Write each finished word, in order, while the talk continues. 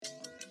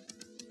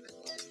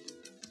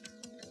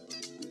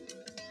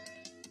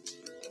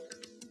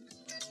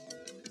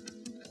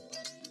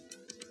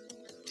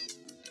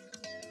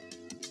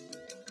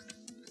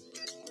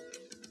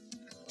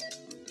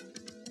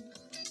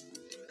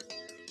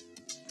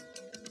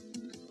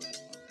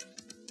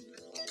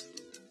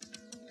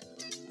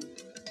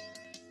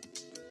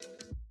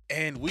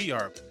And we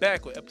are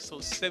back with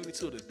episode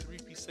 72 of the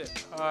 3P Set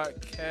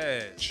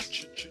Podcast.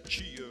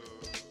 Chia.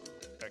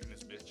 Back in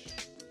this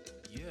bitch.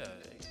 Yeah,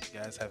 you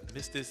guys have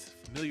missed this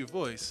familiar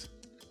voice.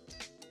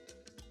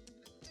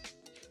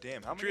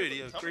 Damn, how many?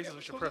 Trinity, how Grace, many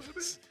what's your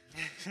episodes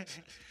preference?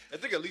 I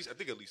think at least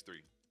 3.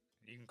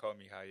 You can call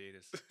me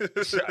hiatus.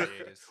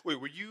 Hiatus. Wait,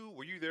 were you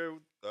there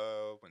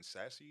when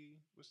Sassy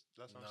was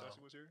last time No.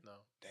 Sassy was here? No.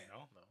 Damn.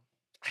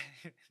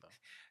 No.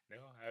 No,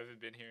 I haven't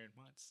been here in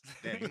months.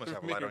 Damn, you must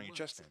have a lot on your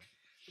chest then.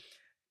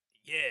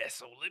 Yeah,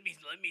 so let me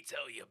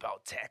tell you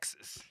about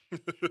Texas.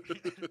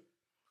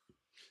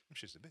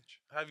 Shit's a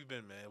bitch. How have you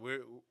been, man?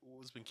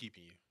 What's been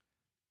keeping you?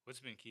 What's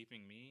been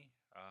keeping me?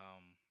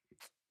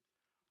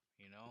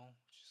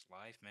 Just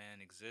life,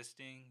 man,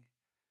 existing,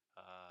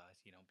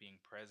 being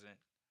present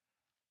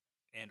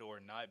and or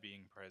not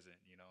being present,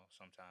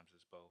 sometimes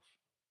it's both.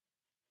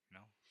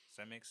 Does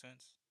that make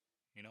sense?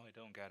 It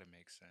don't gotta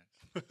make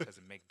sense. Because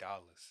it make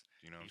dollars.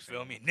 You know what You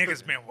I'm feel saying? me?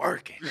 Niggas been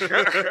working.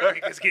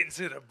 Niggas getting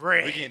to the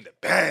bread. We getting the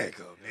bag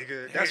up,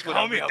 nigga. That's what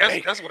call I've me been, a that's,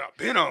 baker. that's what I've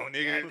been on,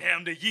 nigga.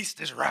 Damn, the yeast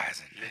is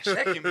rising. You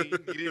checking me.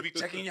 You need to be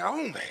checking your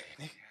own bag,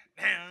 nigga.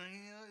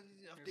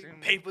 Damn,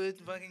 paper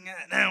fucking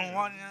goddamn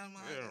water.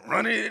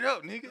 Running it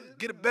up, nigga.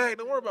 Get it back.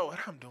 Don't worry about what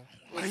I'm doing.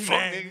 Fuck,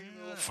 nigga.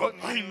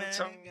 Fuck, Money, nigga. man.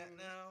 Fuck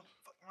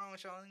Fuck wrong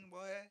with y'all,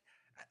 boy.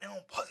 I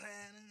don't pussy.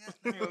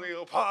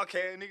 nigga.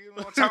 Podcast, nigga. You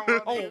know what I'm talking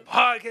about, Oh, nigga?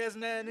 podcast,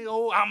 man, nigga.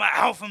 Oh, I'm an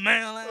alpha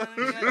male.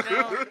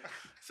 Goddamn.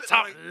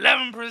 Top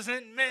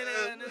 11% man.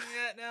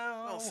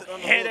 Don't sit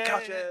on the Head little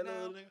couch, ass, ass goddamn.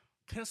 little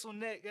nigga. Pencil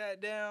neck,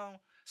 goddamn.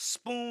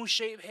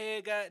 Spoon-shaped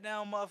head,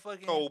 goddamn,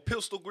 motherfucking. Oh,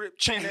 pistol grip,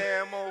 chin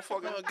ass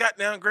motherfucker.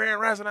 Goddamn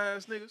grand rising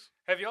ass niggas.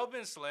 Have y'all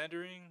been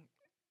slandering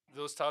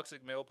those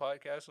toxic male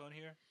podcasts on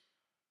here?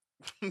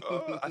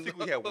 I think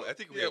we had one. I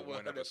think we Yeah, had one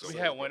one episode. episode. We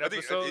had one I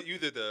think,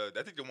 episode?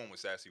 I think the one with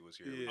Sassy was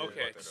here. Yeah. We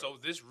Okay, brought that so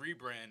up. this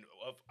rebrand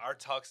of our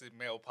toxic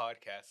male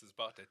podcast is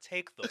about to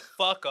take the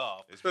fuck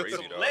off. It's crazy,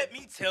 So dog. let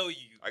me tell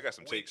you, I got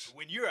some takes.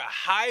 When you're a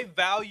high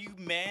value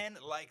man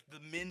like the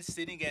men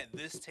sitting at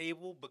this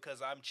table,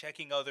 because I'm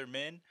checking other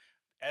men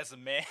as a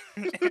man.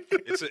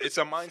 It's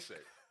a mindset.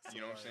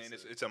 You know what I'm saying?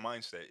 mindset. It's a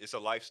mindset. It's a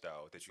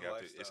lifestyle that you It's a have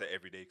to. It's lifestyle. an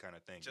everyday kind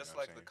of thing. Just you know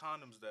like what the I'm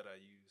condoms that I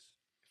use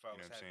if I You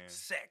know was what I'm having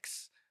saying?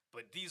 sex.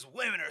 But these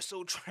women are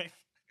so trained.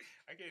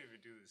 I can't even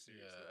do this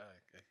seriously.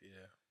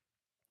 Yeah.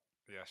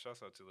 Yeah,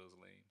 shouts out to those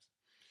lames.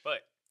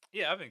 But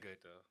yeah, I've been good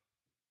though.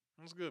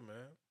 That's good,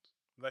 man.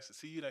 Nice to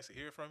see you. Nice to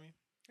hear from you.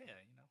 Yeah,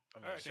 I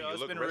mean, All right, saying? y'all, You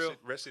it's look been real.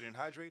 rested and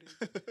hydrated.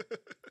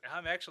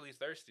 I'm actually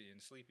thirsty and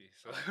sleepy.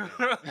 So,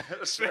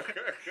 So-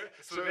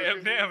 so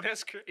damn,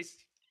 that's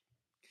crazy.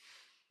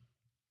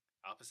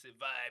 Opposite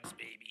vibes,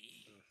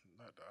 baby.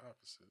 Not the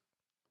opposite.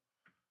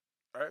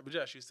 All right, but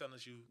Josh, you was telling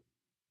us you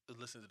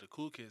listened to the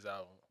Cool Kids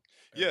album.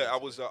 Yeah, I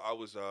was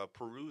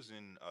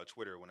perusing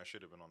Twitter when I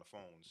should have been on the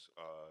phones.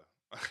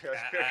 You know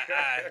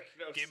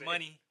what I'm Get saying?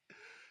 money.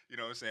 You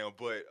know what I'm saying?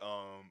 But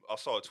I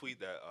saw a tweet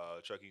that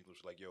Chuck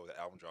English was like, "Yo, the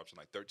album drops in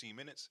like 13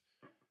 minutes."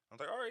 I was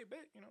like, "All right,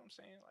 bet." You know what I'm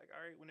saying? Like,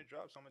 all right, when it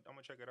drops, I'm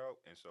gonna check it out.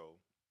 And so,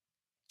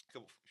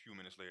 few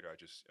minutes later, I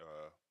just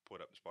pulled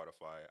up the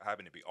Spotify. I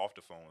happen to be off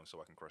the phone, so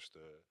I can crush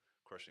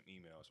an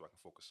email, so I can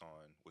focus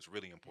on what's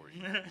really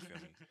important. You feel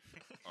me?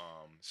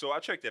 So I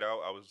checked it out.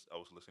 I was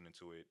listening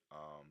to it.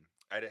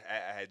 I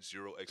had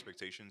zero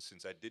expectations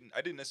since I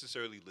didn't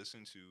necessarily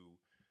listen to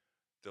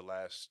the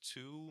last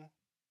two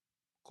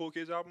Cool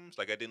Kids albums.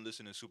 Like, I didn't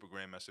listen to Super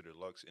Grandmaster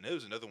Deluxe, and there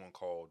was another one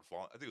called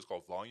I think it was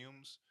called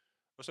Volumes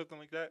or something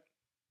like that.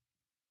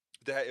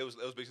 It was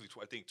basically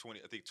I think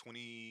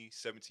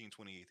 2017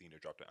 2018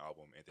 they dropped an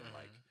album, and then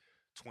like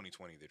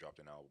 2020 they dropped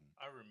an album.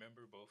 I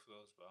remember both of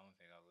those, but I don't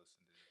think I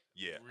listened to.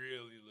 Yeah.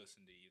 Really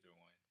listened to either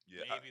one.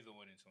 Yeah, Maybe the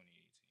one in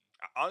 2018.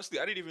 Honestly,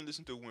 I didn't even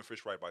listen to When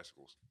Fish Ride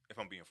Bicycles. If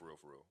I'm being for real.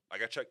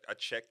 Like, I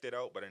checked it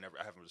out, but I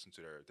haven't listened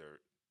to their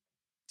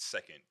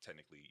second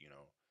technically. You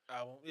know.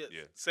 album. Yeah.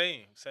 Yeah.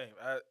 Same.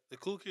 The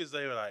Cool Kids,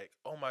 they were like,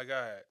 oh my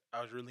god, I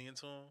was really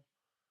into them.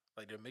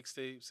 Like their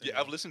mixtapes. Yeah,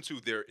 I've listened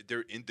to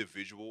their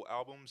individual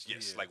albums.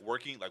 Yes, Yeah. like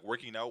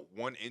working out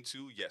 1 and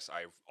 2. Yes,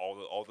 I've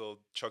all the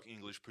Chuck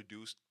English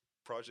produced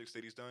projects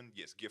that he's done.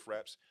 Yes, gift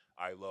raps.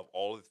 I love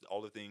all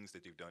the things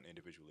that they've done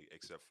individually,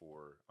 except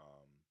for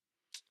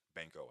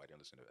Banco. I didn't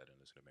listen to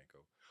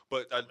Banco,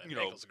 but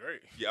Bengals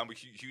great. yeah, I'm a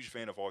huge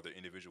fan of all the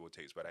individual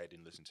tapes. But I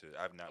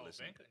have not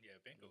listened.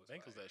 Banco's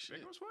Bengals fire. that shit.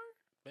 Banco's fire.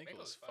 Bengals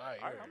Bengals fire.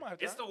 fire. I might have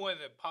It's to- the one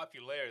that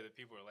popular that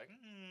people are like,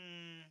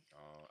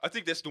 I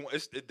think that's the one. I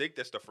think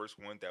that's the first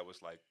one that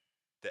was like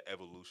the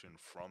evolution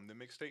from the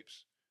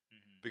mixtapes.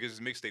 Because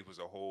his mixtape was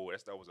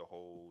that was a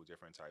whole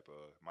different type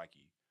of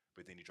Mikey.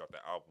 But then he dropped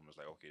the album. It was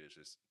like, okay, it's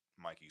just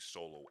Mikey's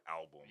solo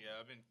album. Yeah,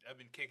 I've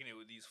been kicking it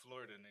with these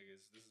Florida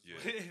niggas. Yeah.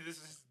 This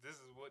is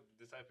what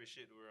the type of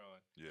shit we're on.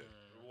 Yeah.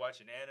 We're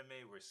watching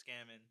anime. We're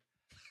scamming.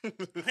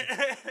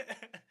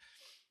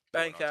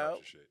 Bank Doing all out.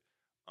 types of shit.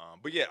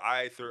 But yeah,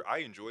 I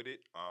enjoyed it.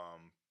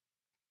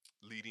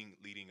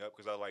 Leading up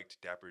because I liked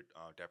Dapper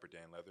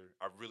Dan Leather.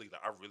 I really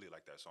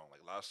like that song.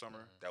 Like last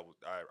summer,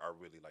 I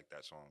really liked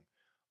that song.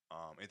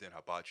 And then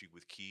Hibachi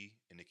with Key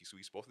and Nikki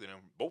Sweets. Both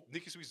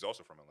Nikki Sweets is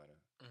also from Atlanta.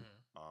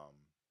 Mm-hmm.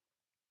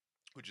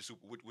 Which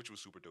was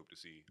super dope to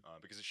see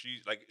because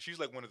she's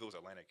like one of those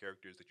Atlanta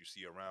characters that you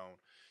see around.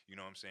 You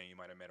know what I'm saying? You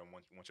might have met them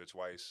once or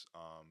twice.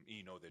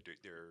 You know that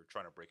they're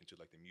trying to break into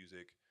like the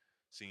music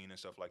scene and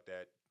stuff like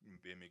that.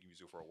 Been making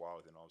music for a while,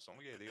 then all of a sudden,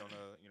 yeah, they on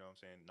the you know what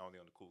I'm saying, not only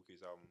on the Cool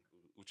Kids album,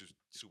 which is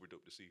super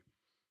dope to see.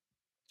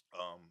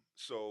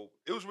 So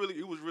it was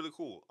really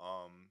cool.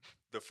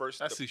 The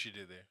first I see what you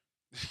did there.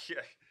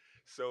 yeah.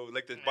 So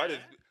like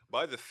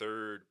by the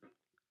third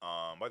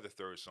by the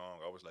third song,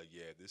 I was like,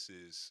 yeah, this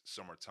is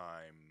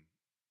summertime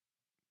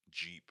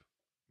Jeep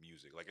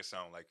music. Like it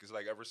sound like it's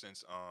like ever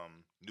since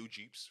New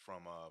Jeeps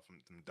from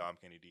Dom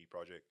Kennedy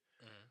project.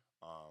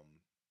 Mm-hmm. Um,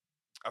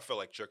 I feel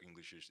like Chuck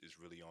English is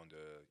really on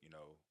the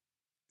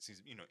since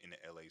in the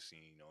LA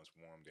scene, it's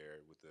warm there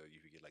with the you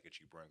could get like a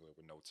Jeep Wrangler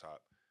with no top,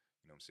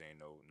 what I'm saying,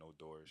 no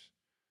doors.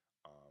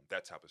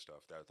 That type of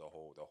stuff. That the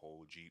whole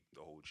Jeep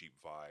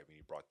vibe, and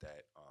he brought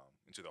that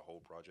into the whole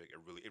project. It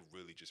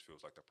really just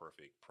feels like the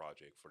perfect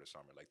project for the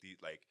summer.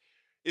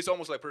 It's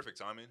almost like perfect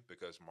timing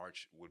because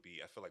March would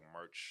be. I feel like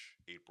March,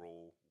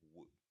 April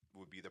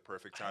would be the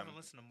perfect I time. haven't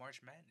listened to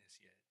March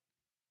Madness yet.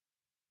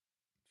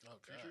 Oh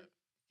Future? God.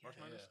 March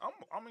Yeah. Madness?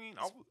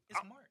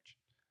 It's March.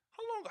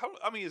 How long?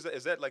 I mean,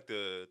 is that like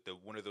the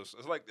one of those?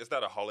 It's like it's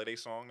not a holiday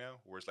song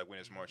now, where it's like when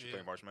it's March, you play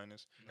Yeah. March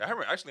Madness. Mhm. I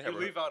haven't actually You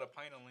haven't. leave out a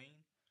pint of lean,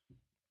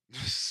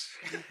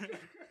 heard-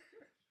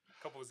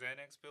 couple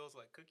Xanax pills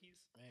like cookies.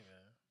 Hey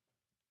man.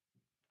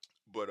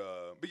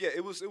 but yeah,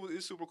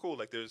 it's super cool.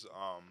 Like there's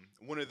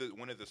one of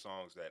the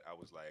songs that I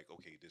was like,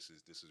 okay, this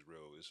is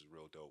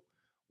real dope.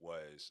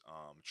 Was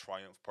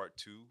Triumph Part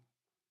 2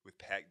 with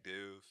Pac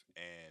Div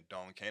and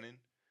Don Cannon,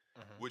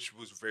 Mm-hmm. which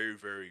was very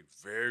very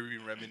very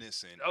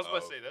reminiscent. I was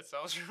about of, to say that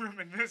sounds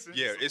reminiscent.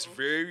 yeah, so-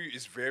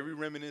 it's very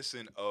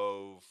reminiscent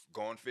of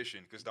Gone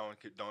Fishing because Don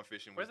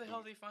Fishing Where was the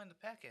hell did they find the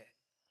pack at?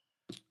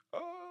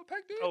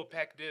 Pac Div. Oh,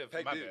 Pac Div.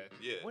 Pac My Div, bad.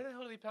 yeah. Where the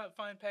hell did they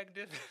find Pac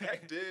Div?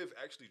 Pac Div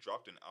actually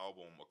dropped an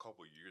album a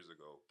couple years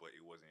ago, but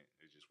it wasn't.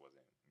 It just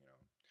wasn't.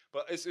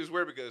 But it's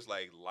weird because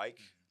like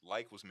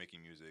was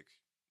making music.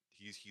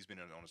 He's been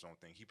on his own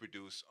thing. He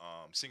produced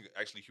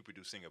he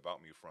produced "Sing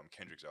About Me" from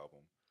Kendrick's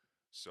album.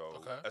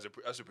 So Okay. as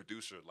a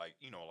producer, like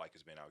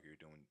has been out here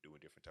doing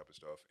different type of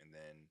stuff, and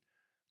then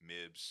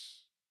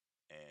Mibs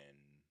and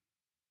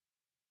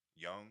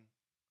Young.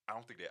 I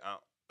don't think they.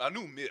 I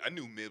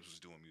knew Mibs was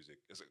doing music.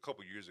 It's a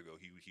couple years ago.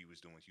 He was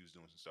doing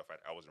some stuff.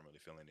 I wasn't really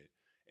feeling it.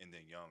 And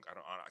then Young. I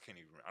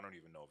don't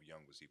even know if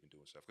Young was even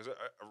doing stuff because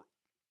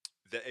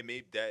that it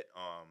made that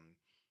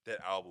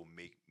album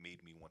made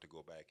me want to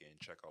go back and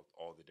check out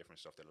all the different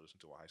stuff that I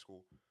listened to in high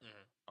school.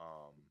 Mm-hmm.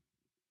 Um,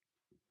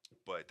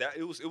 but that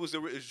it was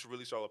just a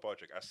really solid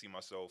project. I see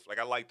myself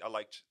I liked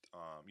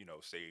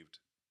saved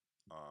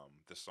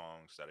the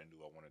songs that I knew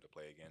I wanted to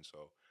play again.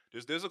 So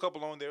there's a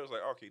couple on there. I was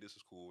like, okay, this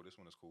is cool. This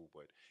one is cool.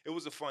 But it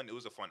was a fun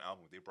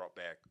album. They brought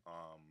back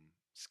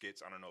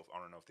skits. I don't know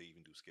if they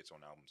even do skits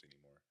on albums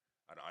anymore.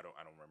 I don't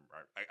remember.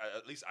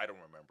 At least I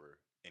don't remember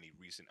any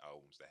recent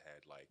albums that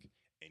had like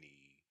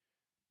any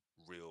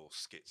real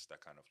skits that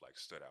kind of like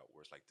stood out.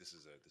 Where it's like this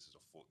is a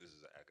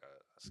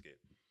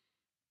skit.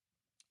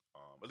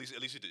 At least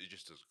it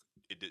just does,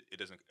 it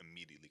doesn't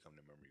immediately come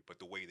to memory. But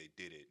the way they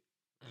did it is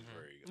Mm-hmm.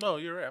 very. No,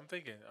 you're right. I'm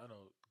thinking. I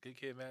know. Good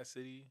Kid, Mad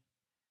City.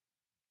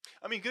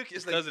 I mean, good.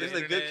 It's Because like of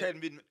the good.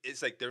 internet.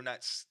 It's like they're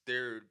not.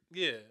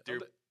 Yeah.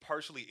 They're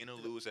partially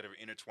interludes that have an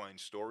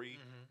intertwined story,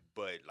 Mm-hmm.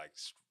 but like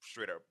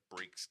straight up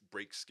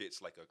break skits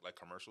like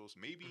commercials.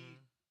 Maybe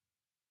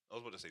Mm-hmm. I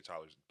was about to say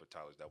Tyler's, but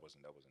Tyler's that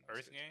wasn't a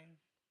Earth skit.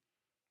 Gang.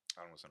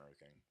 I don't listen to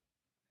everything.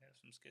 Have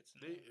some skits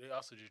in They, there. they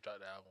also just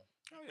dropped the album.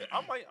 Oh yeah,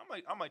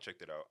 I might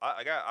check that out.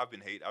 I've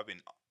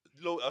been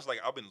low. I was like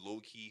I've been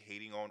low key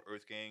hating on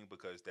Earth Gang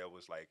because that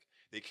was like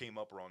they came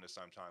up around this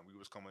time we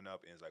was coming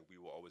up, and it's like we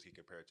will always get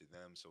compared to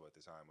them. So at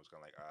the time it was kind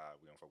of like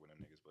we don't fuck with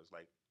them niggas, but it's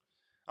like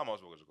I might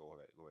as well just go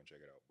ahead and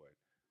check it out. But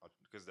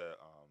because the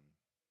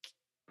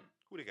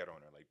who they got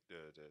on there, like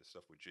the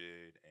stuff with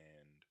Jid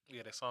and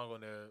Yeah, that song on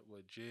there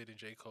with Jid and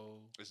J.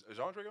 Cole. is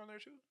Andre on there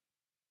too?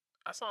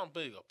 I saw him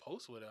big a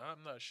post with it.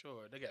 I'm not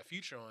sure. They got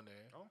Future on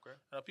there. Oh, okay.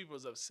 People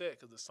was upset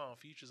because the song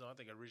Future's on. I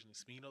think originally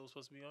Smino was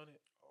supposed to be on it,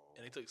 Oh,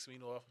 and they took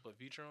Smino off and put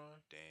Future on.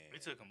 damn. They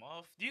took him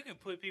off. You can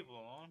put people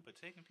on, but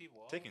taking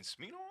people off, Taking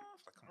Smino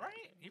off? Like, come on.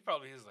 right? He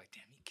probably is like,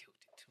 damn, he killed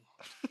it too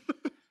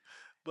hard.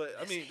 But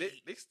I That's mean,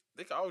 hate.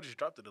 they could always just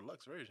drop the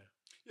deluxe version.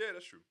 Yeah,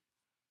 that's true.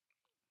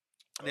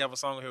 They have a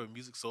song on here with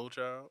Music Soul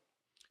Child.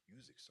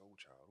 Music Soul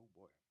Child. Oh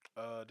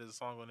boy. There's a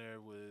song on there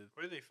with.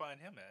 Where do they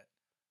find him at?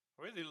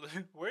 Where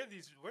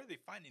are they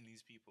finding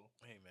these people?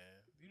 Hey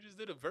man, you just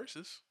did a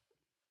versus.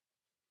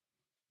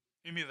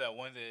 You mean that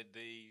one that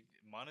they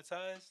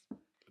monetized?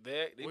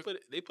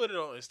 They put it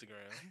on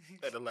Instagram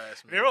at the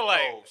last minute. They were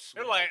like, Oh,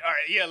 they're sweet. like, all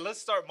right, yeah,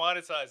 let's start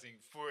monetizing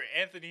for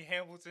Anthony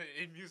Hamilton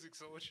in Music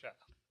Soul Child.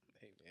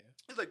 Hey man,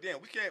 It's like, damn,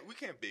 we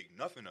can't big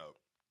nothing up.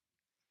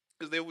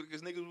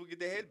 Because niggas will get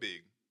their head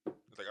big.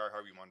 It's like, all right,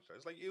 how you monetize?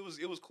 It's like it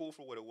was cool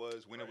for what it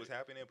was when it was Right.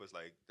 happening, but it's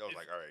like I was If,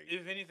 like, all right,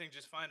 if anything,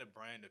 just find a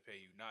brand to pay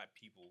you, not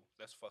people.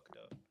 That's fucked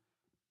up.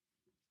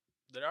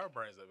 There are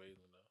brands that pay them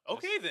though.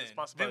 Okay, It's then.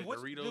 sponsored Then by what?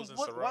 Doritos Then and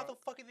what? Why Ciroc. the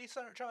fuck are they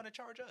trying to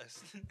charge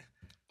us?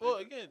 Well,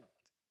 again,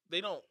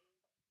 they don't.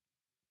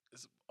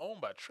 It's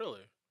owned by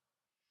Triller,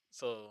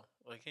 so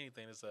like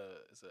anything, it's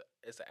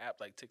an app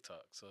like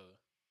TikTok. So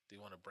they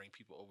want to bring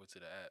people over to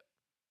the app.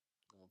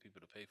 They want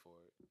people to pay for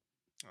it.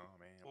 oh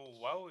man. Well,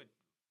 why would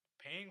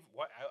paying?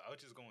 What? I would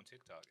just go on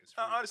TikTok. It's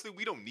free. Honestly,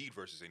 we don't need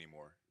verses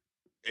anymore.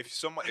 If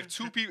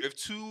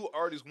two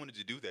artists wanted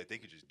to do that, they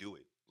could just do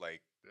it.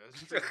 Like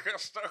That's true.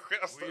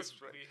 that's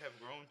we have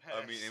grown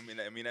past.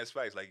 I mean, that's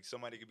facts. Like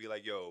somebody could be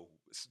like, "Yo,"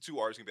 two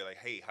artists can be like,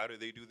 "Hey, how do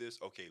they do this?"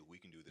 Okay, we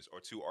can do this.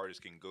 Or two artists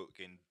can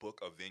book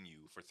a venue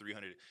for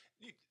 300.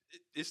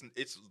 It's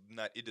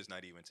not. It does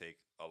not even take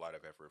a lot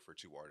of effort for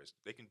two artists.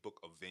 They can book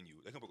a venue.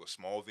 They can book a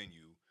small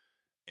venue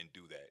and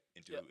do that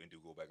and do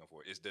go back and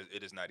forth.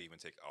 It does not even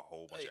take a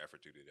whole bunch of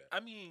effort to do that.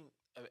 I mean,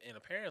 and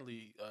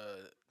apparently,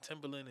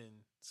 Timberland and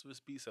Swiss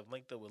Beats have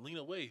linked up with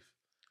Lena Waithe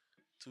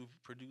to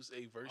produce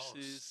a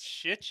versus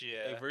shit,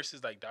 yeah. a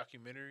versus like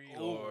documentary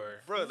Ooh,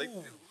 or Bro, like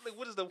Ooh.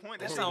 what is the point?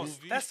 That Or sounds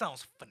movie. that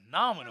sounds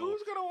phenomenal.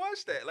 Who's gonna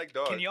watch that? Like,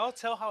 dog. Can y'all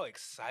tell how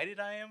excited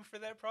I am for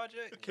that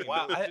project? Can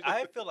Wow, you-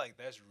 I feel like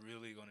that's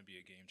really going to be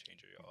a game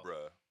changer, y'all.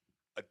 Bruh,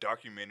 a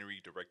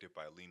documentary directed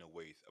by Lena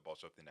Waithe about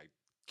something that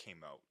came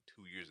out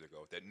 2 years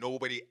ago that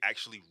nobody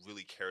actually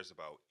really cares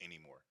about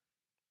anymore.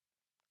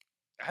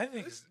 I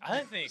think The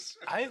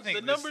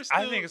this- numbers I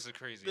still- think it's a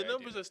crazy. the idea.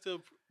 numbers are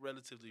still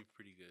relatively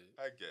pretty good.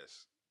 I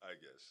guess.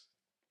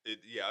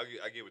 Yeah,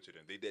 I give it to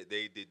them. They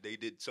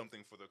did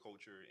something for the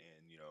culture,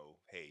 and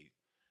hey,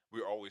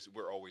 we're always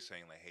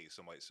saying like, hey,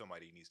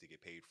 somebody needs to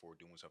get paid for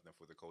doing something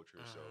for the culture.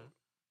 So Mhm.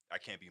 I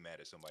can't be mad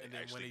at somebody And then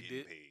when actually they getting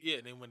did, paid. yeah,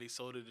 and then when they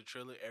sold it to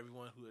Triller,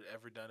 everyone who had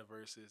ever done a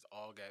versus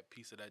all got a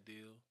piece of that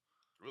deal.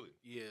 Really.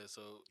 Yeah,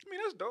 so I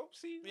mean, that's dope.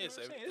 See, Yeah, you know what I'm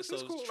so- saying? It's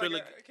so cool. Triller-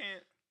 Like, I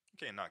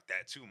can't knock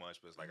that too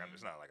much, but it's like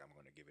it's not like I'm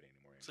gonna give it any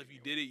more. so if you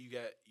energy did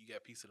it, you got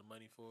a piece of the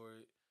money for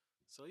it.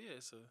 So yeah,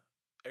 so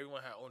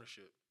everyone had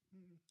ownership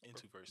anyway.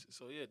 into versus.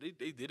 So yeah, they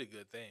did a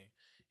good thing,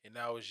 and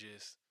now it's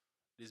just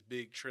this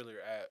big Triller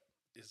app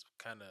is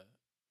kind of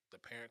the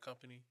parent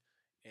company,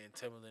 and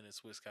Timberland and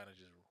Swiss kind of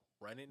just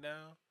run it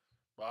now,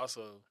 but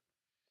also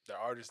the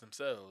artists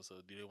themselves.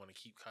 So do they want to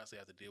keep constantly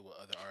have to deal with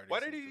other artists? Why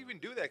did and he even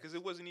do that? Because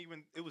it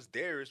was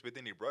theirs, but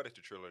then they brought it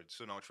to Triller,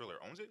 so now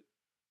Triller owns it.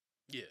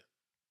 Yeah.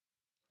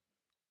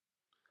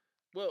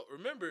 Well,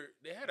 remember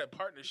they had a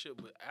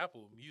partnership with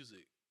Apple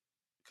Music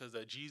because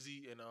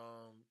Jeezy and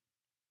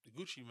the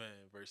Gucci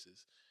Man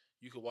versus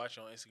you could watch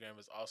on Instagram.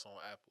 It's also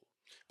on Apple,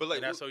 But like,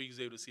 and that's how you was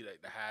able to see like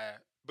the high.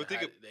 but the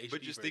think, high- the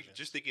but HD just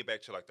versions. thinking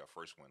back to like the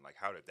first one. Like,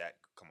 how did that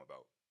come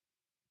about?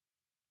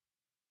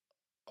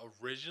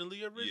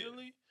 originally.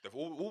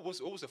 What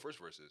was the first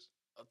verses?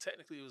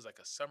 Technically, it was like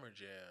a summer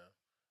jam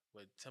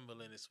with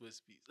Timberland and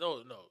Swiss Beats. No,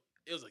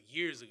 it was like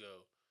years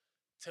ago.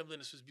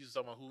 Timberland and Swiss Beats was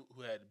talking about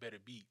who had better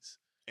beats.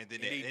 And then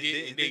And they, they and did-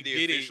 then- and and they then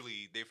did it.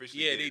 they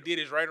officially Yeah, did they it. did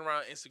it right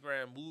around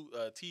Instagram.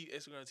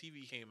 Instagram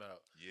TV came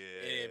out.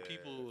 Yeah, and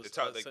people was the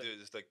top, like upset.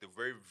 it's like the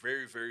very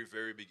very very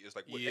very big. It's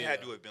like what it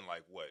had to have been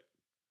like what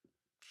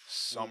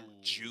some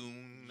Ooh,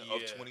 June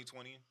of yeah.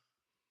 2020.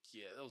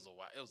 Yeah, that was a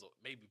while. It was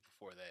maybe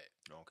before that.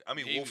 Okay, I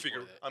mean Maybe we'll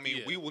figure. before that. I mean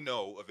Yeah. we will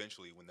know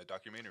eventually when the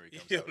documentary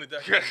comes Yeah, out. when the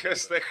documentary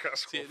comes out.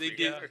 That's See, we'll they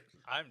figure did-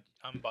 out.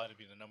 I'm about to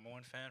be the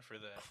 #1 fan for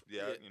that.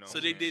 Yeah, you know.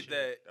 So they did shit.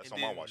 that. That's and on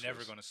my then- watch Never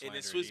list. gonna And slander then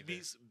it Swiss either.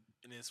 Beats,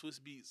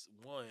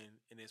 won,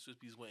 and then Swiss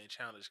Beats went and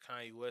challenged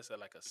Kanye West at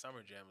like a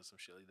summer jam or some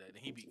shit like that. And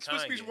he beat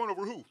Swiss Kanye. Beats won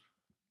over who?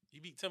 He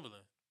beat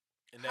Timberland.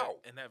 In How?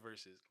 that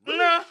versus.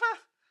 Nah.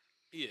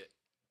 Yeah.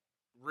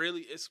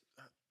 Really, it's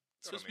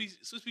Swiss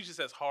Beats just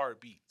has hard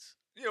beats.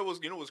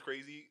 What's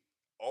crazy?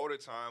 All the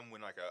time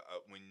when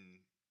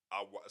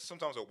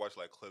sometimes I watch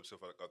like clips of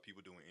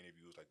people doing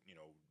interviews like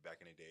back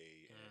in the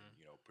day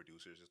and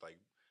producers. It's like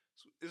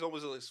it's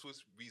almost like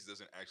Swiss Beats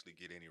doesn't actually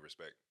get any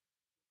respect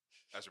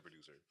as a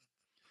producer.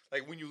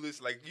 Like when you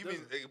listen, like even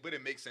but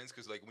it makes sense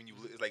because like when you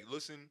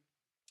listening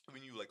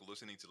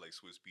to like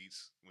Swiss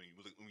Beats when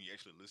you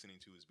actually listening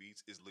to his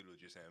beats, it's literally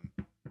just him.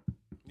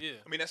 Yeah.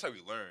 I mean, that's how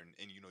we learn,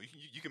 and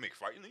you can make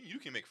fire. You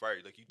can make fire.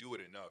 Like you do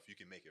it enough, you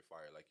can make it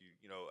fire. Like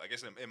I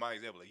guess in my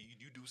example, like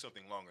you do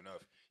something long enough,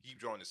 you keep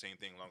drawing the same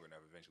thing long enough,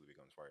 eventually it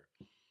becomes fire.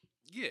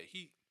 Yeah,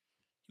 he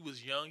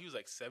was young. He was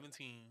like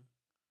 17.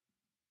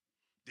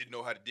 Didn't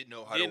know how to Didn't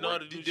know how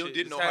to do shit.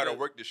 Didn't know Just how had to a-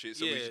 work the shit.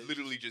 So yeah, it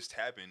literally just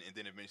happened, and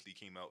then eventually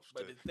came out.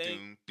 But to the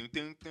thing- dun,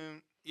 dun,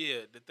 dun.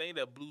 Yeah, the thing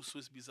that blew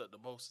Swiss Beats up the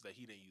most is that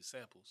he didn't use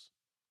samples.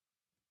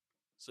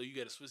 So you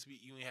got a Swiss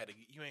Beat, you ain't had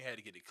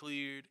to get it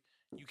cleared.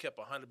 You kept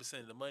 100%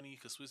 of the money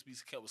because Swiss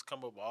Beats was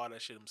coming up with all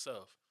that shit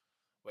himself.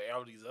 Where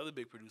all these other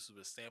big producers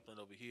was sampling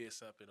over here,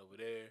 sampling over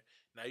there.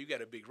 Now you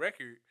got a big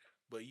record,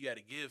 but you got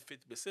to give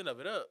 50% of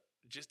it up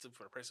just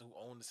for the person who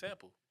owned the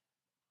sample,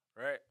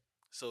 right?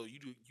 So you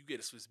get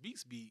a Swiss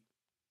Beats beat.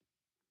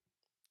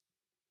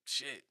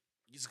 Shit,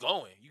 it's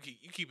going. You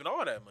keeping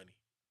all that money.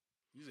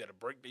 You just gotta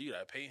you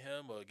gotta pay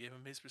him or give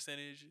him his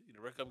percentage.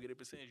 The record company get a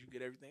percentage, you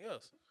get everything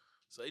else.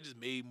 So it just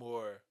made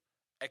more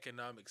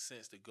economic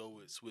sense to go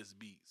with Swiss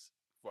Beats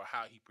for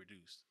how he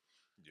produced.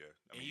 Yeah,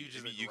 I And mean, you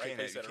just at the you right can't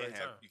place at the right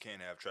time. you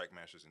can't have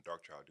Trackmasters and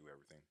Darkchild do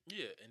everything.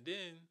 Yeah, and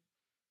then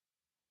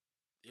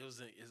it was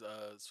his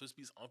Swiss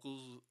Beats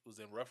uncles was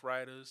in Rough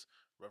Riders.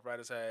 Rough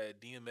Riders had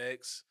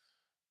DMX.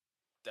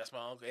 That's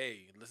my uncle.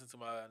 Hey, listen to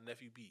my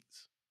nephew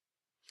Beats.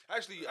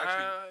 Actually,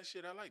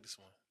 Shit, I like this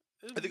one.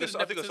 I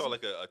think I saw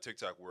like a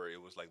TikTok where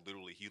it was like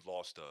literally he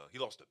lost a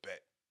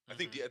bet. I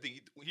think he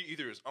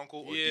either his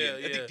uncle or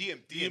I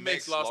think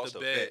DMX lost a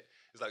bet.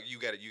 It's like you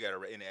got to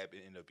end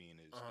up being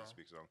his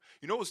big song.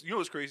 You know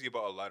what's crazy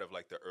about a lot of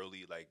like the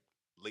early like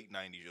late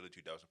 '90s, early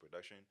 2000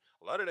 production?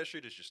 A lot of that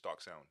shit is just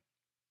stock sound.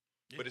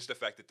 Yeah. But it's the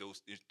fact that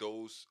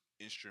those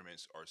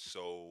instruments are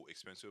so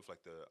expensive,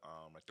 like the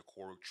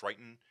Korg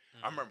Triton.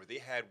 I remember they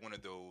had one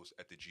of those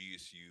at the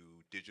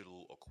GSU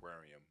Digital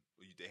Aquarium.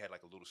 They had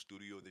like a little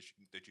studio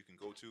that you can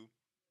go to.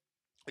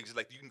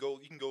 Like you can go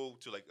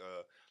to like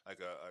a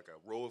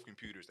row of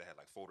computers that had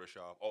like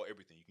Photoshop,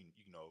 everything. You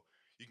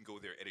can go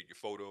there, edit your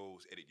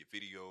photos, edit your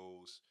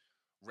videos,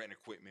 rent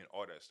equipment,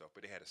 all that stuff.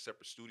 But they had a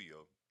separate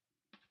studio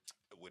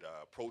with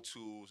Pro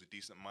Tools, a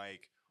decent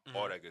mic,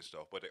 all that good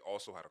stuff. But they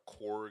also had a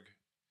Korg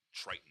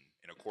Triton,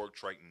 and a Korg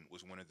Triton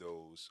was one of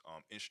those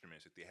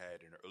instruments that they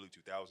had in the early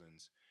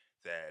 2000s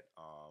that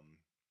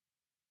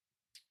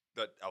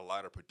that a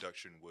lot of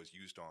production was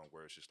used on,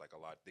 where it's just like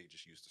they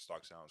just used the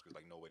stock sounds because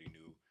like nobody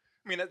knew.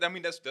 I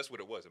mean that's what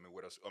it was. I mean,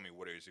 what else? I mean,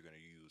 what else are you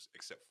gonna use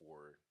except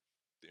for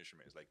the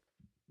instruments? Like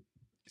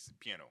it's a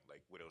piano.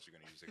 Like what else are you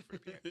gonna use for the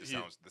piano?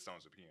 The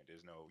sounds of piano.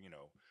 There's no,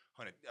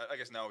 I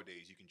guess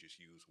nowadays you can just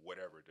use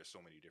whatever. There's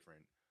so many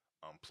different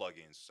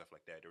plugins, stuff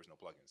like that. There was no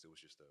plugins. It was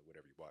just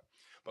whatever you bought.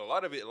 But a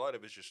lot of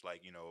it's just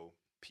like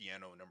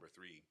piano number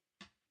 3.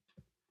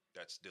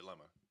 That's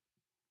Dilemma.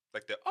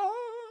 Like that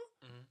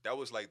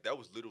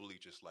was literally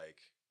just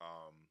like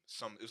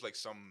some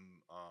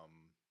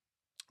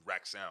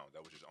rack sound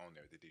that was just on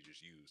there that they just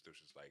used. It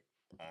was just like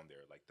on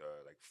there like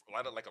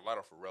a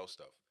lot of Pharrell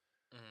stuff.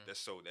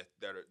 That's so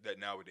that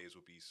nowadays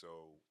would be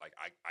so like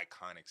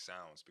iconic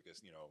sounds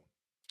because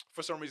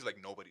for some reason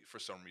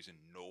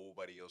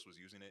nobody else was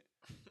using it.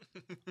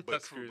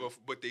 But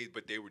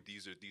they were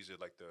these are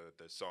like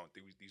the song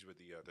these were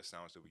the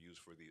sounds that we used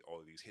for all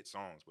of these hit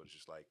songs. But it's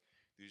just like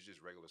these are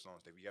just regular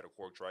songs. If you had a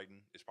Korg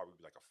Triton, it's probably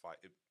like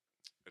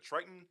a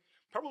Triton.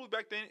 Probably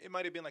back then it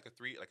might have been like a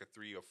 $3,000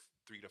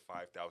 to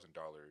 $5,000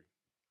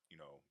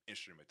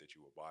 instrument that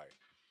you would buy.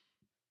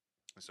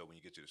 And so when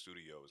you get to the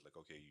studio, it's like,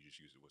 okay, you just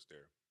use what's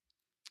there.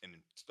 And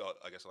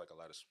I guess like a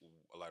lot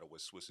of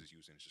what Swiss is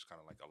using is just kind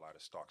of like a lot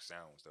of stock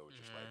sounds that were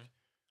just like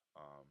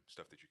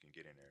stuff that you can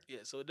get in there.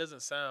 Yeah, so it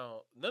doesn't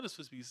sound none of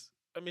Swiss Beats.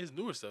 I mean, his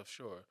newer stuff,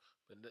 sure,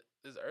 but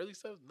his early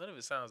stuff, none of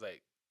it sounds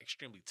like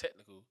extremely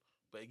technical.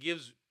 But it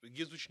gives what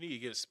you need.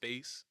 It gives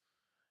space.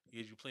 It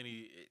gives you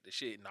plenty. The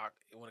shit knock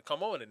when it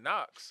come on, it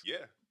knocks.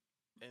 Yeah,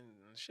 and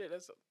shit,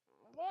 that's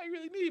all you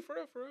really need for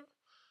real.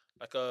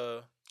 Like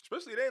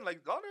especially then,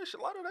 like a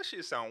lot of that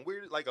shit sound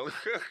weird. Like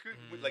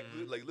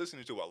like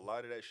listening to a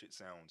lot of that shit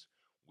sounds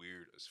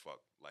weird as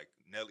fuck. Like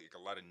Nelly, a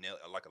lot of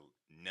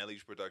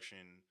Nelly's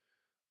production.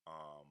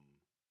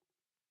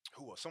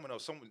 Who else? Someone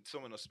else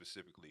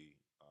specifically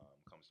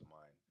comes to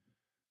mind.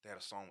 They had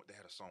a song with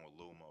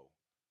Lil Mo.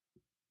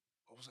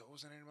 What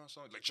was the name of that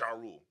song? Like Ja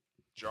Rule.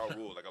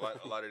 Like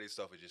a lot of this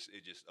stuff is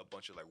just a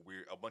bunch of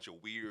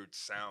weird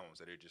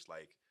sounds that are just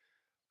like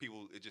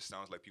people. It just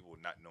sounds like people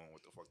not knowing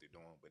what the fuck they're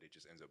doing, but it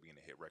just ends up being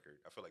a hit record.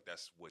 I feel like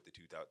that's what the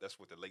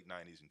late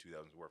 '90s and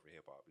 2000s were for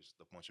hip hop. It's just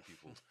a bunch of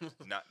people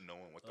not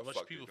knowing what the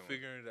fuck they're doing. A bunch of people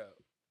figuring it out.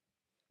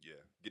 Yeah,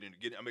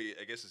 I mean,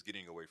 I guess it's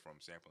getting away from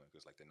sampling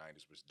because like the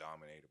 '90s was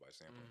dominated by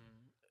sampling,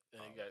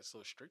 and it got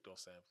so strict on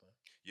sampling.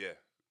 Yeah,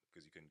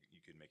 because you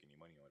couldn't make any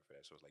money on it for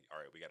that. So it's like, all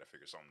right, we got to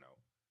figure something out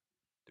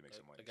to make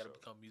some money. I got to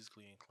become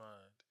musically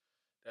inclined.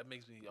 That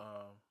makes me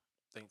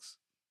thanks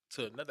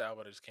to another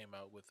album that just came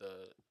out with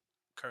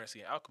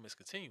Currency and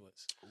Alchemist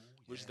Continuance,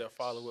 which is their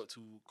follow up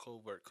to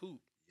Covert Coup.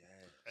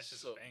 That's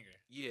just a banger.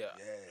 Yeah.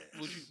 Yes.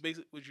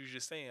 What you were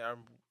just saying, I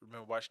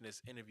remember watching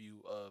this interview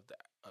of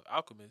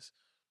Alchemist,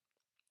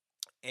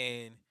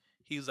 and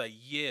he was like,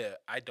 "Yeah,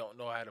 I don't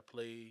know how to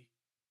play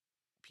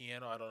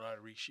piano. I don't know how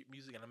to read sheet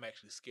music, and I'm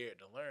actually scared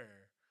to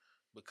learn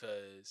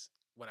because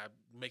when I'm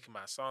making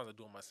my songs or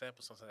doing my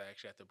samples, sometimes I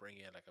actually have to bring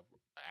in like an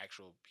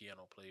actual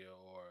piano player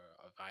or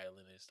a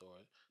violinist or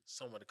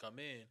someone to come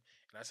in."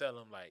 And I tell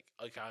them like,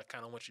 "Okay, I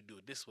kind of want you to do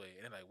it this way,"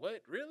 and they're like,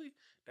 "What? Really?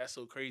 That's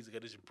so crazy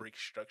because it just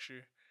breaks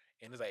structure."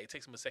 And it's like it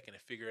takes them a second to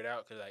figure it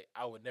out because like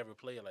I would never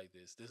play it like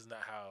this. This is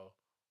not how.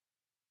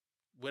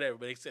 Whatever,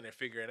 but they sitting there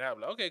figuring it out.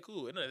 Like, okay,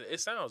 cool. It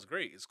sounds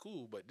great. It's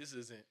cool, but this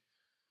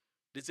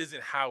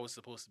isn't how it's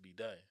supposed to be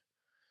done.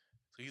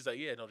 So he's like,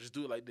 yeah, no, just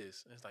do it like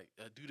this. And it's like,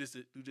 do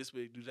this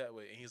way, do that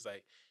way. And he's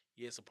like,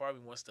 yeah. So part of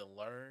me wants to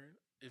learn.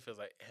 It feels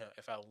like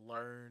if I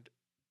learned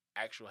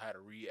how to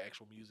read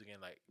actual music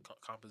and like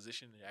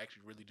composition and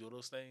actually really do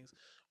those things,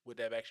 would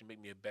that actually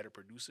make me a better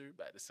producer?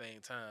 But at the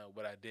same time,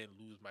 would I then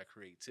lose my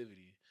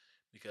creativity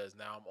because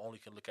now I'm only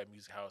can look at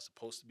music how it's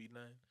supposed to be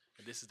done,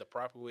 and this is the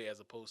proper way as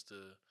opposed to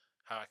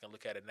how I can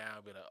look at it now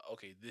and be like,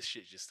 okay, this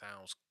shit just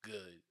sounds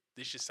good.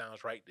 This just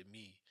sounds right to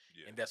me,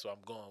 Yeah. and that's what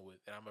I'm going with.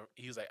 And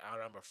he was like,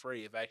 I'm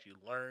afraid if I actually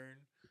learn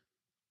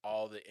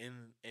all the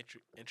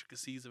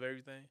intricacies of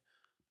everything,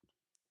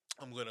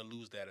 I'm gonna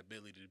lose that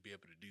ability to be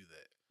able to do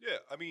that. Yeah,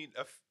 I mean,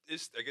 I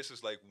guess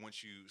it's like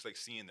it's like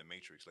seeing the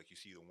Matrix. Like you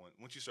see the one,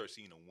 once you start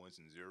seeing the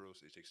ones and zeros,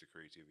 it takes the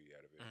creativity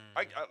out of it.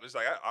 It's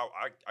like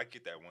I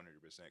get that 100%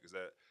 because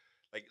that,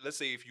 like, let's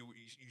say if you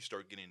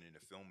start getting into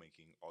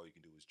filmmaking, all you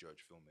can do is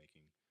judge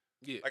filmmaking.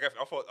 Yeah. Like I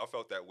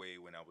felt that way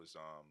when I was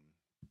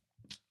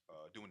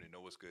doing the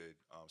Noah's Good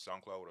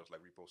SoundCloud, where I was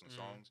like reposting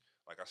songs.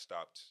 Like I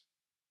stopped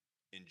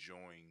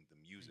enjoying the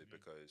music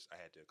because I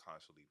had to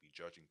constantly be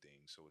judging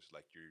things. So it's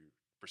like your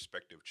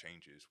perspective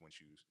changes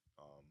once you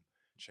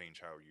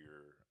change how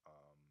you're,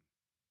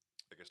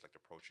 I guess, like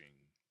approaching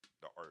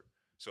the art.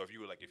 So if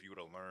you were to learn if you were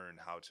to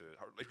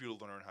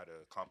learn how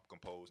to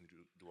compose and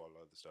do all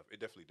the other stuff, it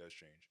definitely does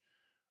change.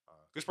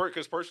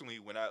 Because personally,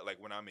 when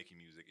I'm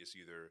making music, it's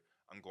either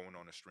I'm going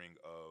on a string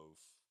of,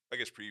 I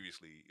guess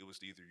previously it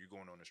was either you're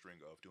going on a string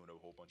of doing a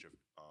whole bunch of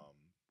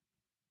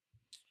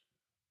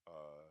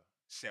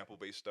sample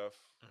based stuff,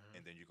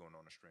 and then you're going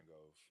on a string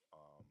of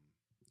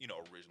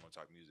original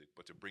type music.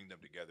 But to bring them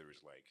together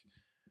is like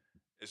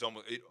it's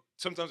almost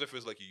sometimes it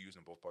feels like you're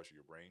using both parts of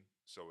your brain.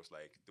 So it's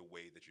like the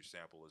way that you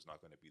sample is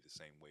not going to be the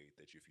same way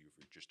that if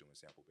you're just doing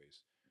sample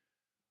based.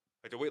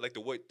 Like the way like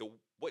the what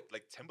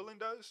like Timbaland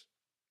does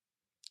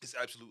is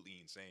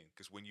absolutely insane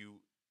because when you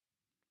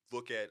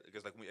look at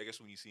because like I guess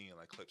when you see in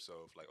like clips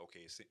of like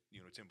okay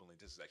Timbaland,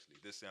 this is actually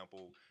this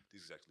sample,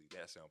 this is actually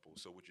that sample.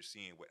 So what you're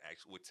seeing what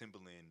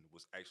Timbaland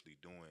was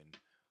actually doing,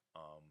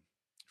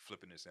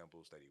 flipping the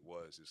samples that he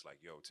was is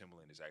like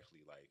Timbaland is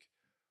actually like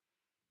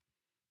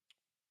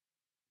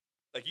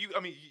you.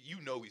 I mean you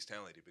know he's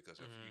talented because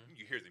if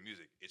you hear the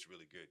music, it's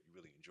really good. You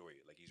really enjoy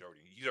it. Like he's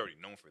already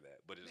known for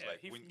that. But it's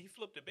like he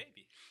flipped a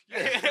baby.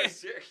 Yeah.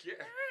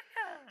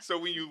 So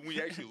when you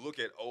actually look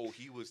at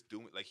he was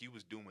doing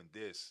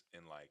this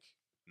in like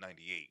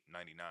 98,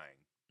 99,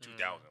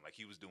 2000. Like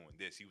he was doing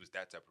this. He was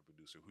that type of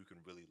producer who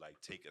can really like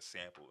take a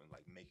sample and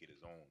like make it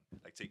his own.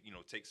 Like take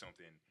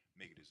something,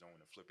 make it his own,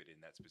 and flip it in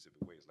that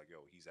specific way. It's like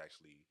he's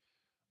actually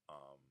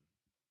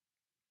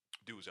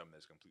doing something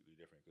that's completely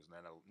different. Because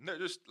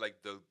just like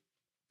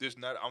there's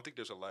not. I don't think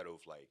there's a lot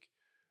of like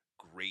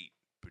great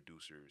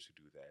producers who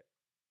do that.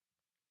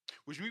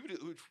 Which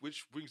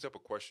brings up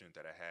a question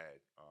that I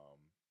had.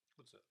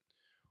 What's up?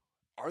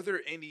 Are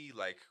there any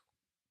like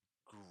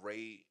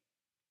great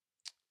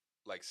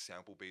like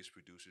sample based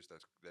producers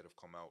that have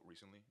come out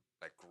recently?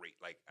 Like great,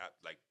 like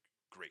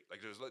great.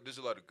 Like there's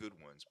a lot of good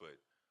ones, but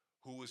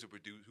who is a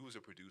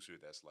producer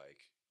that's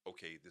like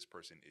okay, this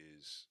person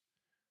is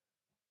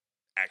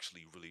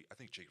actually really. I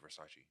think Jay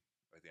Versace.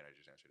 I think I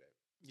just answered that.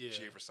 Yeah.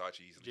 Jay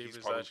Versace.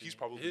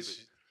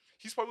 Versace.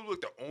 He's probably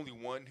like the only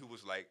one who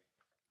was like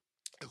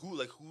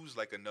who's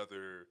like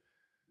another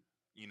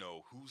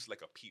who's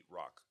like a Pete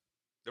Rock.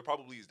 There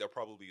probably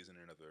isn't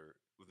another.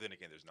 Well, then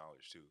again, there's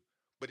knowledge too.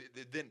 But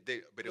they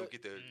don't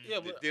get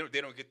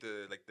they don't get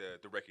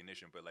the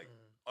recognition. But like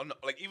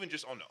like even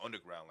just on the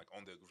underground, like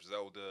on the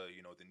Griselda,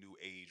 the new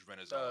age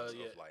renaissance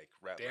of like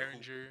rap.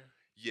 Derringer.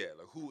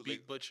 Like who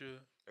Beat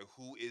Butcher. Like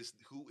who is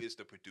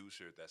the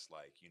producer that's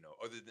like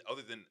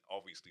other than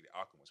obviously the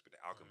Alchemist, but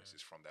the Alchemist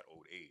is from that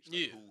old age.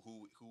 Like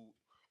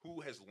who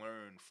has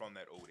learned from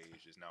that old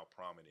age is now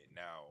prominent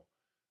now,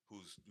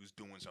 who's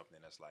doing something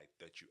that's like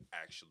that you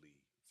actually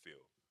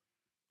feel.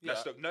 Yeah.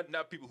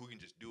 Not people who can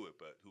just do it,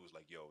 but who was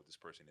like, yo, this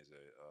person is a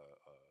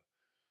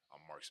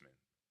marksman.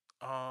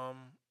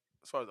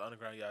 As far as the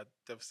underground, yeah, I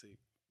definitely say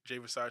Jay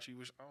Versace,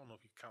 which I don't know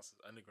if he counts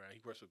as underground. He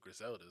works with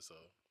Griselda, so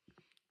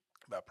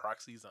by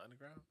proxy, he's the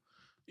underground.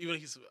 Even though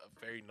he's a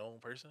very known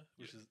person,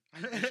 which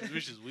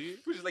is weird.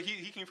 Which is like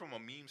he came from a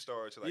meme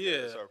star to like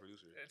a star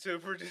producer. To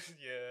produce,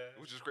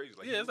 which is crazy.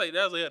 Like, it's like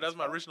that's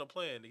my original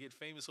plan to get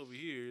famous over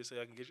here,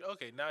 so I can get you.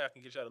 Okay, now I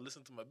can get y'all to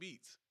listen to my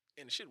beats,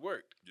 and the shit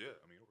worked. Yeah,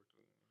 I mean it worked.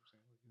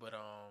 But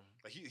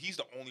like he's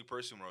the only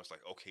person where it's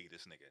like, okay,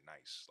 this nigga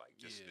nice. Like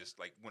this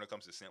like when it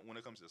comes to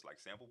like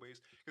sample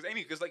based,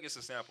 because like it's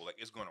a sample, like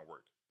it's gonna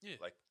work. Yeah.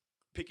 Like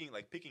picking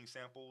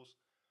samples,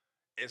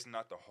 it's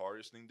not the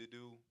hardest thing to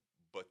do,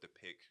 but to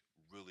pick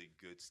really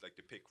good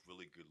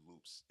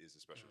loops is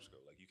a special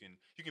skill. Like you can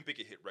pick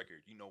a hit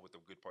record, you know what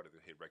the good part of the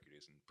hit record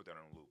is, and put that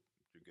on a loop.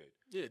 You're good.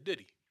 Yeah,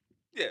 Diddy.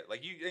 Yeah,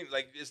 like you ain't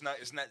like it's not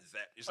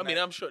that. I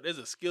mean, I'm sure there's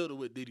a skill to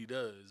what Diddy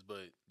does,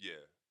 but yeah.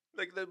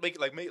 Making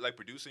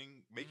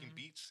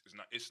beats is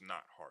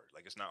not hard.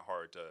 Like it's not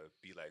hard to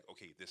be like,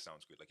 okay, this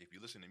sounds good. Like if you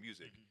listen to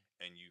music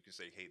and you can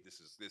say, hey, this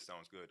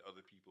sounds good.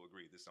 Other people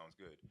agree this sounds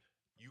good.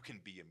 You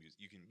can be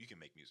you can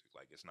make music.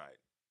 Like it's not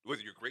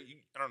whether you're great.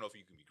 I don't know if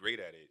you can be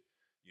great at it.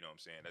 You know what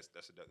I'm saying? That's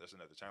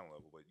another talent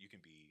level. But you can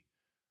be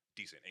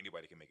decent.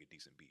 Anybody can make a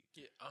decent beat.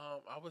 Yeah.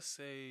 I would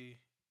say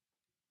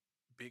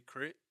Big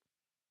Crit.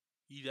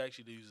 He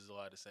actually uses a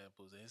lot of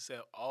samples, and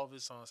all of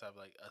his songs have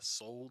like a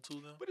soul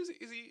to them. But is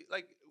he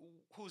like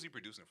who is he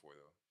producing for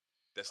though?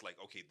 that's like,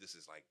 okay, this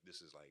is like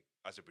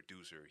as a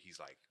producer, he's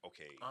like,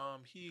 okay,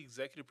 He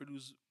executive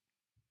produced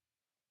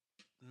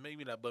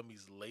maybe not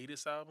Bumby's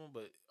latest album,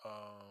 but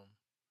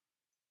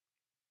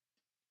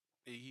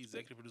he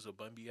executive produced a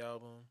Bumby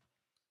album.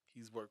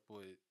 He's worked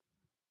with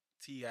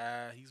Ti.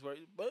 He's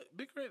worked, but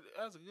Big Crit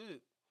has a good.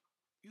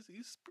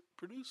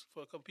 Produced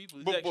for a couple people.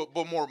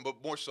 but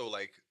more so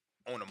like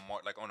on a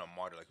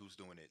martyr, like who's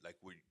doing it, like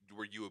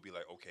where you would be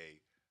like, okay,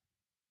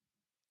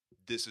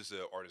 this is an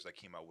artist that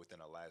came out within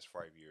the last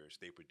 5 years.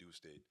 They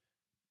produced it.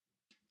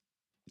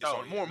 It's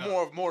Oh, on yeah,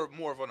 more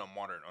of on a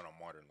modern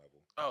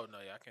level. Oh no,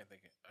 yeah, I can't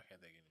think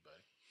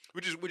anybody.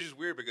 Which is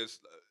weird because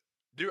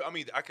there. I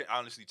mean, I can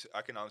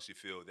honestly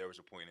feel there was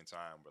a point in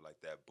time where like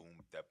that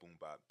boom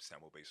bop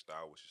sample based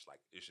style was just like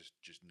it's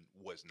just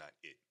was not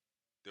it.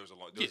 There was a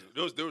lot.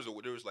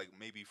 There was like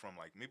maybe from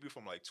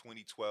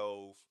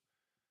 2012.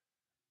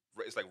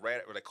 It's like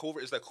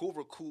Covert. It's like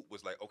Covert Coop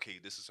was like, okay,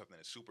 this is something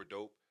that's super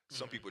dope.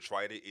 Some Mhm. people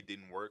tried it, it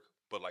didn't work,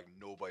 but like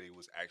nobody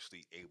was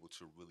actually able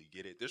to really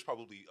get it. There's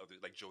probably other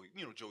like Joey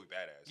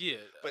Badass. Yeah,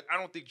 But I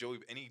don't think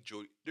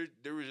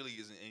there really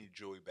isn't any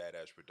Joey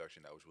Badass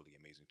production that was really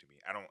amazing to me.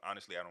 I don't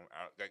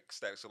like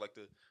Static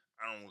Selector.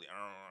 I don't know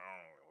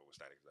what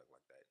Static Selector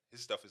like that.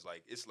 His stuff is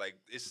like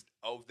it's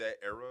of that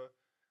era,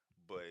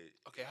 but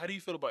okay. How do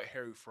you feel about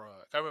Harry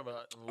Fraud? I remember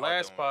in the I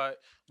last don't. pod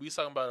we was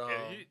talking about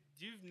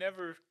You've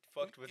never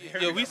fucked with yeah,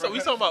 Harry we Fraud.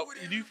 talking about.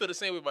 Do you feel the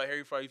same way about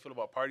Harry Fraud? You feel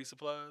about Party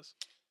Supplies?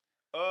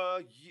 Yeah,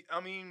 I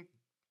mean,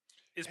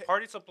 Is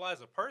Party Supplies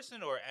a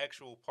person or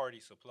actual party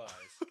supplies?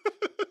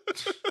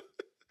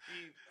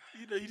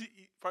 You know,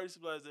 Party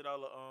Supplies did all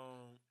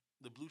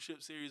the Blue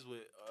Chip series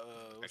with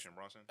Action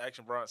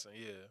Bronson.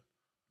 Yeah.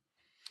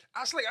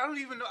 I was like, I don't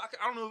even know.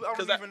 I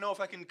don't even know if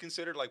I can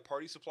consider like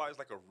Party Supplies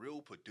like a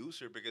real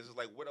producer because it's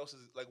like, what else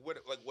is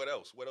what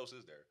else? What else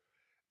is there?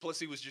 Plus,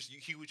 he was just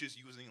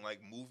using like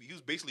movie. He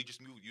was basically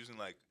just using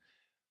like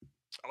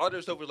a lot of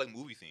their stuff was like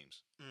movie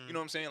themes. You know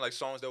what I'm saying? Like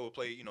songs that would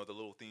play. You know the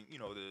little theme. You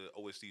know the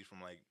OSTs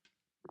from like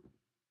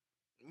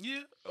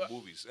Yeah.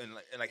 movies. And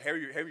like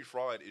Harry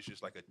Fraud is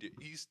just like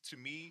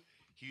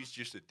he's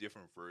just a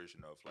different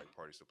version of like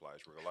Party Supplies,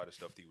 where a lot of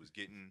stuff that he was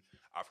getting,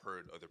 I've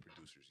heard other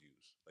producers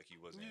use. Like he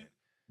wasn't. Yeah.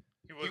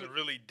 He wasn't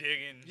really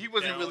digging. He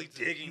wasn't really down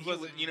to- digging. He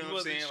wasn't. You know he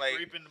what I'm wasn't saying? Like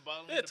scraping the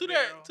bottom Yeah, of the to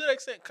barrel. that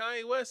extent,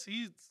 Kanye West,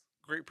 he's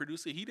a great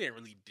producer. He didn't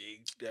really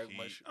dig that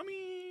much. I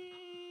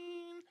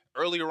mean,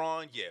 earlier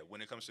on, yeah.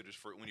 When it comes to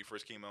when he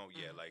first came out,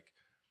 yeah, like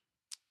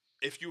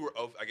if you were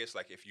I guess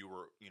like if you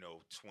were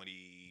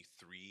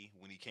 23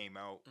 when he came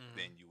out,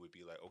 then you would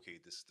be like, okay,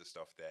 this is the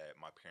stuff that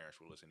my parents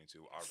were listening to.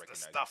 I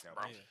recognize the stuff, these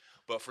bro. samples.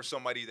 But for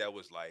somebody that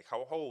was like,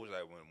 how old was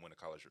I when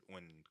College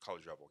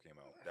Dropout came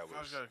out? That was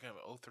College Dropout came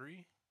out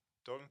 03?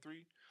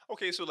 2003.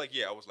 Okay, so like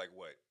I was like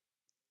what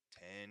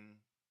 10.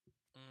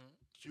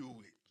 You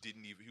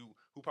didn't even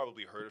who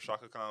probably heard of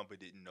Shaka Khan but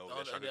didn't know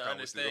that Shaka Khan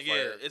was through the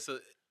fire. Yeah,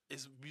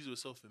 his music was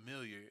so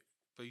familiar,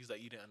 but he's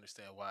like you didn't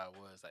understand why it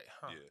was like,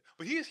 huh? Yeah,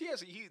 but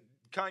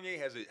Kanye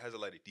has a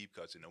lot of deep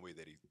cuts in the way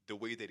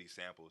that he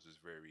samples is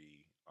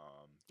very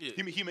Yeah.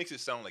 he makes it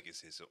sound like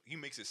it's his own. He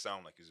makes it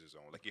sound like it's his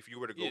own. Like if you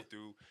were to go Yeah.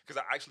 through,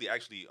 because I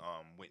actually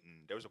went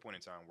and there was a point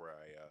in time where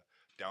I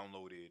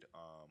downloaded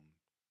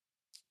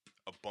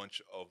a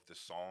bunch of the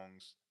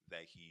songs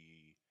that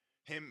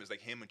him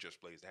and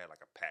Just Blaze. They had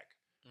like a pack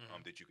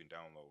that you can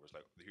download. It's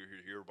like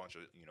here are a bunch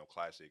of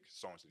classic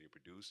songs that he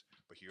produced,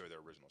 but here are the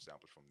original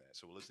samples from that.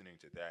 So listening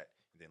to that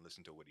and then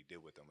listen to what he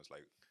did with them, it's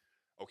like,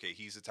 okay,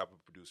 he's the type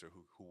of producer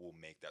who will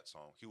make that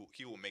song.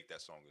 He will make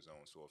that song his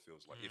own. So it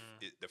feels like if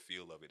the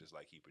feel of it is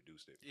like he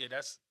produced it. Yeah,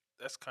 that's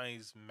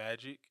Kanye's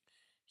magic.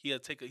 He'll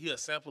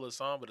sample a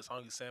song, but the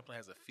song he's sampling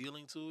has a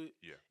feeling to it.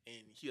 Yeah.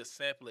 And he'll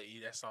sample it,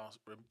 and that song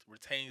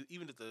retains,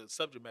 even if the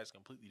subject matter is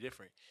completely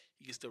different,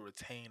 he can still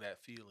retain that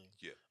feeling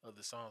of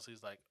the song. So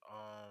he's like,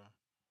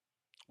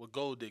 with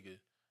Gold Digger,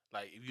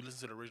 like if you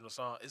listen to the original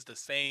song, it's the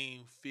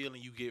same feeling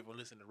you get when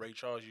listening to Ray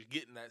Charles. You're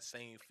getting that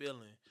same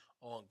feeling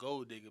on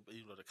Gold Digger, but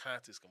the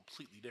content is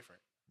completely different.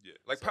 Yeah,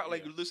 like So,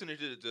 like yeah. listening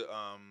to the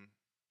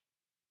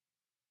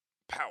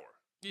Power.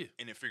 Yeah.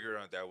 And then figure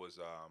out that was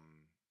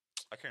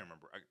I can't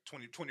remember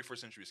 21st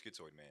Century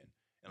Schizoid Man,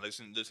 and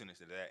listening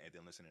to that, and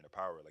then listening to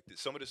Power. Like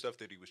some of the stuff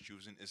that he was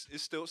choosing is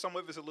still, some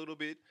of it's a little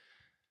bit.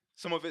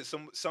 Some of it,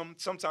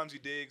 sometimes he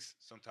digs,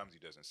 sometimes he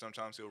doesn't.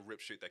 Sometimes he'll rip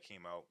shit that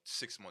came out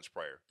 6 months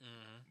prior.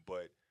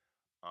 But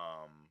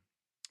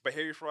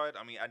Harry Fraud,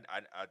 I mean,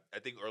 I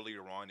think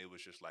earlier on it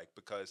was just like,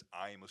 because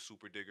I am a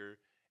super digger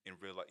and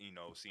real,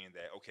 seeing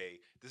that, okay,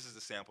 this is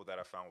the sample that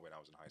I found when I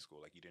was in high school.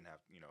 Like you didn't have,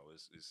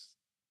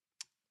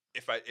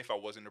 if I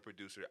wasn't a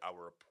producer, I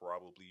would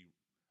probably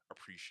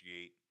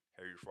appreciate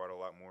Harry Fraud a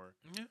lot more.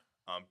 Yeah.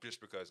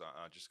 Just because I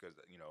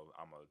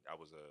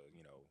was a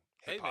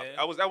Hey, hip hop. man.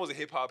 I was a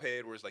hip hop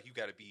head, where it's like you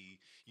got to be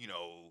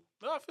No,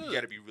 I feel you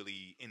got to be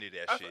really into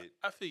that shit.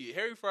 I feel you.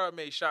 Harry Fraud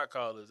made Shot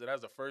Callers, and that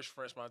was the first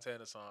French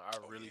Montana song I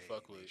really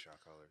fuck he made with. Shot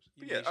Callers. He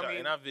But yeah, made Shot- I mean,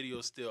 and that video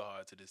is still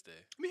hard to this day.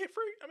 Harry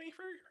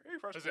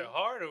Fraud's Was cool. it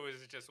hard, or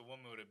was it just a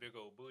woman with a big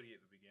old booty at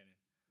the beginning?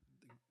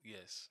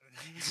 Yes.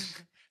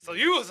 So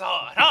you was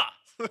hard, huh?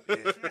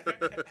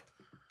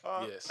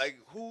 Yes. Like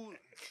who?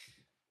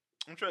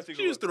 I'm trying to think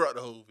She was of throughout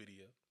the whole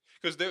video.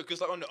 because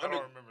like on the I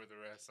don't remember the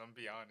rest. I'm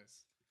be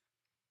honest.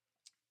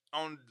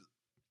 on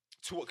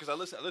because I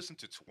listen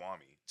to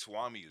Tuami.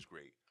 Tuami is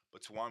great,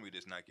 but Tuami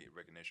does not get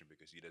recognition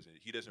because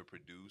he doesn't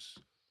produce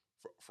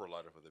for a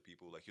lot of other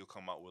people. Like he'll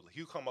come out with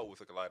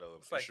like a lot of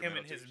It's like him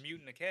and his tapes.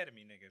 Mutant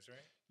Academy niggas,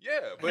 right?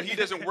 Yeah, but he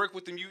doesn't work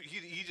with the mutant.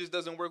 He just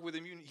doesn't work with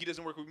the mutant. He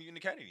doesn't work with Mutant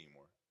Academy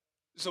anymore.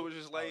 So it's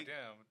just like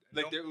oh,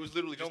 damn. like there was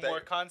literally No just more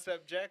that.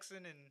 Concept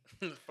Jackson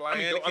and I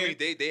mean,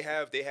 they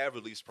have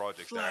released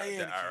projects Fly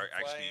that are Anakin.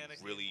 actually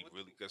Anakin. really What-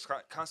 really because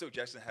Concept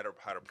Jackson had a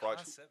project.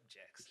 Concept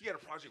Jackson. He had a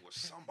project with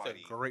These are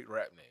somebody. great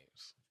rap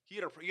names. He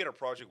had a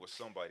project with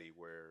somebody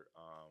where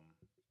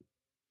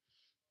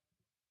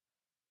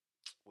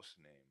what's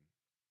the name?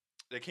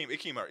 It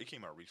came out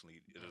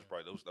recently. It was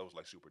probably that was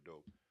like super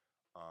dope.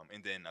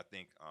 And then I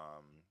think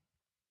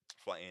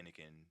Fly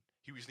Anakin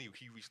he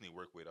recently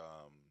worked with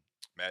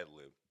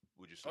Madlib,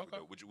 which is super Okay.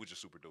 dope, which is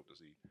super dope to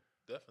see.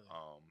 Definitely.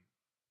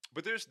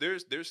 But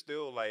there's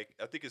still like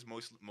I think it's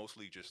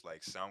mostly just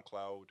like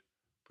SoundCloud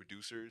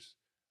producers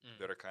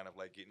that are kind of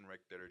like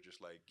that are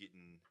just like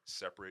getting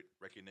separate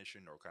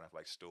recognition or kind of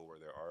like still where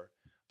they are.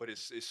 But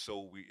it's so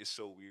weird. It's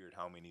so weird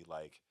how many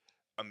like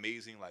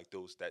amazing like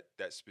those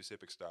that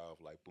specific style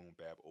of like boom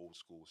bap old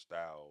school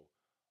style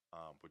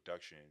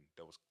production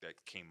that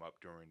came up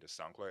during the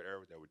SoundCloud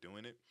era that were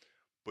doing it,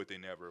 but they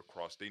never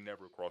crossed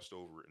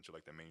over into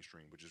like the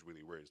mainstream, which is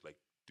really weird. It's like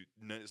do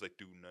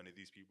none of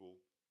these people,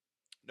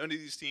 none of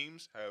these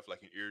teams have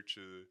like an ear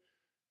to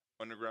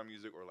underground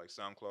music or like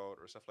SoundCloud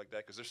or stuff like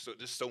that because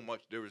there's so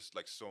much there was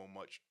like so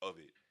much of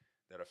it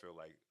that I feel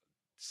like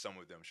some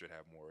of them should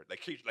have more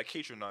like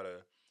K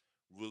Tronada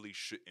really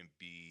shouldn't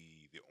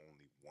be the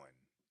only one.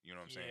 You know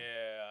what I'm saying?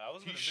 Yeah, I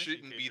was. He gonna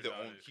shouldn't mention be the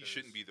K-Tronada only. He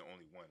shouldn't 'cause- be the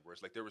only one.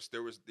 Whereas like there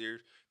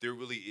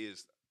really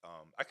is.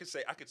 I could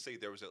say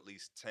there was at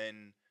least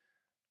 10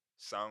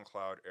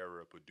 SoundCloud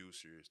era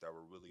producers that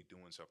were really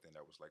doing something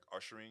that was like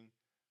ushering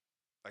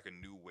like a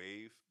new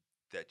wave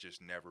that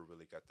just never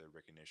really got the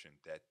recognition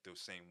that the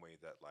same way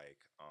that like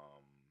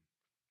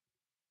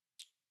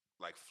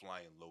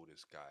Flying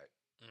Lotus got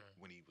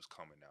when he was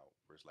coming out.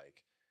 Where it's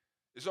like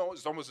it's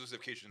almost as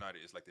if K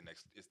United is like the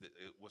next. It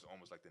was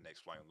almost like the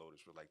next Flying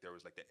Lotus. Where like there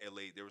was like the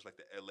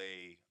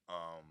LA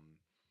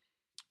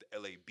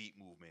beat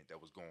movement that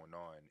was going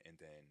on, and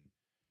then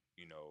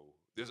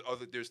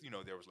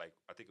there was like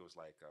I think it was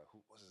like who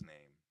was his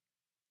name?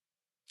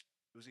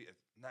 It was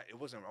not. It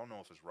wasn't. I don't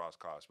know if it's Ross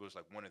Cos, but it was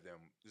like one of them.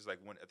 It's like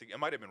one. I think it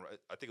might have been.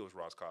 I think it was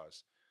Ross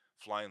Cos,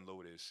 Flying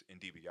Lotus, and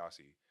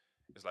DiBiase.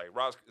 It's like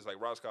Ross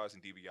Cos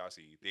and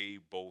DiBiase.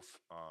 They both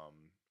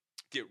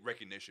get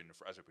recognition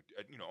for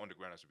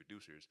underground as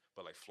producers,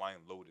 but like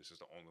Flying Lotus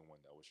is the only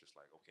one that was just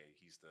like okay,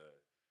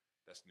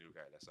 that's the new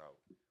guy that's out,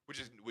 which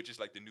is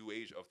like the new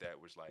age of that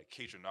was like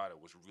K Tronada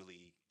was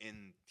really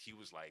he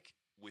was like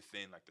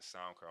within like the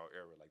SoundCloud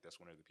era, like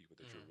that's one of the people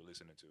that you were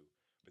listening to,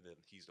 but then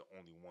he's the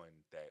only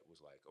one that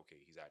was like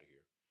okay, he's out of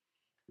here.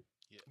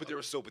 Yeah. But there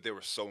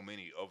were so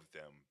many of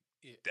them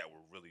that were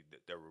really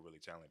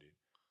talented.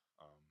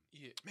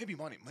 Maybe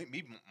Monty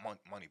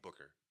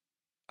Booker.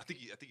 I think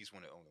he's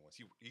one of the only ones.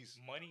 He's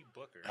Money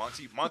Booker.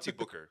 Monty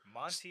Booker.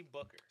 Monty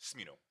Booker.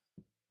 Smino.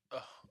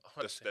 Oh,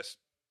 That's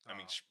I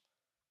mean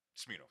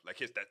Smino. Like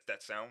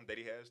that sound that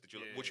he has. That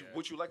you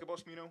what you like about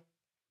Smino?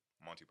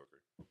 Monty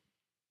Booker.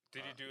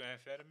 Did he do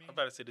amphetamine? I'm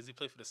about to say, does he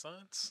play for the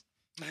Suns?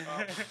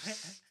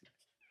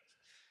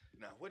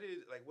 Now what did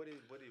Monty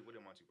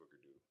Booker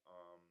do?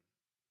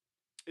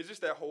 It's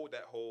just that whole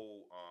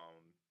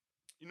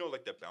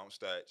like the bounce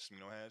that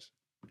Smino has.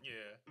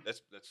 Yeah.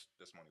 That's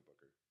Monty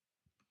Booker.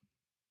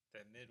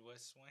 That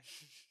Midwest swing.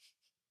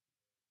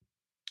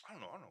 I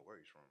don't know where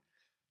he's from.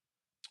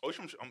 Oh, he's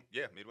from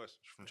Midwest.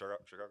 He's from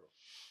Chicago.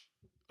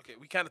 Okay,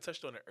 we kind of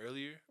touched on it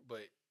earlier,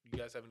 but you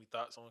guys have any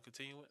thoughts on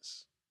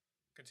Continuance?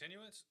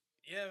 Continuance?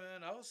 Yeah,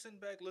 man. I was sitting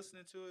back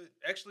listening to it.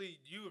 Actually,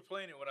 you were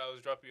playing it when I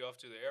was dropping you off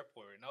to the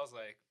airport, and I was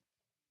like,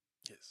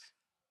 Yes.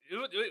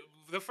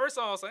 the first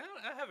song I was like,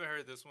 I haven't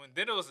heard this one.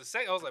 Then it was the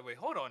second. I was like, wait,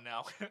 hold on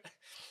now.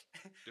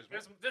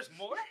 There's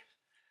more.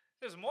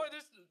 There's more.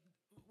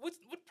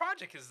 What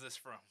project is this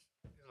from?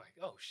 He's like,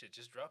 oh shit,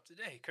 just dropped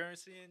today.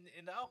 Currency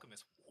in the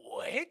Alchemist.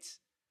 What?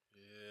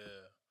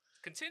 Yeah.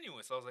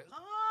 Continuous. I was like,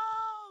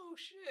 oh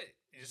shit.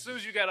 As soon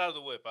as you got out of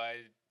the whip, I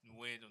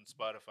went on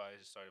Spotify and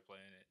just started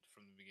playing it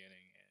from the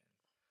beginning.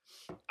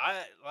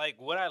 And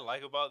what I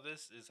like about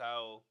this is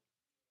how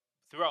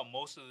throughout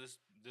most of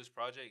this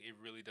project, it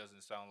really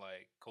doesn't sound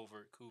like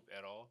Covert Coup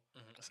at all.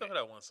 Mm-hmm. Except for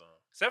that one song.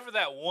 Except for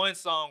that one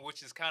song,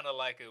 which is kind of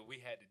like we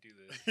had to do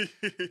this.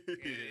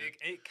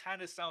 It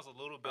kind of sounds a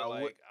little bit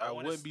like I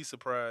wouldn't be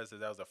surprised if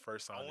that was the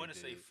first song. I want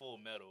to they say did. Full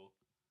Metal,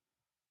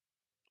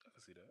 I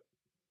can see that.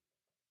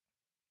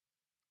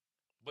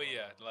 but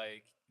yeah,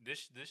 like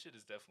this shit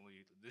is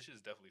definitely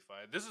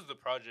fire. This is the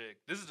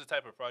project. This is the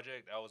type of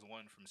project I was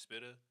wanting from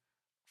Spitta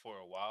for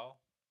a while,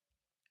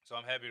 so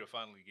I'm happy to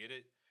finally get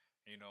it.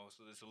 You know,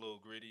 so it's a little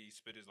gritty.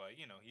 Spit is like,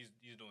 he's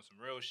doing some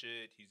real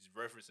shit. He's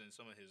referencing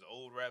some of his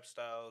old rap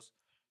styles,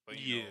 but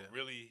Yeah.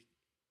 really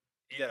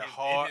You in got a his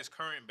hard.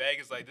 current bag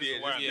is like, this Yeah,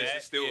 is where I'm yeah, this at.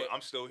 is still. yeah.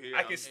 I'm still here.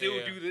 I can still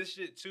Yeah. do this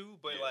shit too,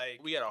 but Yeah.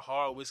 like, We got a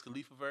hard Wiz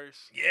Khalifa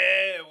verse.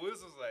 yeah,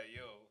 Wiz was like,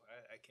 yo,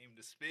 I came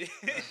to spit.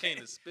 I came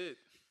to spit.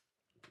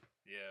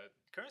 Yeah,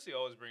 Currency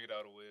always bring it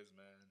out of Wiz,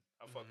 man.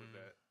 I fuck with Mhm.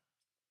 that.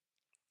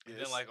 And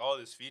Yes. then like all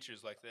his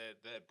features, like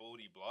that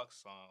Bodie Block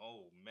song.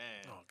 Oh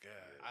man, Oh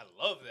god. I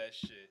love that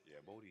shit. Yeah,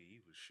 Bodie, he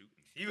was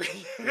shooting.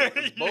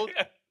 It's Bodie.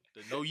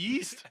 The No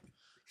Yeast.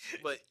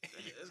 But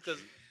it's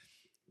because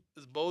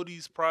it's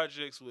Bodie's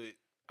projects with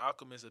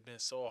Alchemist have been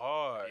so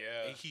hard.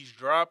 Yeah. And he's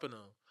dropping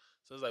them.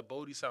 So it's like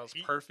Bodie sounds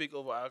He- perfect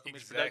over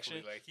Alchemist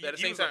Exactly. production. Like But at the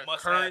he same was a time,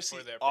 must-have Currency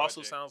for that also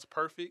project. sounds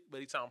perfect,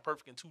 but he sounds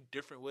perfect in two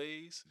different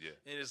ways. Yeah,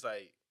 And it's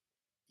like,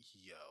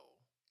 yo.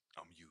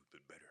 I'm you, but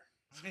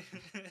better.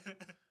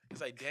 It's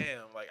like,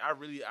 damn, like I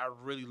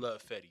really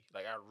love Fetty.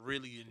 Like I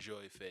really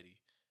enjoy Fetty.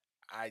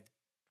 I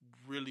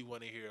really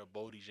want to hear a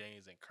Bodie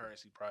James and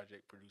Currency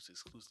project produced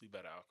exclusively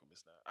by the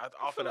Alchemist now. I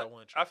offer that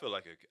one. I feel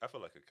like it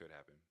could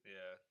happen. Yeah.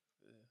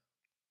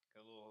 A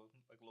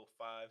little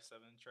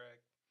 5-7 track.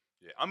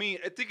 Yeah, I mean,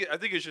 I think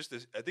it's just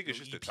this. I think it's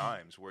Little just the EP.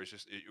 times where it's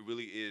just it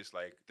really is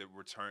like the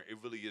return. It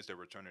really is the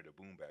return of the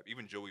boom bap.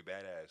 Even Joey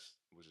Badass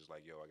was just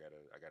like, yo, I gotta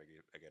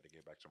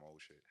get back to my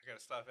old shit. I gotta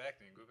stop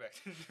acting and go back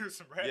and do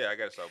some rap. Yeah, I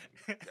gotta stop.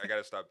 I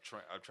gotta stop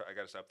trying. I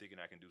gotta stop thinking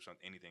I can do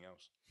something anything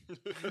else.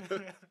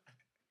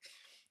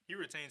 He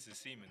retains his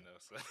semen though,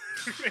 so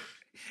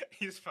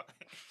he's fine.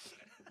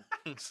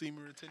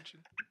 Semen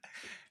retention.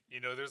 You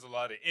know, there's a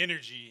lot of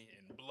energy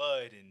and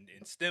blood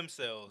and stem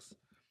cells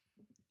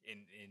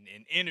and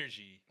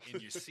energy in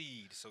your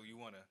seed, so you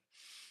want to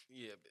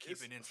Yeah, but keep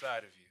it's- it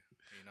inside of you.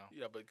 You know.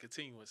 Yeah, but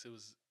continuous. It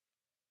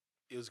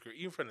was great.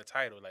 Even from the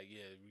title, like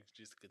we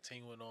just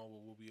continuing on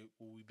with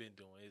what we've been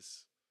doing.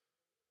 It's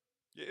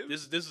Yeah,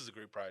 this is a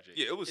great project.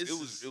 yeah. It was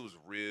It's-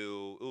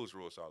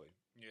 real solid.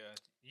 Yeah,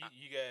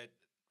 you got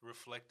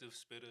reflective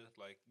spitter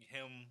like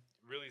him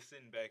really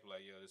sitting back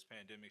like, yo, this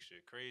pandemic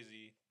shit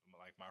crazy.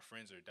 Like my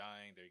friends are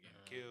dying, they're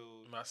getting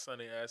killed. My son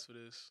ain't asked for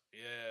this.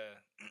 Yeah.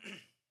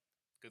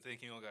 Good thing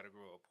he don't gotta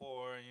grow up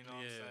poor, you know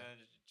what I'm Yeah. saying?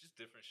 Just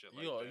different shit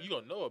like You that. you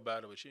gonna know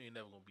about it, but you ain't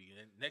never gonna be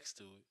next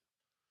to it.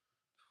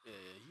 Yeah,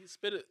 he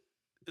spit it.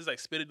 It's like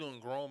Spitter doing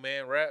grown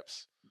man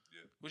raps, Yeah.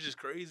 which is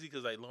crazy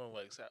because like knowing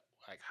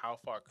like how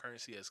far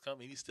Currency has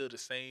come, and he's still the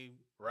same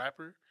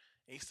rapper,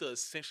 and he's still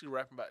essentially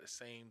rapping about the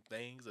same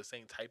things, the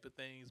same type of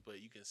things, but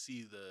you can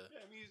see the Yeah,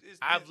 I mean,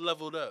 I've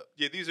leveled up.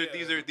 yeah. These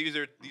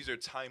are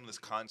timeless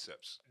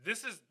concepts.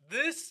 This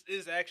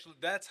is actually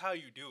that's how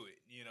you do it,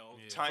 you know.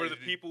 Yeah. For the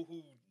Time- people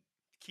who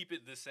keep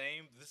it the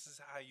same, this is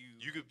how you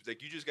You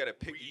could you just gotta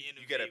pick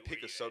you gotta Re-innovate pick where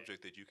a you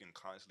subject that you can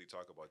constantly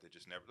talk about that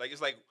just never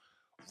it's like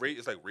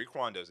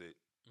Raekwon does it,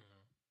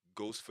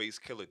 Ghostface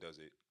Killer does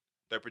it.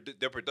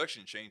 Their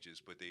production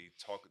changes, but they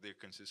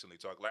consistently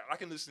talk. Like I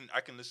can listen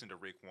to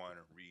Raekwon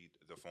read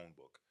the phone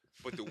book,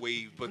 but the way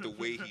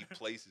he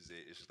places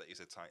it, it's just like it's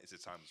a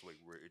timeless way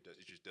where it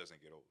just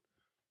doesn't get old.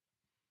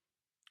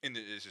 And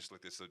it's just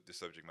like this the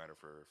subject matter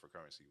for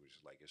Currency, which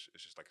is like it's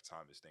just like a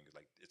timeless thing. It's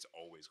like it's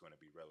always going to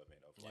be relevant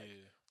of like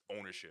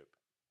ownership,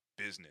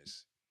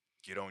 business,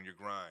 get on your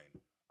grind.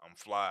 I'm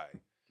fly.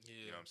 Yeah,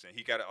 You know what I'm saying?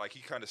 He got like he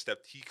kind of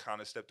stepped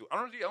through. I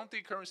don't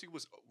think Currency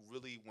was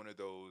really one of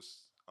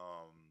those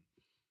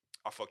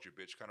I fucked your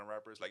bitch kind of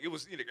rappers. Like it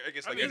was, I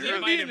guess I like mean, in he her-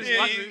 might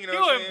imply- you know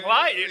he'll what I'm saying?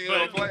 imply it, He'll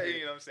but- imply it,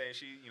 you know what I'm saying?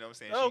 She, you know what I'm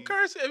saying? Oh, She,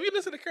 Currency! If you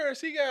listen to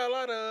Currency, he got a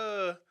lot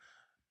of.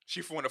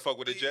 she want to fuck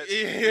with the Jets.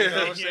 Yeah. You know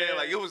what I'm saying? Yeah.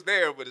 Like it was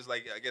there, but it's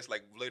like I guess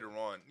like later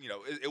on,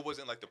 it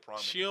wasn't like the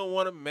prominent. She don't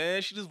want a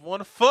man. She just want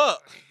to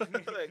fuck. Like,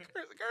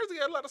 Currency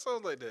got a lot of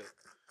songs like that.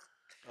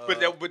 But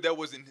that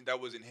wasn't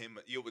him.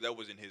 But that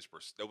wasn't his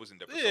that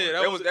wasn't the persona. Yeah,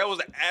 that was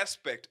an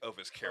aspect of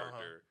his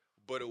character,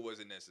 but it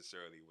wasn't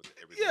necessarily what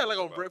everything. yeah, was like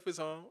on about. Breakfast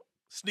Home.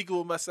 Sneaking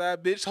with my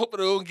side bitch,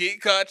 hoping I don't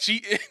get caught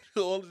cheating.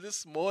 All of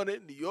this morning,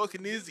 New York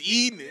and this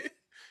evening.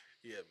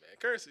 Yeah, man,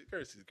 Currency's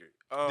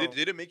great.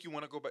 Did it make you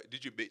want to go back?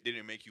 Did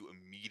it make you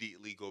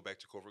immediately go back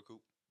to Cobra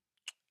Coop?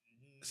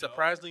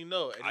 Surprisingly,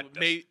 no. And it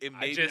made me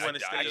want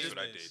to I stay. just in what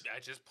I business. did. I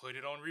just put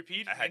it on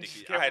repeat. I had and to.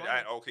 just I kept had.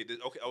 running.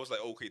 I was like,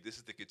 okay, this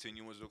is the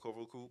continuance of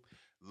Cobra Coop.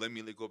 Let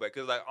me go back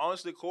because, like,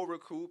 honestly, Cobra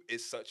Coop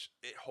is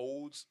it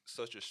holds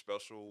such a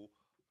special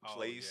Oh,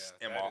 place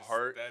yeah, in that my is-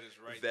 heart That is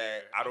right that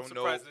there. I don't I'm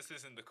know- surprised this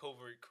isn't the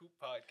Covert Coop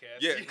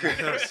podcast. Yeah,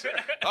 'cause-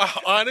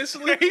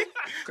 Honestly,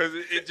 because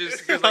it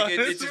just cause, like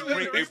Honestly,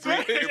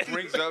 it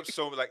brings up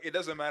so like it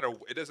doesn't matter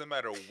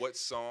what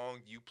song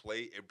you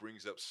play, it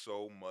brings up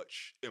so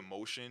much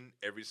emotion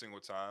every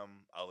single time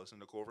I listen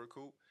to Cobra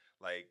Coop.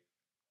 Like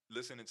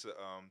listening to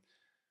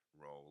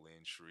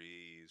Rolling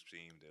Trees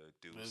seem to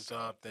do Do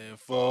something something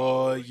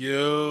for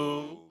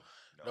you.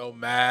 No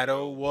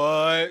matter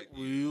what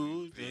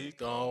we be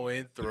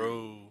going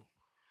through.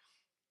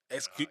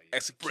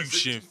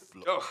 Execution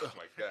flow. Oh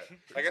my god!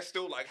 Like I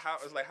still like how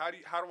it's like how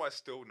do I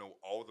still know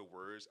all the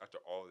words after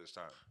all this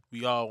time?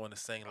 We all want to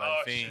sing like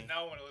Oh Fiend. shit!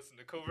 Now I want to listen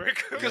to Cobra.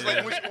 Because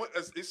Yeah. like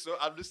it's so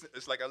I listen.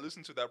 It's like I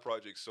listen to that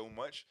project so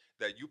much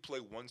that you play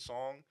one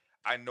song,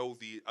 I know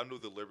the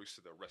lyrics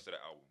to the rest of the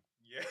album.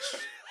 Yeah.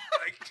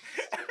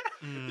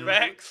 Mm.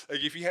 Facts.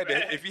 Like if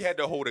you had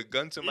to hold a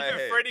gun to my Even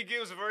head. Freddie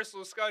Gibbs verse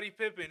with Scottie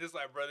Pippen. It's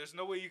like, bro, there's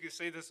no way you can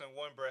say this in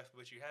one breath,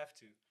 but you have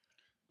to.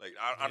 Like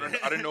I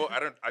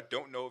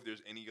don't know if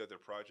there's any other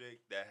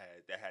project that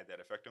had that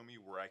effect on me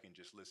where I can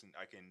just listen.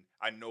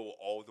 I know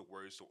all the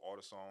words to all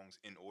the songs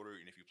in order,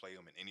 and if you play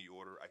them in any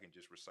order, I can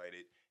just recite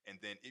it. And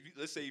then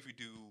let's say if you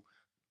do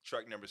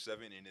track number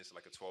 7 and it's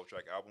like a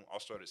 12-track album, I'll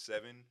start at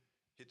 7,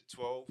 hit the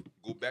 12,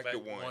 go back to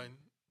 1, and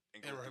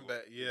and go run through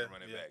back. it, Yeah, and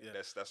run it yeah, back. yeah.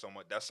 That's so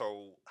much. That's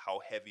how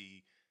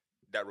heavy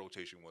that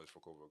rotation was for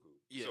Cobra Group.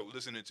 Yeah. So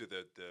listening to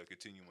the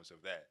continuance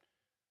of that,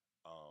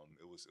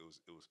 it was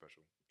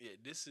special. Yeah,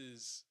 this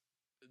is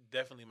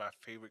definitely my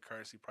favorite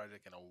Currency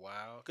project in a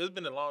while. Because it's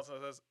been a long time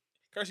since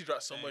Currency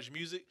dropped so Same. much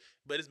music,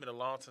 but it's been a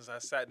long time since I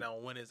sat down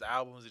on one of his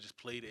albums and just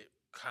played it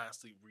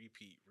constantly,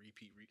 repeat.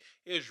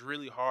 It was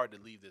really hard to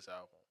leave this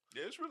album.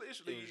 Yeah, it's really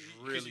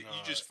really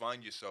you just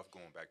find yourself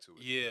going back to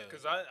it. Yeah.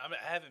 Because I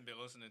haven't been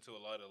listening to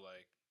a lot of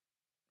like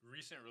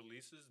recent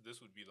releases.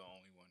 This would be the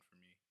only one for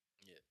me.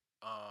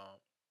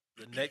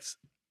 The next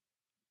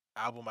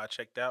album I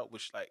checked out,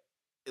 which like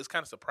it's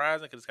kind of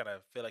surprising because it's kind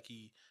of feel like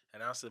he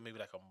announced it maybe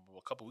like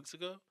a couple weeks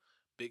ago.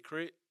 Big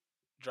Crit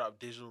dropped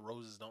Digital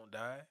Roses Don't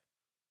Die.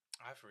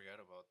 I forgot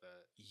about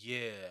that.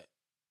 Yeah,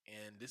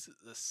 and this is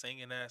a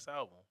singing ass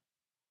album.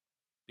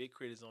 Big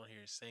Crit is on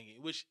here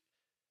singing, which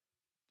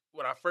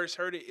when I first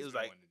heard it, it He's was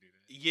been like, wanting to do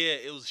that. yeah,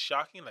 it was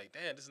shocking. Like,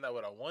 damn, this is not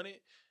what I wanted.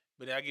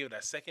 But then I gave it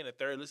that second and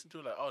third listen to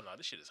it, like, oh no,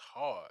 this shit is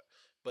hard.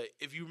 But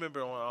if you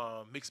remember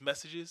on Mixed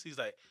Messages, he's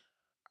like,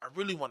 I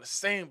really want to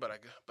sing, but I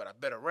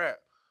better rap.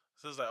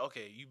 So it's like,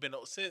 okay, you've been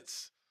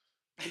since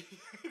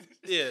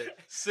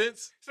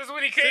since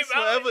when he came since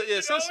out, forever, yeah,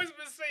 he's since- always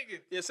been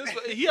singing. since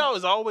he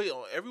always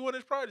on every one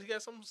of his projects. He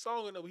got some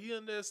song in there. He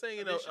in there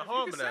singing I mean, and shit, if you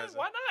can sing, harmonizing.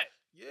 why not?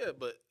 Yeah,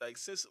 but like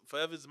since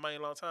forever is a mighty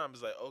long time,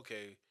 it's like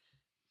okay,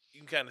 you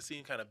can kind of see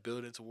him kind of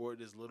building toward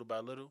this little by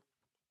little,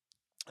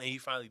 and he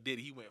finally did.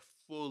 He went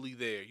fully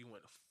there. He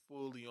went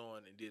fully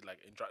on and did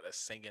and dropped that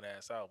singing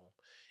ass album.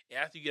 And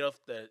after you get off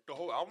that, The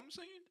whole album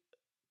singing?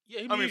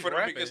 yeah, For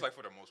rapping. it's like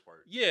for the most part.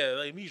 Yeah,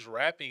 like he's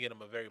rapping in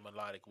a very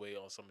melodic way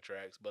on some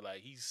tracks, but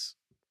like he's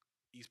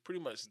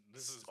pretty much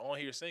This is. on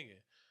here singing.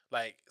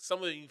 Like some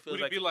of it you feel Would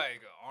it like be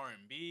like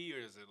R&B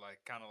or is it like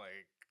kind of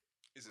like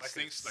Is it Like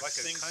a- sing like a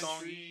sing songy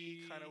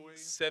country kind of way?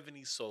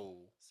 70s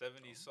soul.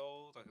 70s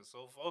soul, like a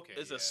soulful? Okay,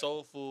 It's yeah. a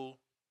soulful,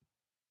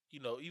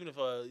 even if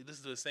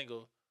listen to a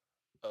single,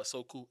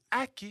 so cool.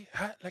 I get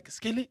hot like a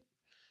skillet.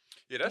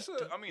 Yeah, that's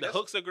the that's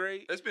hooks are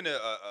great. That's been he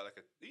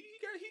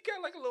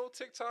got like a little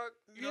TikTok.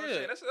 You know what I'm Yeah.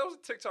 saying? That was a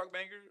TikTok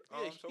banger.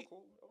 Yeah, So he-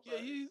 cool. That was Yeah,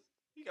 alright.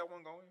 He got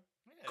one going.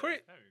 Yeah,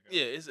 Crit. there you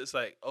Yeah, go. it's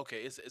like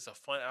okay, it's a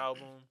fun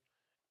album.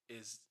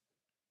 It's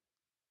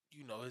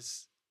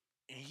it's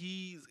and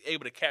he's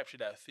able to capture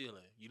that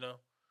feeling.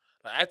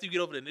 Like after you get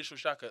over the initial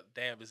shock of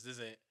damn, this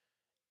isn't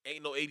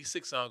ain't no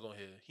 86 song on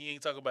here. He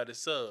ain't talking about the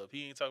sub.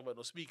 He ain't talking about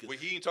no speakers. Wait,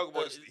 he ain't talk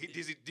about. Did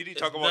he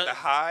it's talk about the not-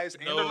 highs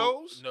and the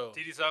lows? No,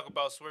 Did he talk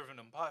about swerving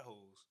them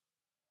potholes?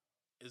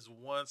 it's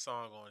one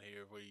song on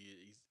here where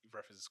he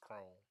references Chrome.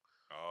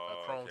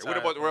 Oh, chrome okay. tire, What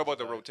about chrome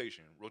the tire.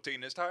 rotation?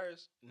 Rotating his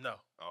tires? No,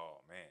 Oh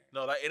man.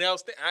 no, and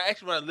I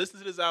actually when I listened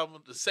to this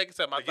album the second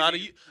time I Like, thought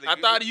is of he- you. like,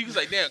 I thought of you because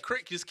like damn,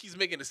 Crit just keeps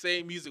making the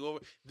same music over.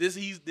 This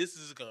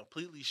is a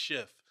completely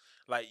shift.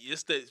 Like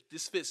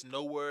this fits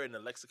nowhere in the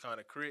lexicon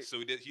of Crit. So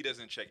he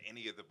doesn't check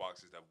any of the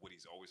boxes that what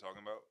he's always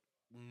talking about.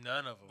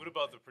 None of them. What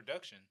about the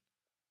production?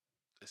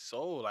 the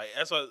soul? Like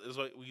that's what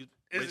we Is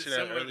it mentioned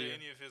that similar earlier. to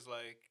any of his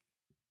like?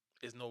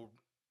 There's no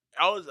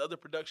all his other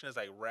production is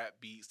like rap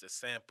beats, the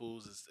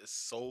samples, it's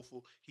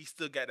soulful. He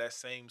still got that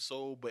same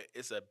soul, but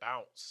it's a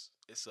bounce.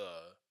 It's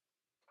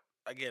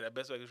again the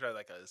best way I can try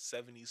like a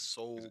 70s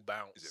soul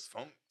bounce Is it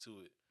funk? to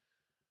it.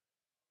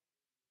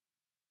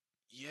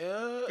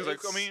 Yeah,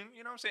 Because you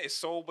know what I'm saying? It's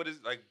soul, but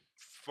it's like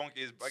funk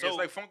is. I guess So,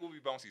 like funk will be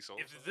bouncy soul.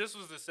 If so. this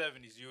was the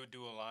 '70s, you would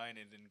do a line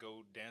and then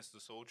go dance the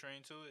Soul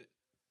Train to it.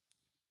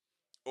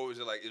 Or is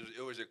it like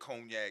it was a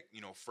cognac,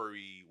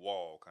 furry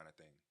wall kind of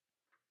thing?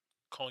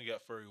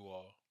 Cognac Furry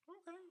Wall.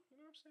 Okay, you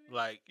know what I'm saying.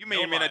 Like You may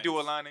no or may not do a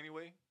lines. line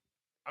anyway.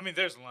 I mean,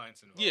 there's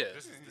lines involved. Yeah.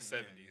 This is the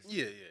Yeah. '70s.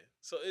 yeah.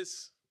 So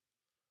it's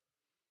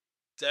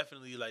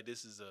definitely like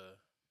this is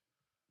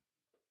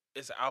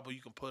it's an album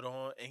you can put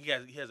on, and he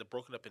has it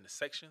broken up into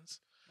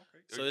sections. Okay.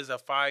 So there's a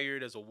fire,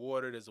 there's a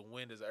water, there's a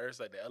wind, there's a earth,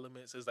 like the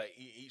elements. It's like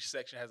each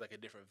section has like a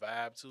different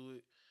vibe to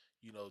it.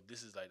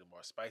 This is like the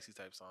more spicy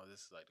type songs. This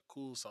is like the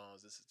cool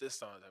songs. This is this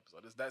song type of song.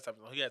 This is that type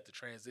of song. He has the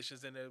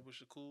transitions in there,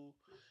 which are cool.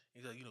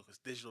 He's like, because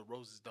digital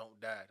roses don't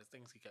die. The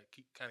things he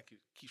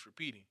keeps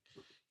repeating.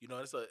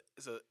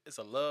 It's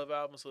a love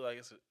album. So like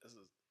it's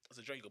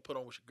a drink you can put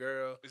on with your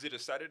girl. Is it a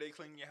Saturday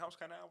cleaning your house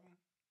kind of album?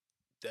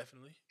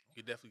 Definitely, you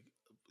could definitely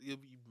you'll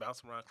be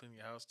bouncing around cleaning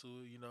your house to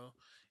it. You know,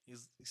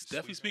 he's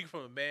definitely Sleeping. speaking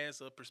from a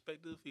man's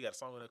perspective. He got a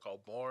song in there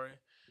called "Boring,"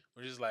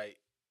 which is like,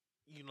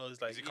 you know,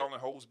 it's like Is he calling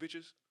hoes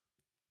bitches?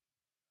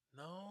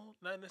 no,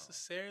 not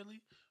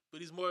necessarily, but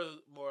he's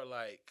more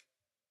like,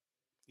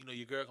 you know,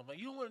 your girl come like,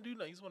 you don't want to do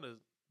nothing. You just want to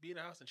be in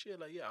the house and chill.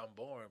 Like, yeah, I'm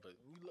boring, but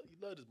you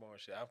love this boring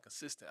shit. I'm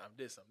consistent. I'm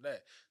this. I'm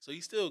that. So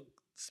he's still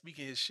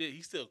speaking his shit.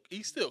 He's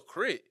still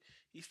crit.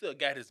 He still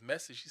got his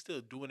message. He's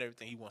still doing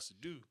everything he wants to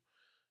do.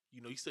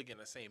 You know, you still getting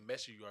the same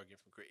message you are getting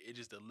from crit. It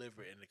just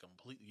delivered in a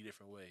completely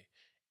different way.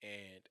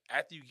 And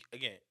after you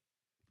again,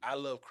 I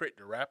love Crit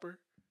the rapper,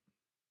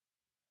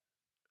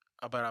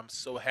 but I'm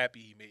so happy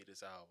he made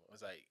this album.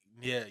 It's like,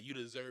 yeah, you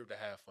deserve to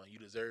have fun. You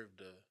deserve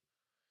to.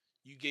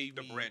 You gave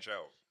The me, branch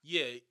out.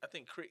 yeah. I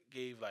think Crit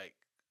gave like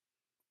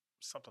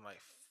something like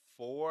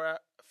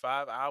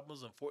 5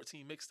 albums and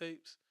 14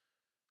 mixtapes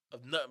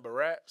of nothing but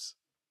raps.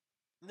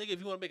 Nigga, if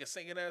you want to make a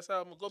singing ass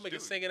album, go make a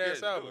Dude, singing yeah, ass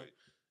do album,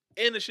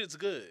 it. and the shit's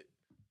good.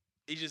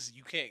 It's just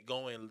you can't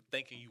go in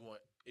thinking you want.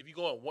 If you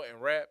go in wanting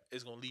rap,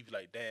 it's gonna leave you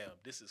like, damn,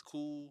 this is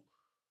cool.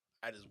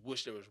 I just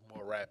wish there was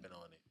more rapping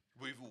on it.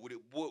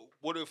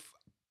 What if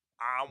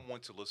I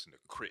want to listen to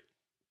Crit?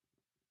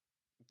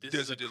 This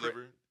Does is a it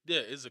deliver? Yeah,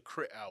 it's a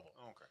Crit album.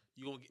 Oh, okay.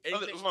 You gonna get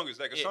anything? As long as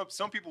that, 'cause Yeah.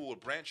 some people will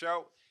branch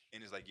out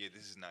and it's like, yeah,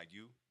 this is not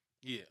you.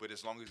 Yeah, But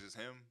as long as it's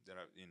him, then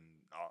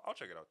I'll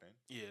check it out then.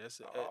 yeah,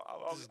 that's it.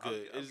 I'll This is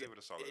good. I'll give it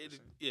a solid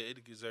listen. Yeah,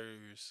 it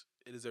deserves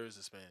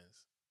the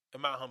spins. In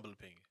my humble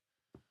opinion,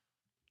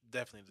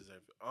 definitely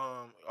deserve it.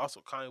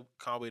 Also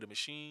Conway the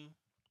Machine,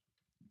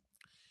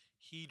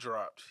 he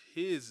dropped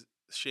his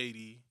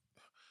shady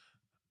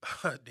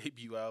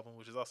debut album,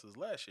 which is also his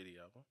last shady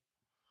album.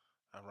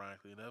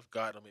 Ironically enough,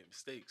 God Don't Make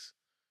Mistakes.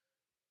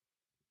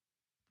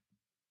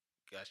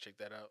 You guys check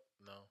that out?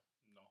 No.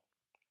 No.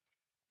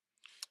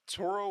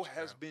 Toro Check it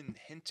has out. been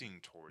hinting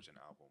towards an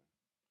album,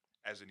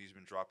 as in he's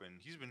been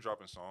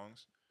dropping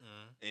songs,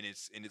 Mm-hmm. and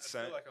it's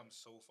I feel like I'm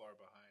so far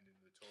behind in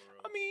the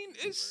Toro. I mean,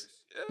 it's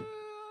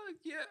universe.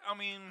 yeah. I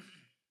mean,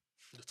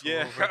 The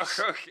yeah.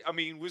 Toroverse. I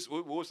mean,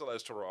 what was the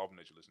last Toro album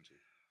that you listened to?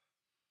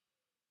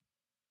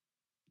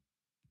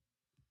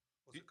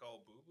 What's it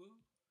called? Boo Boo?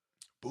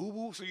 Boo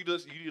Boo. So you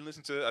didn't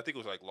listen to? I think it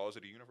was like Laws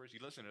of the Universe. You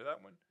listened to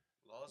that one?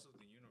 Laws of the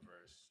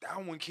Universe.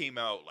 That one came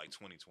out like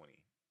 2020.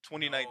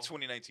 2019,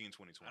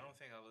 2020. I don't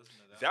think I listened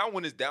to that. That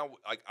one is down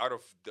like out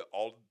of the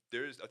all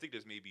there's I think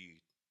there's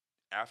maybe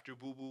after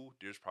Boo Boo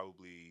there's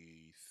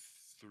probably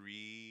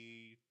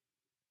 3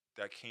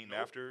 that came Nope.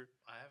 after.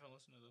 I haven't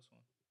listened to this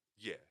one.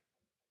 Yeah.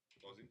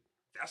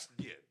 That's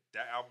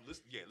that album.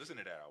 Listen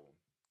to that album.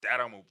 That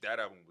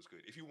album was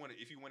good. If you want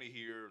to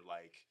hear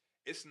like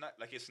it's not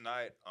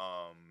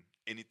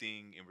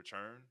anything in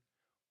return,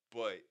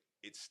 but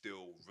it's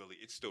still really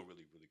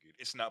really good.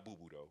 It's not Boo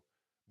Boo though.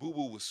 Boo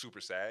Boo was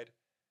super sad.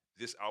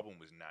 This album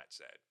was not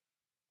sad.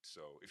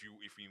 So if you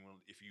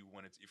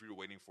were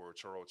waiting for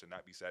Toro to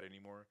not be sad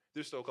anymore,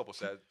 there's a couple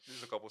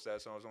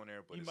sad songs on there.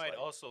 But You it's might like,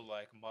 also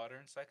like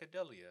Modern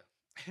Psychedelia.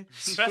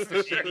 That's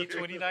the shady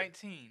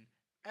 2019.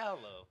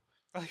 Aloe.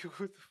 Like,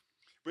 what the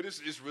but it's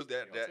really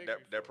I'll take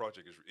it that for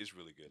project is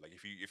really good. Like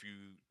if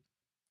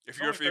It's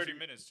you're only 30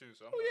 minutes too,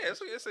 so I'm oh not-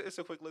 yeah, it's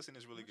a quick listen.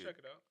 It's really I'm good. gonna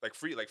check it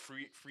out. Like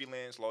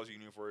freelance Laws of the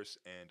Universe,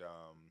 and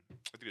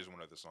I think there's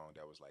one other song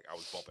that was like I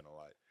was bumping a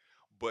lot.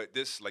 But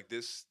I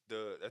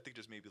think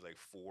there's maybe like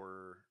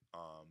 4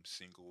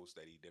 singles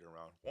that he did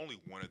around. Only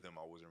one of them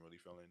I wasn't really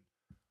feeling.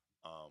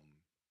 Um,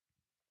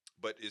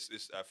 but it's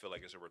I feel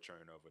like it's a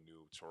return of a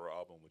new Toro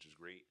album, which is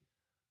great.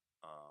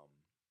 Um,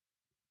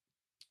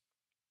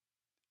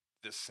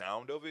 the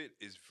sound of it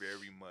is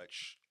very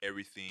much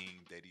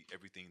everything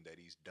that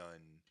he's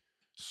done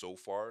so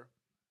far,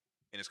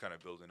 and it's kind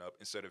of building up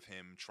instead of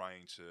him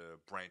trying to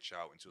branch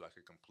out into like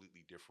a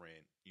completely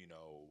different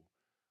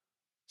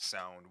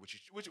sound, which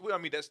I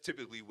mean that's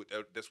typically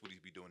that's what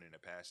he's been doing in the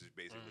past, is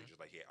basically just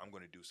like, yeah, I'm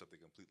going to do something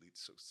completely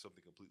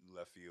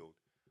left field,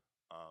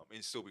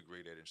 and still be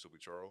great at it and still be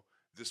Charo.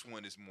 This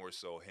one is more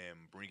so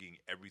him bringing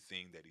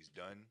everything that he's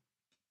done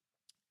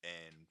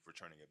and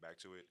returning it back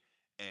to it.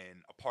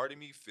 And a part of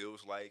me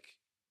feels like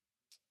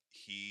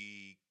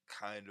he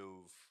kind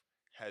of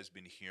has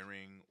been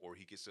hearing, or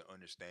he gets an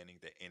understanding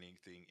that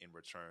anything in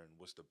return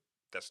was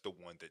that's the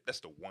one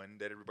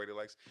that everybody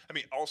likes.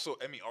 Also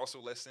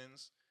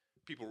lessons.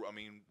 People,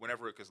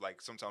 whenever, because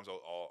like sometimes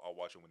I'll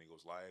watch it when he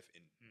goes live,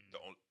 and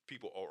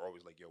people are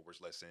always like, "Yo,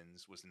 where's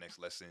lessons? What's the next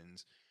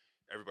lessons?"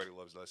 Everybody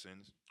loves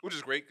lessons, which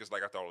is great because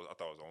like I thought I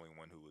was the only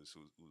one who was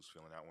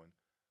feeling that one.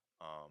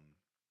 Um,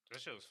 That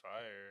shit was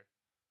fire.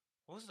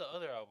 What was the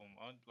other album?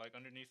 Like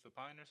Underneath the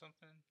Pine or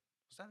something?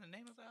 Was that the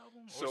name of the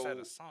album? Or was that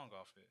a So- song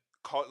off it?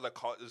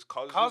 causes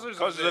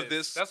of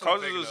this. That's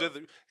what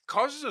I'm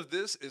Causes of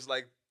this is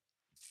like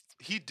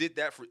he did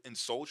that in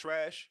Soul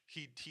Trash.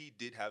 He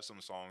did have some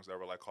songs that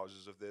were like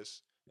causes of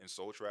this in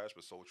Soul Trash,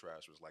 but Soul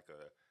Trash was like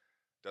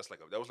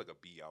that was like a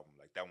B album.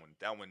 Like that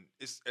one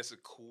it's the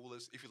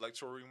coolest. If you like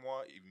Tori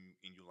Moore, even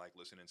and you like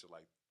listening to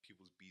like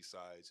people's B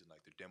sides and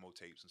like their demo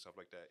tapes and stuff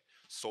like that,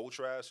 Soul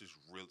Trash is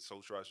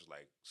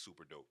like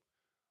super dope.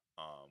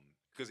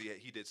 because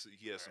he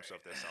has some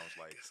stuff that sounds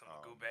like. Guess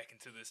I'm gonna go back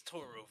into this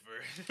Toro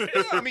version.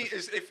 Yeah, I mean,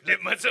 if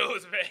Dip my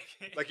toes back.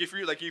 like if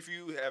you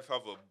have a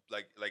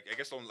like I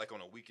guess on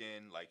a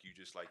weekend, like you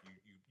just like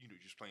you know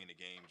just playing the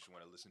game, you just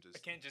want to listen to. I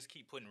can't just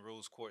keep putting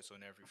Rose Quartz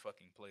on every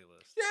fucking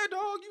playlist. Yeah,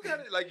 dog, you got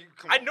it. Like you.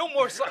 I know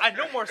more. I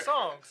know more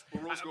songs.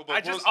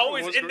 I just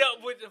always end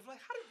up with like,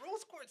 how did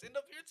Rose Quartz end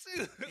up here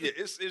too? Yeah,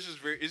 it's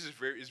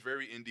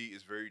very indie.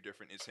 It's very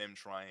different. It's him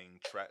trying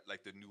trap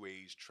like the new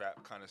age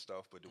trap kind of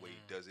stuff, but the way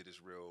he does it is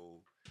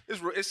real.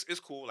 It's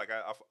cool. Like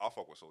I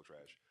fuck with Soul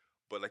Trash,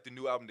 but like the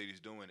new album that he's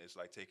doing is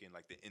like taking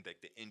like the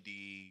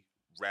indie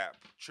rap,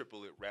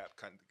 triplet rap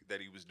kind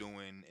that he was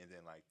doing, and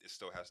then like it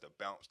still has the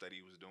bounce that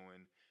he was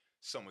doing,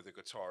 some of the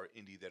guitar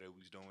indie that he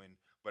was doing.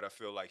 But I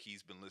feel like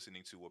he's been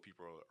listening to what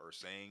people are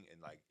saying,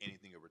 and like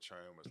anything in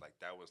return was like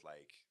that was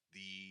like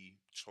the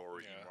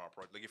Tory Imran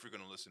project. Like if you're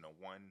gonna listen to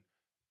one,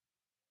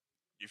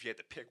 if you had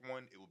to pick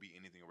one, it would be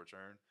anything in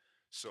return.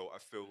 So I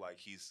feel like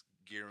he's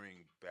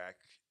gearing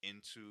back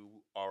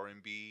into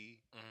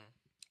R&B.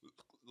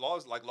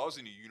 Laws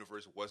in the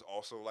Universe was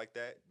also like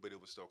that, but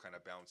it was still kind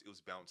of bouncy. It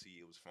was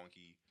bouncy. It was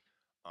funky.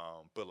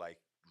 But like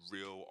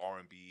real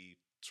R&B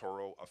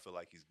Toro, I feel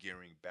like he's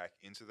gearing back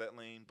into that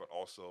lane, but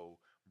also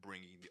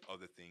bringing the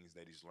other things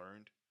that he's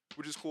learned,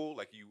 which is cool.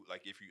 Like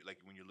if you like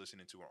when you're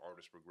listening to an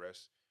artist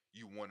progress,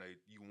 you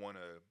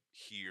wanna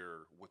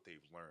hear what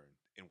they've learned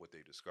and what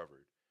they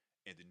discovered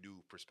and the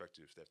new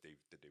perspectives that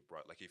they've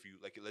brought. Like if you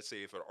like, let's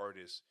say if an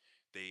artist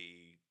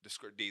they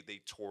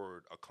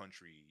toured a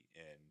country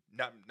and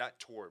not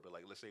toured, but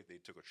like let's say if they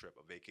took a trip,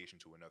 a vacation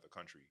to another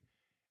country,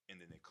 and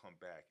then they come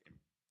back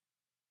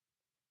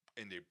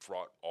and they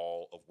brought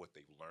all of what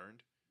they've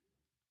learned.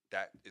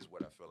 That is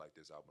what I feel like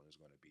this album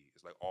is going to be.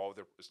 It's like all of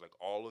the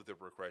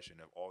progression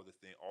of all the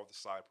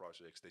side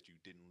projects that you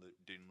didn't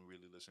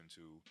really listen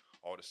to,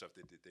 all the stuff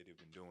that they've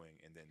been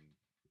doing, and then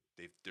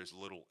there's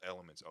little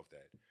elements of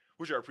that,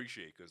 which I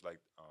appreciate because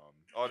like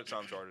all the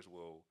times artists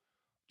will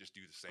just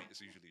do the same.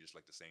 It's usually just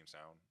like the same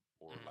sound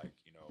or like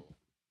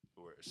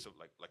or so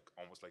like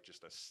almost like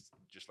just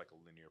like a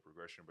linear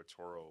progression. But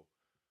Toro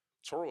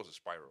is a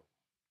spiral.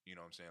 You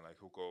know what I'm saying? Like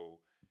he'll go.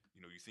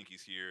 You think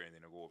he's here, and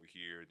then he'll go over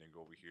here, then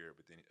go over here,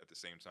 but then at the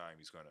same time,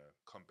 he's gonna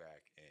come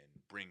back and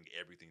bring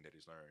everything that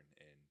he's learned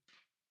and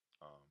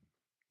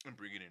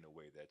bring it in a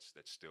way that's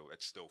still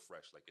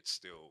fresh. Like it's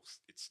still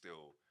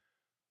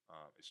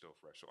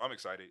fresh. So I'm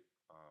excited.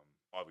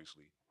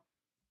 Obviously,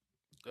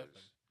 because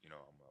Definitely.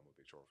 I'm a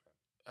big Toro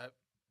fan.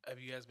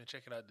 Have you guys been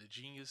checking out the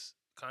Genius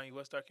Kanye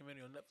West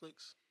documentary on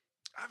Netflix?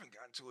 I haven't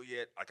gotten to it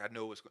yet. Like I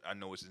know it's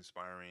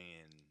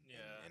inspiring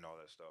and all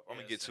that stuff. I'm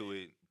gonna get to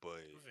it,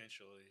 but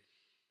eventually.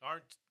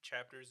 Aren't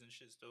chapters and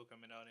shit still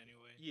coming out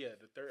anyway? Yeah,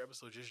 the third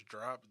episode just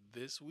dropped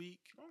this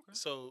week. Okay.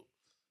 So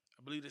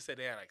I believe they said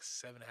they had like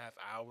 7.5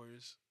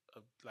 hours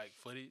of like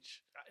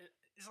footage.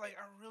 It's like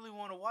I really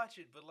want to watch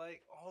it, but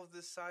like all of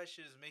this side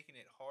shit is making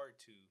it hard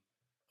to.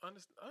 I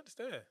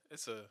understand.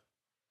 It's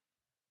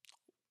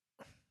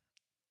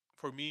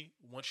for me,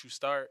 once you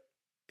start,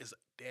 it's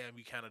damn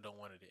you kind of don't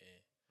want it to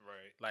end.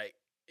 Right. Like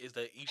is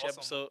the each Also,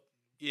 episode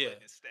yeah.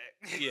 Stack.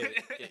 yeah,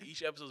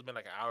 each episode's been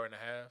like an hour and a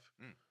half.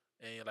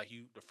 And like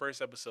the first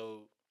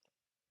episode,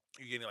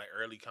 you're getting like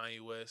early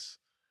Kanye West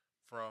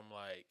from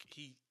like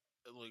the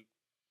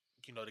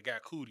guy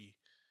Cootie.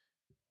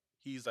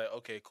 He's like,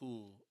 okay,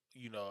 cool.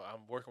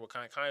 I'm working with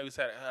Kanye. Kanye West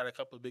had a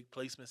couple of big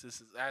placements.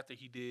 This is after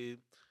he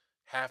did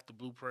half the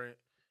Blueprint.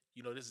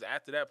 This is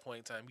after that point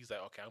in time. He's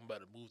like, okay, I'm about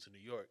to move to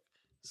New York.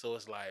 So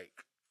it's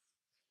like,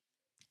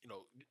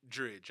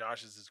 Dred,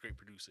 Josh is this great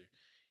producer.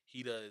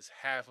 He does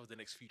half of the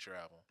next Future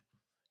album,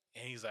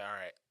 and he's like, all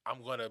right,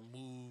 I'm gonna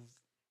move.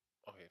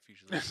 Okay,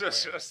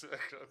 Future's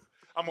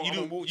I'm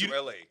gonna move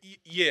to LA.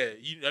 Yeah,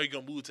 you're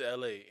gonna move to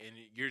LA, and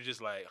you're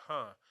just like,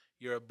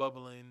 you're a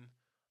bubbling,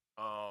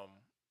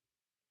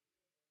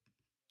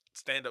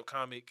 stand-up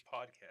comic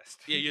podcast.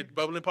 Yeah, you're a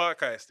bubbling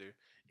podcaster.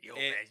 Yo,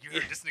 man, you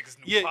heard this nigga's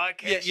new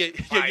podcast? Yeah,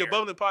 you're a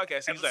bubbling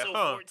podcaster. He's like,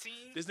 14?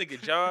 This nigga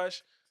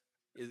Josh,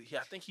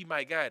 I think he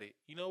might got it.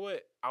 You know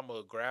what? I'm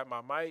gonna grab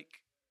my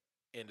mic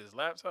and his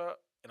laptop,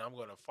 and I'm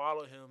gonna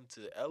follow him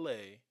to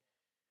LA,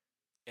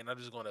 and I'm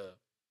just gonna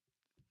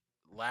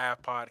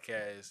live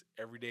podcast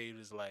every day of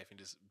his life and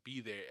just be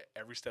there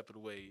every step of the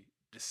way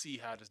to see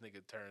how this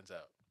nigga turns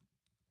out.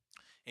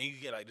 And you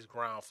get like this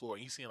ground floor,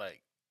 and you see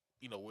like,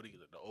 what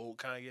the old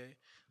Kanye,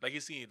 like you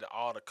seeing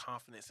all the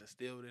confidence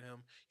instilled in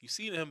him. You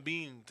see him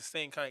being the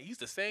same kind. He's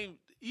the same.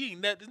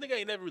 This nigga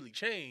ain't never really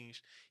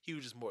changed. He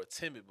was just more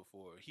timid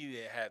before. He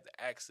didn't have the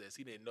access.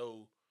 He didn't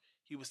know.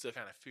 He was still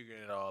kind of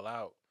figuring it all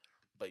out.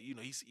 But you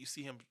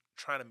see him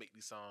trying to make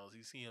these songs.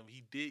 You see him.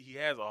 He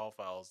has All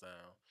Files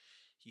down.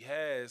 He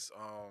has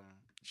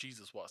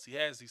Jesus Walks. He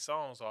has these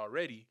songs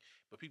already,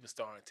 but people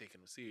starting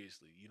taking him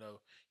seriously.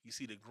 You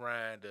see the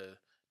grind, the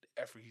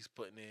effort he's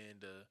putting in,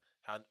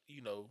 how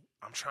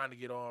I'm trying to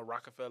get on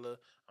Rockefeller.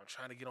 I'm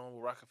trying to get on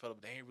with Rockefeller,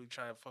 but they ain't really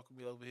trying to fuck with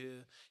me over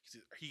here.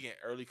 He getting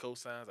early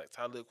cosigns like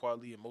Talib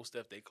Kweli and Mos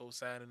Def. They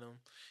co-signing him.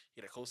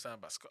 He got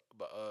co-signed by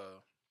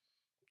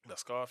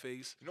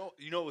Scarface.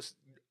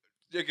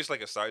 I guess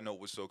like a side note,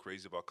 what's so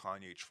crazy about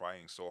Kanye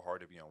trying so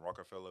hard to be on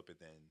Rockefeller, but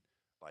then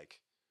like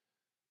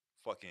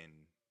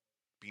fucking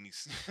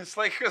Beanie. It's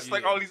like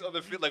Yeah. all these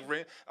other like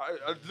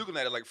I was looking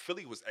at it like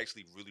Philly was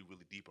actually really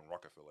deep in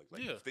Rockefeller.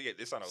 Like Yeah.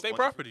 they signed a State bunch of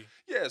property.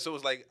 yeah. So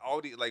it's like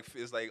all the like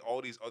it's like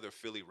all these other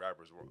Philly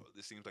rappers were.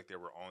 It seems like they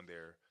were on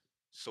there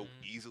so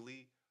Mhm.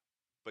 easily,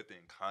 but then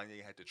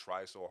Kanye had to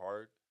try so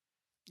hard.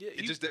 Yeah,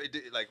 It just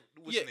like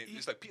what's yeah, his name?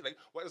 It's like Like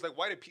why it's like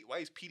why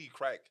is PD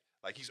Crack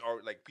like he's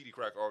already like PD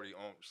Crack already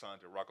on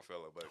signed to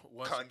Rockefeller, but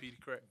once a Petey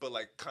crack.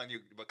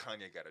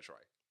 Kanye got to try.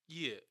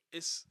 Yeah,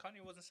 it's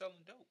Kanye wasn't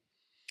selling dope.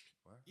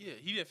 yeah,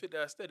 he didn't fit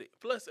the aesthetic.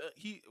 Plus,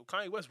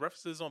 Kanye West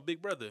references on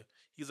Big Brother.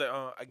 He's like,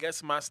 I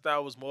guess my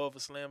style was more of a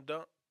slam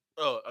dunk.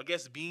 I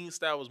guess Bean's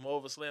style was more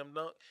of a slam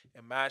dunk,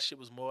 and my shit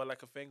was more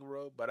like a finger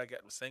rub. But I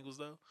got the singles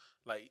though.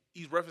 Like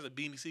he's referencing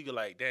Beanie Siegel.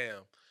 Like,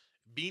 damn,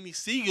 Beanie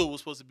Siegel was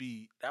supposed to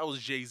be that was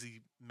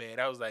Jay-Z, man.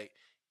 That was like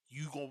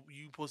you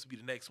supposed to be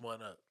the next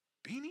one up.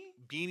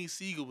 Beanie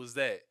Siegel was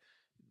that.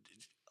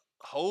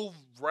 Hove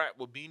rap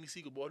with Beanie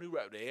Siegel, boy. He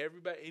rapped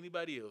to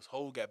anybody else.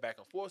 Hove got back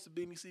and forth to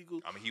Beanie Siegel.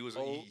 I mean, he was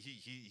Hove,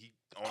 he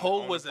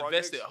Hove on was the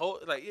projects. invested. Hove,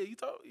 like yeah,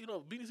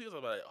 Beanie Siegel talking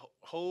about it.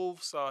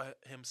 Hove saw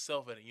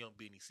himself as a young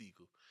Beanie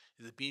Siegel.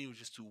 His Beanie was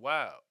just too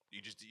wild.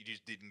 You just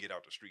didn't get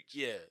out the streets.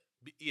 Yeah,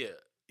 yeah,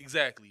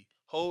 exactly.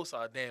 Hove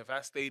saw, damn, if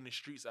I stayed in the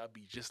streets, I'd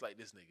be just like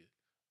this nigga,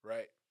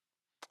 right?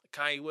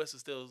 Kanye West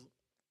is still,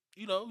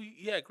 he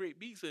had great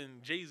beats,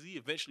 and Jay-Z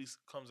eventually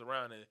comes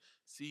around and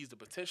sees the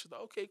potential.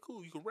 Like, okay,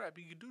 cool, you can rap,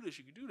 you can do this,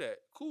 you can do that.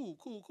 Cool,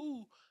 cool,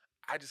 cool.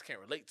 I just can't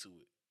relate to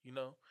it, you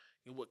know?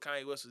 And what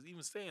Kanye West was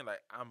even saying,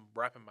 like, I'm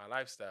rapping my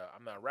lifestyle.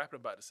 I'm not rapping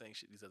about the same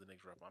shit these other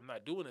niggas rapping. I'm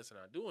not doing this and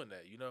not doing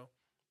that, you know?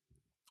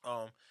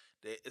 Um,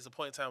 it's a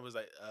point in time where it's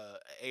like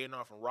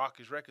A&R from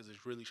Rockers Records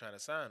is really trying to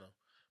sign him,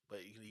 but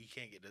he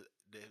can't get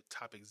the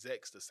top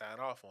execs to sign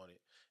off on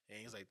it. And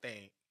he's like,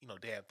 dang,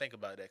 damn, think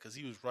about that, because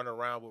he was running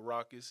around with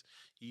Rockers.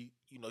 He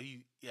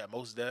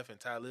Mos Def and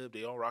Talib.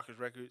 They own Rockers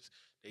Records.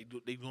 They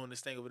doing this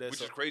thing over there. Which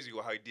So is crazy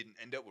how he didn't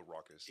end up with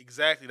Rockers.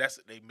 exactly,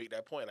 they make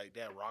that point. Like,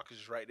 damn, Rockers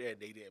is right there, and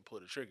they didn't pull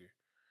the trigger.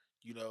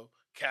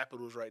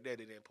 Capital's right there,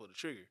 they didn't pull the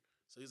trigger.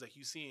 So he's like,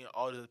 you seeing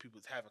all the other people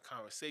having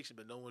conversation,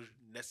 but no one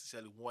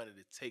necessarily wanted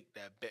to take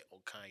that bet on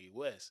Kanye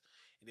West.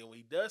 And then when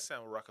he does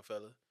sign with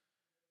Rockefeller,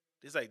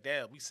 it's like,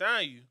 damn, we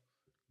signed you,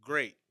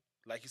 great.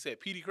 Like you said,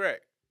 Petey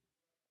Crack,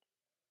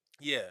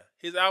 yeah,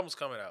 his album's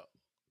coming out.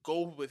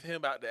 Go with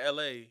him out to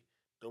LA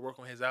to work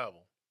on his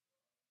album.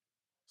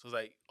 So it's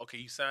like, okay,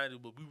 you signed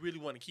it, but we really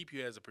want to keep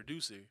you as a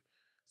producer.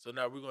 So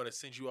now we're going to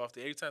send you off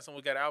to every time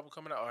someone got an album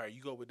coming out. All right,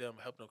 you go with them,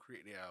 help them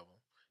create their album.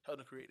 Help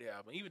them create their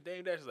album. Even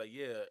Dame Dash is like,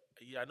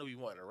 yeah, I know you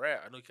wanted to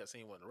rap. I know you kept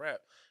saying you wanted to rap.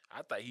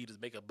 I thought he'd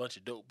just make a bunch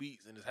of dope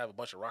beats and just have a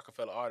bunch of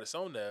Rockefeller artists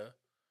on there,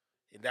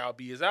 and that would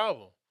be his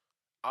album.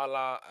 A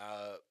la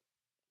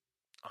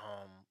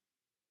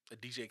a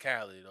DJ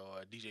Khaled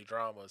or a DJ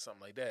Drama or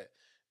something like that.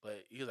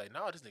 But he was like,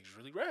 no, this nigga's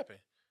really rapping.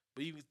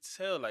 But you can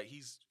tell like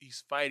he's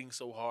fighting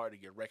so hard to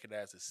get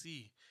recognized as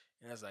C.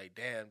 And it's like,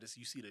 damn, this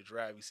you see the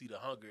drive, you see the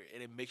hunger,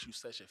 and it makes you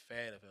such a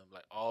fan of him,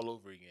 like all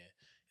over again.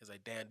 It's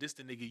like, damn, this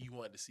the nigga you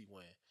wanted to see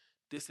win.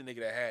 This the nigga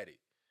that had it.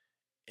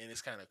 And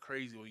it's kind of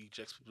crazy when you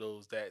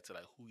juxtapose that to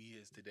like who he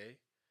is today.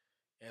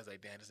 And it's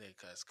like, damn, this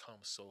nigga has come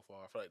so far.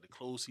 I feel like the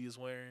clothes he is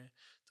wearing,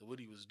 to what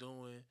he was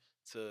doing,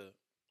 to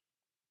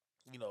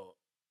you know,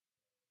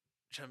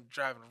 him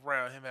driving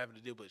around, him having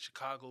to deal with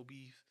Chicago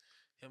beef,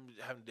 him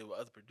having to deal with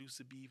other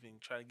producer beef, and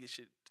trying to get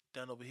shit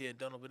done over here and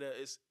done over there.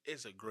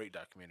 It's a great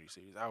documentary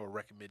series. I would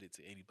recommend it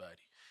to anybody.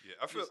 Yeah,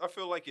 I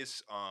feel like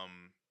it's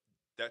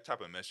that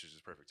type of message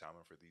is perfect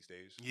timing for these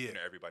days. Yeah.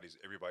 Everybody's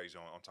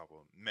on top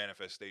of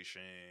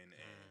manifestation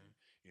and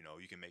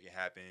you can make it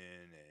happen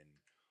and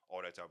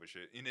all that type of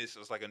shit. And it's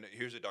like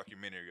here's a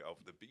documentary of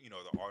the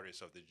the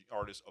artist of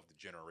the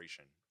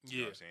generation. You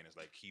know what I'm saying? It's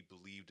like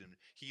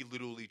he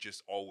literally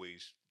just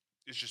always.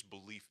 It's just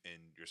belief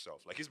in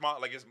yourself. Like his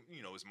mom,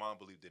 his mom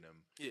believed in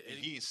him. Yeah, and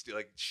he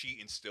instilled, she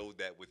instilled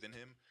that within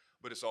him.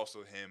 But it's also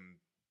him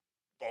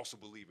also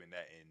believing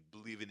that and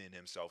believing in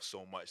himself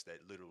so much that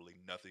literally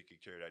nothing can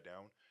carry that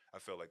down. I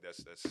feel like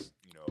that's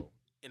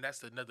and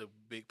that's another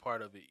big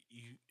part of it.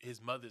 His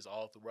mother's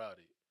all throughout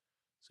it.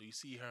 So you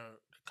see her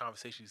the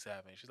conversation she's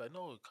having. She's like,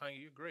 "No,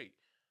 Kanye, you're great.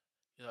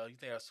 You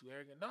think I was too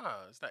arrogant?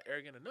 Nah, it's not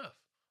arrogant enough.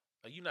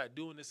 Like you're not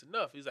doing this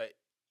enough." He's like,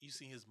 you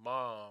see his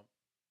mom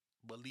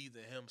believed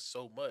in him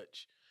so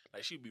much.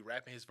 Like she'd be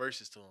rapping his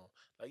verses to him.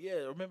 Like, yeah,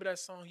 remember that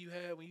song you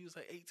had when you was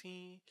like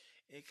 18?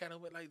 And it kind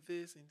of went like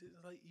this, and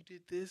like you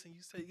did this, and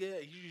you said, yeah.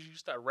 You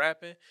start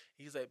rapping.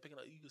 He's like picking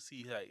up. You can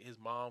see like his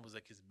mom was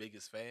like his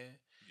biggest fan.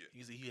 Yeah.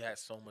 You see he had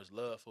so much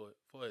love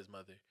for his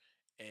mother,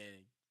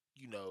 and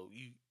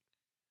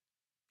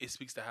it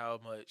speaks to how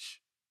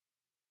much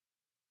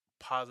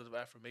positive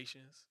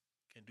affirmations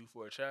can do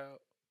for a child.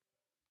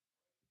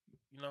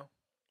 You know,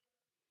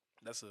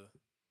 that's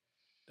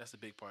a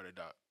big part of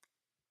Doc.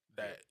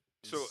 That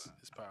So,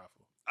 is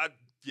powerful. I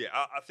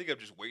think I'm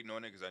just waiting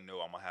on it because I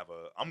know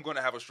I'm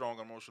gonna have a strong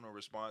emotional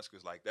response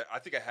because like that I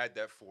think I had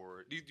that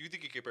for. Do you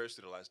think it compares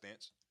to The Last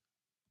Dance?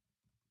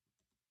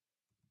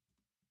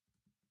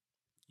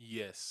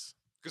 Yes.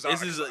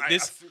 Because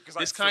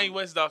This Kanye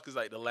West doc is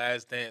like the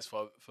last dance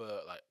for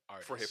like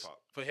artists. For hip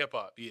hop. For hip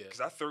hop, yeah. Because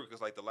I threw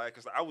because like the last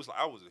because I was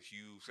a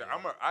huge. Yeah.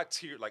 I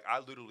teared like I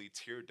literally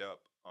teared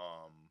up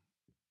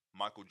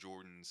Michael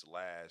Jordan's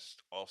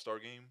last All Star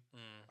game.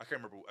 I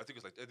can't remember. I think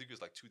it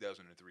was like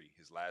 2003,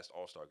 his last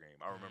All Star game.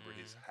 I remember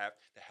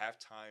the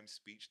halftime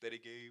speech that he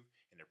gave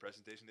and the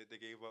presentation that they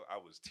gave up. I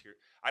was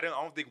I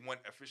don't think one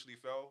officially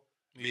fell.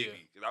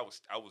 Maybe because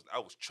I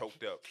was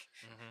choked up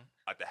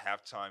at the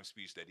halftime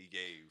speech that he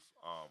gave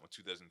in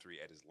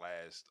 2003 at his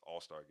last All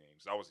Star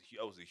games. I was a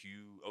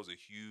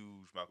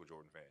huge Michael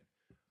Jordan fan.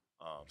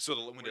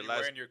 When Were you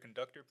wearing your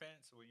conductor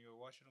pants when you were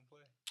watching him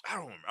play?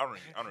 I don't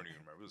even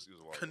remember. It was a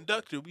while ago.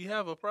 Conductor, we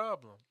have a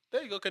problem.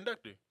 There you go,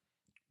 conductor.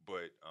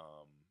 But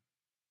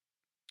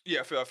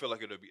yeah, I feel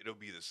like it'll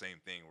be the same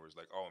thing where it's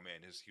like, oh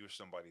man, here's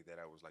somebody that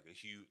I was like this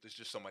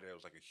just somebody that I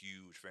was like a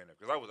huge fan of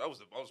because I was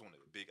one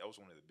of the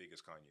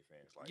biggest Kanye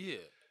fans. Like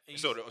yeah,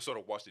 so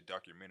to watch the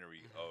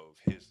documentary of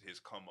his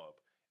come up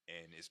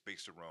and it's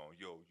based around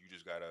you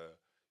just gotta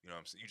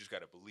you just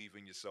gotta believe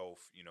in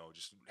yourself.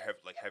 Just have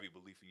like heavy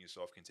belief in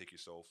yourself can take you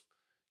so far.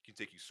 Even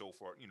can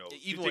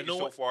take when you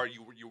so far.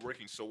 You're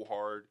working so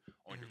hard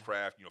on your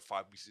craft.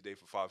 5 weeks a day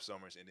for 5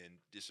 summers, and then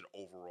just an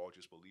overall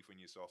just belief in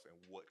yourself and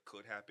what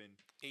could happen.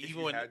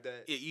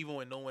 Even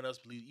when no one else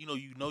believes, you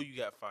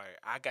got fired.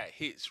 I got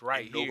hits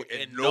and here,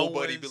 and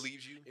nobody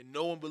believes you, and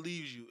no one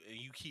believes you, and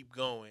you keep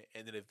going,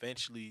 and then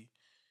eventually,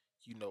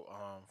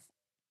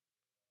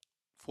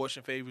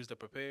 fortune favors the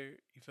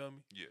prepared. You feel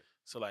me? Yeah.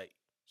 So like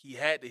he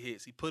had the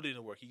hits, he put it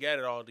in work, he got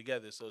it all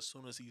together. So as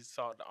soon as he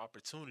saw the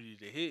opportunity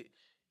to hit,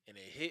 and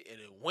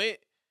it went,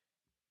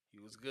 he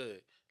was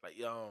good. Like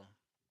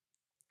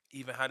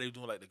even how they were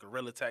doing like the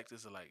guerrilla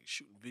tactics of like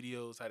shooting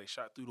videos, how they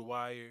shot through the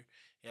wire.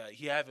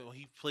 Yeah, when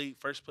he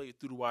first played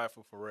through the wire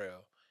for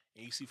Pharrell,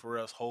 and you see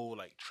Pharrell's whole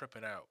like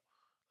tripping out,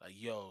 like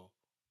yo,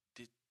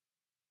 this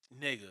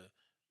nigga,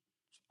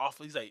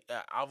 he's like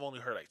I've only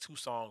heard like 2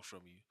 songs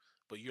from you,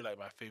 but you're like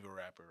my favorite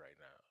rapper right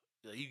now.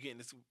 Like, you getting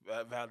this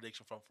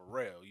validation from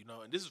Pharrell,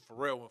 and this is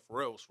Pharrell when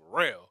Pharrell was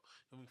Pharrell.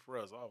 I mean,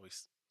 Pharrell's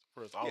always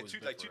been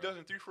Pharrell.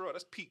 2003 Pharrell.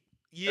 That's peak.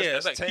 Yeah,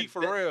 that's like 10, peak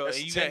Pharrell, and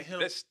you 10, got him.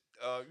 That's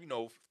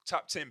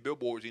top 10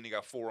 billboards, and he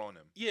got 4 on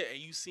them. Yeah, and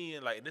you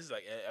seeing like, and this is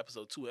like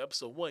episode 2,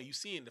 episode 1. You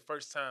seeing the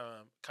first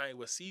time Kanye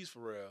West sees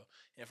Pharrell,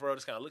 and Pharrell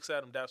just kind of looks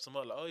at him, daps him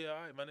up, like, oh yeah,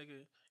 all right, my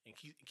nigga, and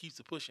keeps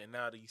it pushing. And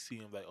now that you see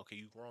him, like, okay,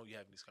 you grown, you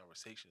having these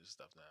conversations and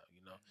stuff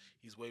now.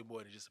 He's way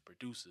more than just a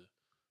producer.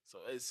 So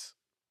it's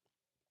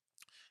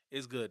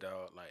good,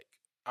 dog. Like,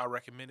 I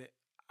recommend it.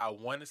 I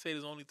want to say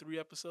there's only 3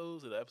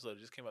 episodes. The episode that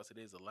just came out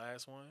today is the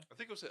last one. I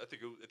think it was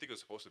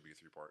supposed to be a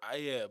 3-part.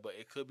 Yeah, but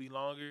it could be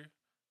longer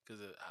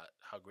because of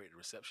how great the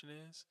reception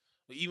is.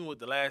 But even with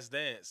The Last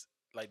Dance,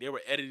 like they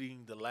were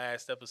editing the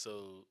last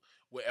episode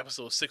where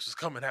episode 6 was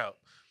coming out.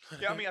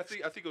 Yeah, I mean, I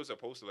think it was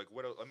supposed to. Like,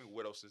 what else? I mean,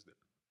 what else is there?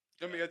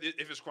 I mean,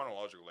 if it's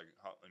chronological, like,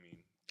 how?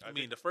 I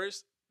mean, the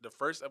first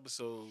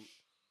episode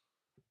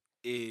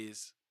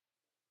is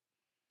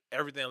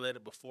everything led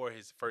up before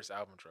his first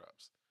album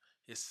drops.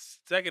 His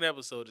second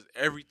episode is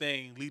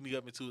everything leading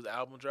up into his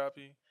album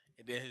dropping,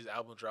 and then his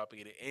album dropping,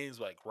 and it ends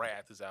like right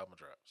after his album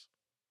drops.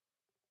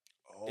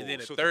 Oh, and then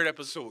the third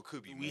episode, so it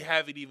could be. We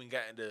haven't even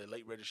gotten to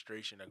late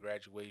registration or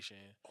graduation.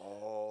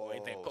 Or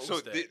anything post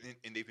so that.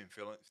 And they've been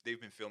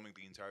filming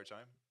the entire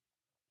time.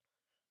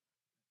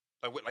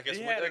 Like, I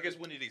guess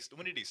when did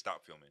they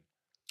stop filming?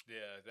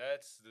 Yeah,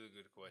 that's the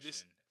good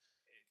question.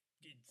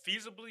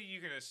 Feasibly, you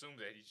can assume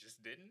that he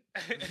just didn't,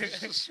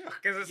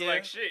 because it's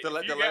like shit.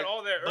 You got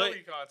all that early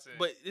content.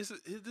 But this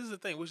is the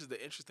thing, which is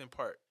the interesting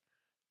part.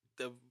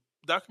 The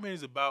documentary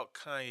is about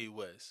Kanye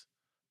West,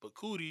 but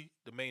Coodie,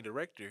 the main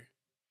director,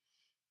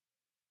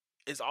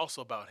 is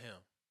also about him.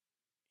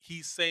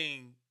 He's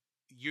saying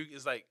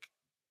it's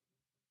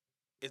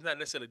not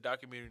necessarily a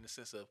documentary in the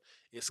sense of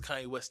it's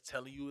Kanye West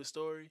telling you his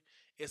story.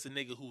 It's a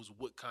nigga who's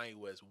with Kanye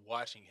West,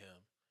 watching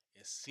him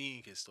and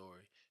seeing his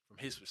story from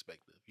his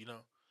perspective.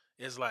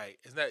 It's like,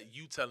 it's not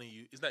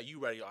you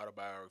writing an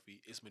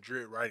autobiography. It's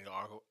Madrid writing an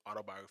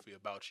autobiography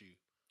about you.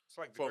 It's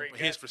like from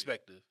his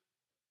perspective.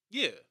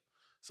 Yeah.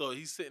 So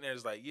he's sitting there,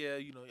 it's like, yeah,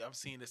 I'm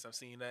seeing this, I'm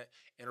seeing that.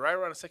 And right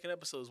around the second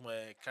episode is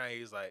when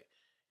Kanye's like,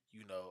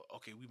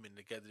 okay, we've been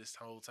together this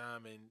whole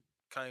time. And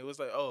Kanye was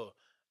like, oh,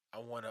 I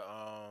want to,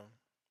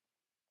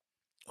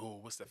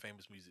 what's that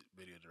famous music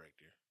video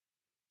director?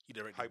 He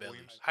directed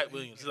Hype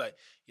Williams. He's like,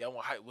 yeah, I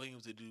want Hype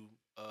Williams to do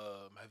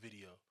my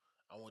video.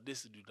 I want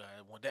this to do that.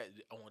 I want that.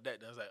 I want that.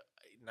 And I was like,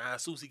 nah,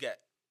 as soon as he got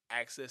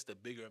access to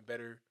bigger and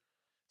better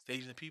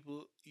staging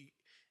people,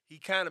 he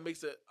kind of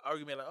makes the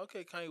argument like,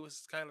 okay, Kanye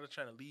was kind of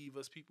trying to leave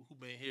us people who've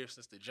been here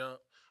since the jump,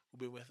 who've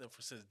been with him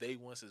since day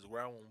one, since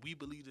ground when we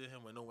believed in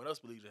him when no one else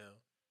believed in him.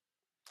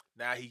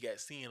 Now he got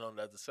seen on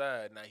the other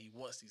side. Now he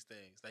wants these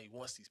things. Now he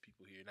wants these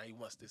people here. Now he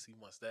wants this. He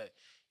wants that.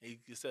 And you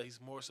can tell he's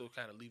more so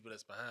kind of leaving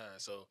us behind.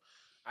 So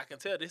I can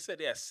tell they said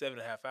they had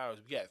 7.5 hours.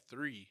 We got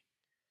 3.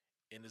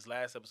 In this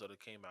last episode that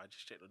came out, I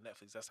just checked on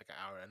Netflix. That's like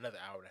another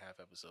hour and a half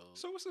episode.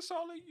 So it's a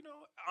solid,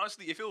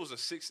 honestly, if it was a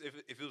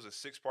if it was a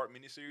 6-part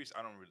miniseries,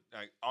 I don't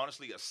really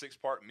honestly a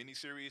 6-part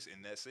miniseries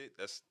and that's it.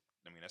 That's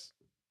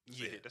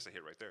yeah, that's a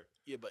hit right there.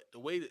 yeah. But the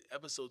way that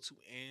episode 2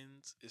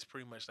 ends is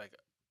pretty much like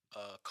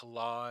a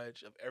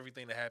collage of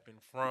everything that happened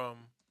from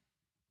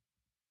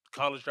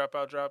college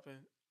dropout dropping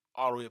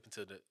all the way up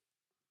until the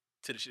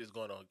shit that's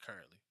going on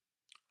currently.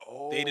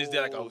 Oh, They just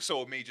did like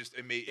so it may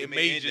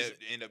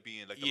end up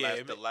being like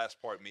the last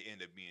part may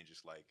end up being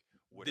just like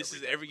whatever. This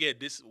is every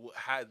this is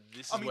how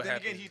this is I mean, what then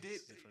happened. again, he did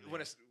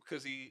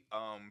because he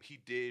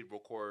did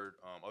record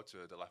up to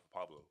The Life of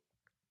Pablo,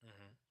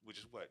 which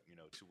is what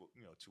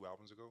 2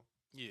 albums ago.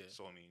 Yeah.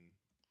 So I mean,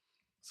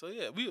 so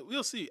yeah,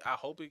 we'll see. I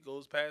hope it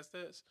goes past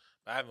this.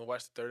 I haven't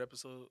watched the 3rd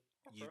episode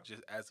yet,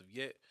 just as of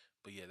yet.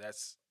 But yeah,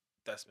 that's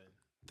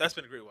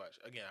been a great watch.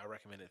 Again, I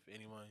recommend it for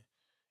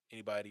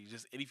anybody.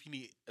 Just and if you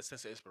need a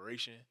sense of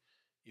inspiration,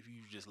 if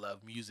you just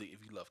love music, if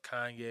you love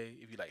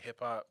Kanye, if you like hip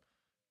hop,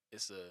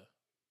 it's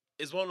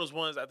one of those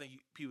ones I think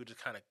people just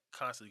kind of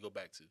constantly go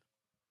back to.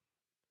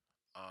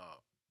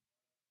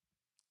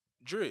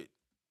 Drid,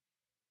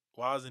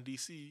 while I was in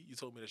DC, you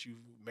told me that you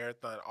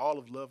marathon all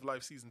of Love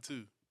Life season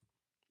 2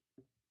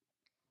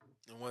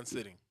 in one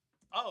sitting.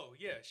 Oh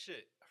yeah,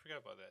 shit. I forgot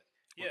about that.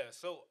 Yeah,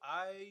 so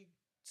I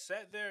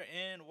sat there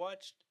and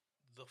watched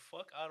the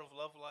fuck out of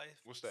Love Life.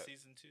 What's that?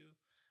 Season 2.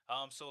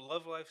 So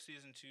Love Life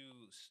season 2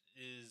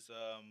 is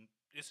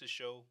it's a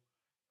show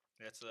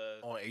that's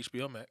on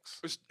HBO Max.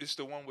 It's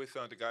the one with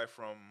the guy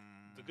from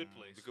The Good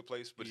Place. The Good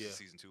Place, but Yeah. it's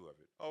season 2 of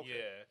it. Okay.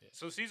 Yeah.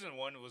 So season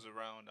 1 was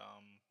around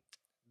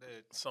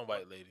Some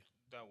white lady.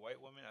 that white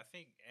woman. I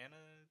think Anna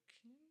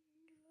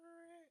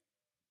Kendrick,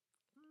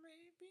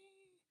 maybe.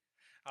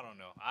 I don't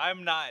know.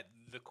 I'm not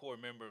the core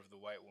member of the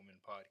White Woman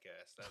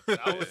podcast.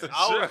 I was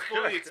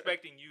fully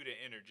expecting you to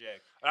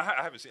interject. I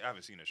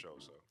haven't seen the show,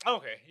 so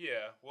Okay,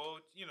 yeah. Well,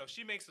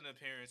 she makes an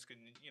appearance.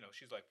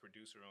 She's like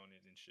producer on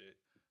it and shit.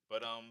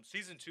 But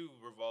season 2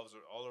 revolves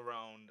all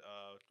around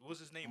what was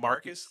his name?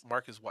 Marcus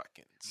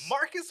Watkins.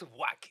 Marcus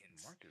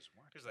Watkins. Marcus.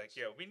 He's like,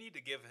 yeah, we need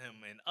to give him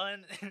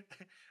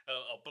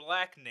a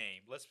black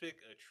name. Let's pick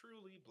a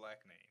truly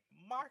black name.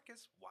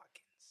 Marcus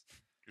Watkins.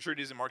 You sure it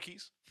isn't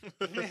Marquise?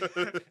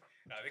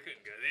 No, they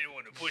couldn't go. They didn't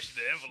want to push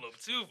the envelope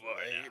too far.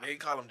 They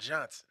call him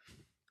Johnson.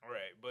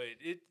 Right, but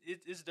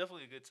it's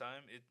definitely a good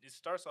time. It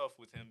starts off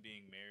with him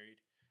being married,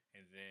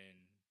 and then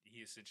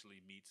he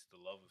essentially meets the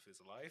love of his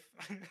life.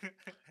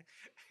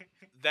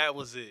 That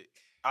was it.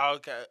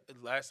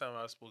 Last time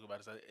I spoke about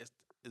it,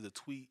 it's a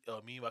tweet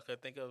or meme I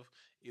could think of.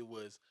 It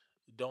was,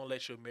 "Don't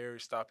let your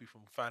marriage stop you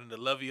from finding the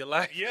love of your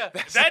life." Yeah,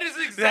 that is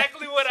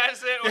exactly what I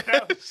said when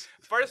I was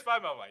first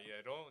 5 minutes. I'm like,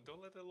 yeah,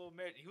 don't let that little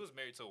marriage. He was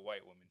married to a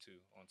white woman too.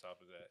 On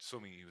top of that, So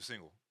I mean, he was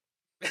single.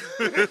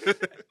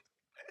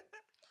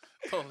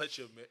 Don't let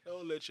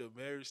your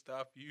marriage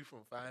stop you from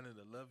finding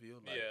the love of your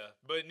life. yeah.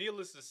 But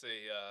needless to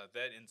say,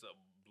 that ends up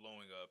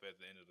blowing up at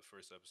the end of the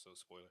first episode.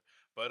 Spoiler.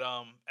 But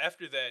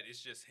after that,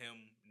 it's just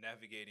him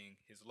navigating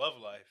his love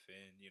life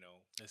and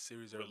A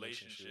series of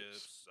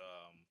relationships,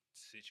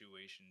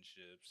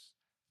 situationships,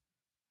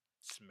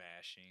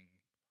 smashing,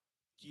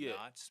 Yeah.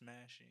 not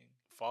smashing.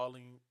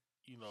 Falling,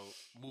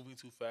 moving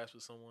too fast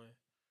with someone,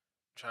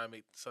 trying to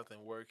make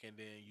something work, and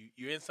then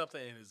you're in something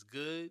and it's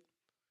good,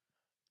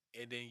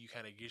 and then you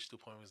kind of get to the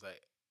point where it's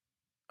like,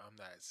 I'm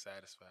not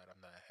satisfied,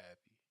 I'm not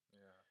happy,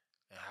 Yeah.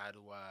 and how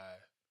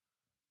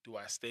do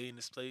I stay in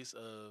this place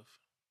of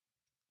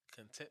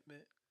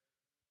contentment?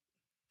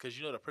 Because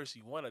the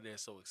person you want out there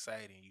is so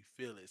exciting, you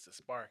feel it, it's a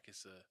spark,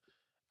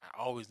 I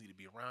always need to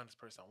be around this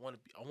person.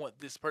 I want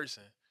this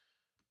person,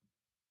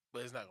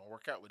 but it's not gonna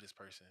work out with this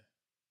person.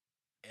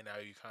 And now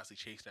you're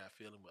constantly chasing that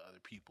feeling with other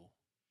people.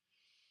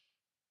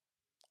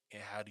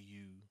 And how do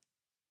you?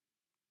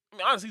 I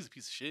mean, honestly, he's a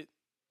piece of shit,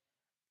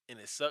 and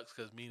it sucks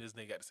because me and this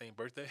nigga got the same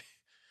birthday.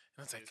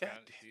 And it's like, God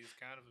damn. He's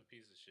kind of a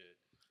piece of shit.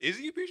 Is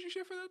he a piece of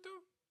shit for that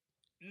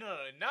though? No,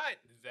 not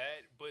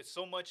that, but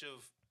so much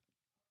of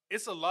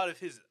it's a lot of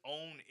his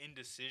own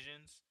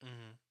indecisions.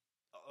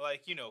 Mm-hmm.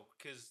 Like,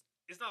 because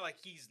it's not like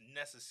he's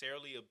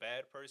necessarily a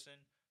bad person,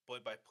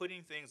 but by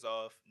putting things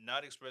off,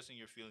 not expressing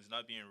your feelings,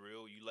 not being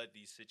real, you let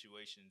these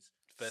situations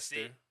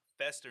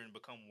fester and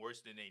become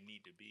worse than they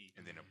need to be.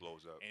 And then it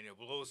blows up. And it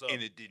blows up.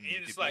 And it didn't.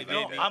 And it's need like, to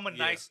no, be that. I'm a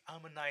nice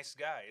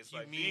guy. It's You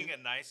like mean- being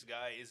a nice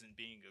guy isn't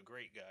being a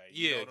great guy.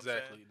 Yeah, know what I'm saying?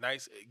 exactly.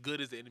 Nice, good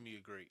is the enemy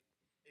of great.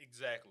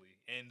 Exactly.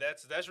 And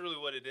that's really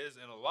what it is.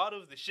 And a lot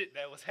of the shit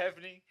that was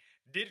happening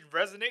didn't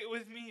resonate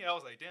with me. I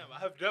was like, damn,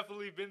 I've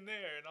definitely been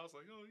there. And I was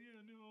like, oh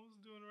yeah, no, I was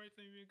doing the right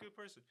thing, being a good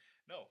person.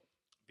 No,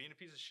 being a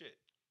piece of shit.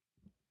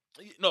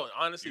 No,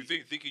 honestly,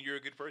 You thinking you're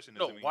a good person?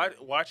 no. doesn't mean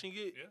you're- Watching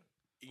it, Yeah.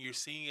 you're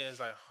seeing it as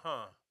like,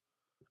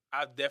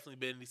 I've definitely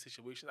been in these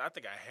situations. I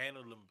think I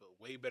handled them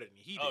way better than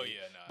he did. Oh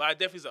yeah, nah. But I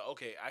definitely said,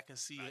 okay, I can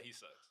see. He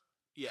sucks.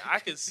 Yeah, I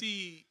can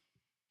see.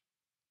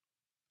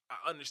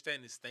 I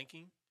understand his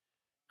thinking.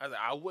 I was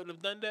like, I wouldn't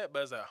have done that, but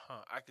I was like,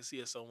 I can see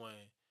as someone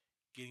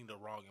getting the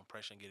wrong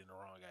impression, getting the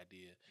wrong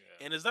idea.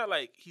 Yeah. And it's not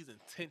like he's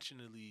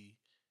intentionally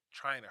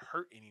trying to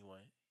hurt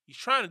anyone. He's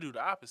trying to do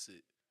the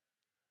opposite.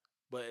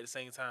 But at the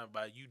same time,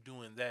 by you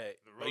doing that,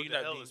 The by road you to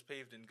not hell being is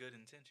paved in good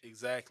intentions.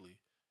 exactly,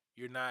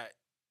 you're not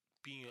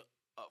being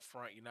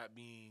upfront. You're not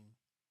being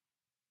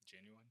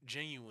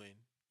genuine.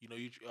 You know,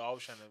 you're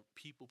always trying to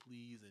people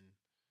please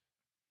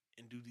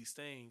and do these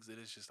things, and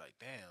it's just like,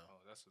 damn.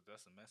 Oh, that's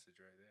a message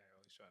right there.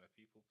 Always trying to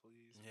people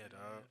please. Yeah,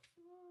 man. dog.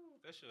 Woo,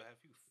 that should have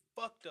you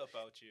fucked up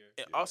out here.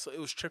 And Yeah. also, it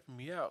was tripping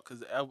me out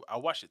because I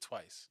watched it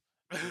twice.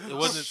 It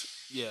wasn't,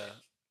 yeah,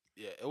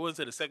 it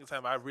wasn't the second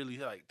time I really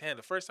like. Damn,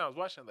 the first time I was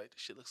watching, like, this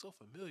shit looks so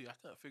familiar. I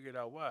couldn't figure it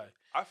out why.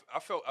 I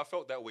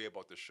felt that way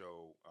about the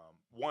show.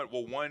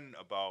 One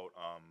about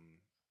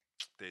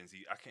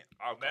Denzi.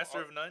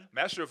 Master of None.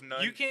 Master of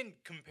None. You can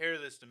compare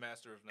this to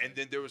Master of None. And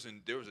then there was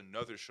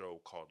another show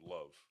called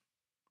Love,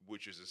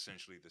 which is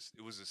essentially this.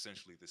 It was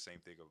essentially the same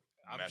thing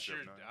of Master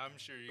of None. I'm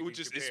sure you. Which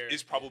can is compare.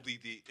 it's probably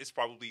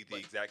the But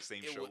exact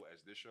same it show would-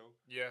 as this show.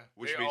 Yeah,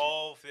 Which they made you-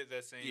 all fit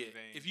that same Yeah,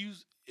 vein. if you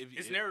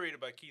It's narrated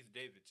by Keith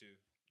David too.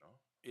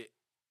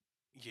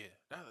 yeah,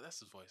 that's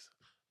his voice.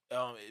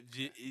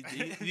 Did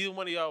either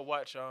one of y'all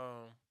watch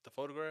The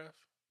Photograph?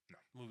 No.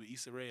 Movie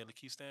Issa Rae and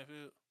Lakeith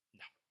Stanfield.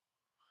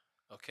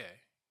 No. Okay,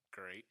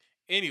 great.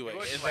 Anyway, You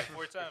watched it it's like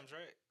 4 times,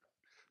 right?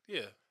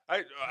 yeah,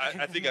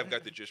 I think I've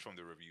got the gist from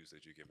the reviews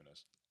that you're giving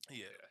us.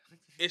 yeah.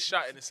 It's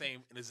shot in the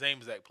same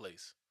exact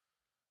place.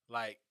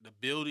 Like the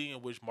building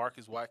in which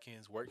Marcus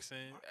Watkins works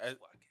in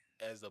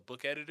as a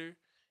book editor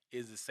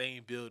is the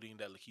same building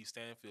that Lakeith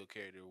Stanfield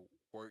character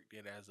worked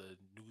in as a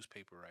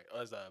newspaper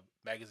writer, as a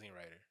magazine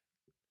writer.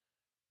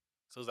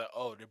 So it's like,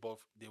 oh,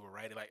 they were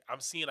writing. Like I'm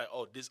seeing like,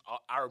 oh,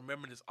 I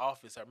remember this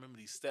office. I remember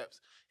these steps.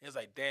 And it's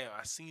like, damn,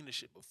 I seen this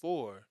shit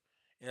before.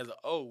 And it's like,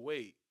 oh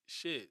wait,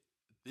 shit,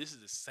 this is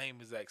the same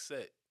exact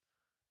set.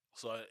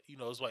 So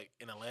it's like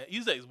in Atlanta.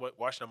 You like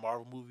watching a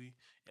Marvel movie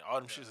and all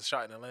them shits are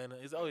shot in Atlanta.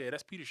 It's oh yeah,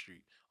 that's Peter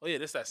Street. Oh yeah,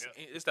 that's that.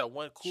 Yep. It's that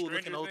one cool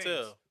looking Stranger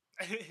hotel.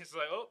 Things. It's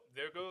like, oh,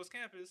 there goes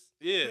campus.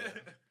 Yeah.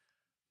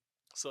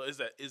 So is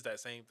that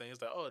same thing?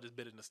 It's like, oh, this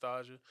bit of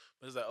nostalgia,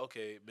 but it's like,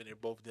 okay, but they're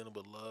both dealing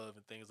with love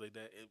and things like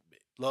that,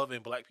 love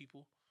and black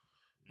people,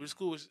 which is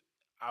cool.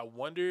 I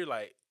wonder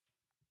like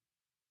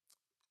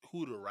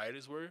who the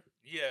writers were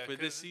Yeah, for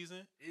this 'cause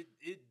season.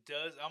 It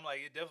does. I'm like,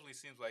 it definitely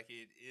seems like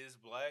it is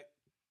black,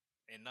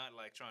 and not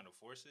like trying to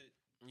force it.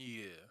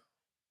 Yeah.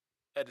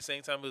 At the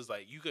same time, it was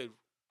like you could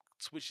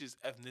switch his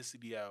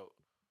ethnicity out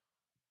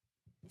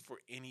for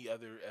any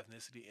other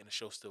ethnicity, and the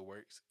show still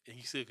works, and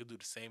he still could do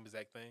the same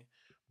exact thing,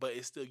 but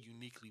it's still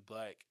uniquely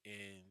black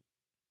in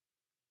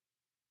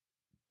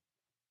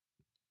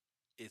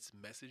its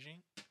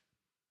messaging.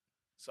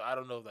 So I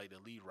don't know if like the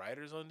lead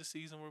writers on the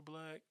season were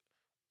black,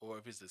 or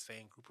if it's the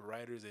same group of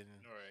writers. And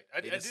All right, I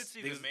did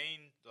see they the just-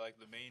 main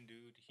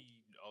dude. He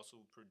also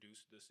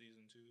produced the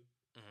season 2,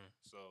 Mhm.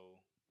 so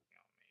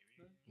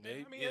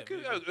Maybe, I mean, yeah,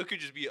 it could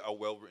just be a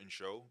well written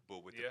show, but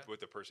with Yeah.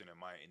 the person in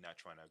mind and not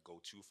trying to go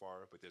too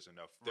far. But there's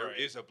enough. There Right.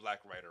 is a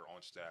black writer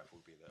on staff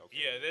who'd be like, okay,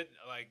 yeah,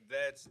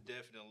 that's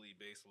definitely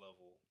base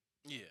level.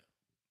 yeah.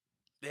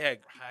 They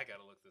had I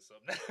gotta look this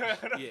up.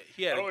 yeah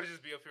he I had don't a, want to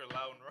just be up here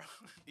loud and wrong.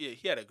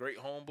 he had a great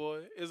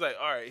homeboy. It's like,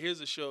 all right,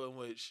 here's a show in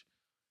which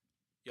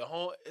your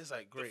home is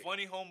like The great.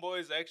 funny homeboy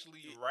is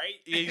actually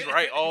right. Yeah, he's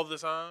right all the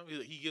time.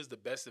 He gives the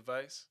best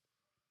advice.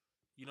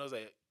 It's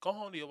like, go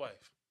home to your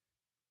wife.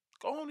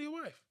 Go home to your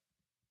wife.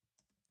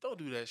 Don't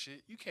do that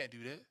shit. You can't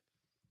do that.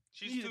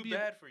 You need She's to too be a-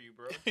 bad for you,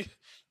 bro.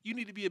 You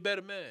need to be a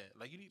better man.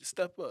 Like, you need to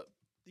step up.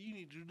 You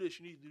need to do this.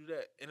 You need to do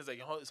that. And it's like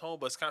his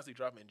homeboy's constantly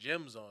dropping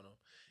gems on him.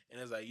 And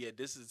it's like, yeah,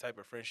 this is the type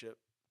of friendship,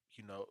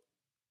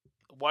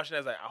 watching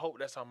that, like, I hope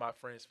that's how my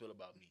friends feel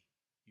about me.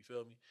 You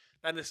feel me?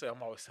 Not necessarily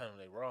I'm always telling them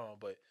they're wrong,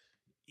 but,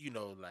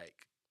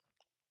 like,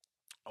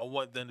 I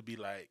want them to be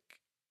like,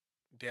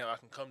 damn, I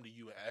can come to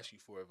you and ask you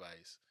for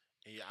advice.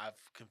 And yeah, I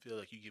can feel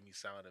like you give me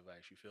sound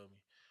advice. You feel me?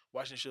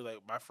 Watching shit like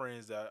my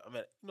friends that I'm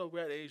at, we're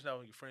at the age now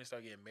when your friends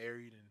start getting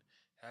married and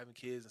having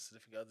kids and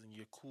significant others, and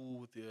you're cool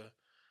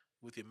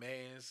with your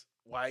man's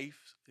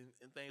wife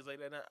and things like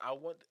that. Now, I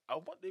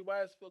want their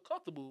wives to feel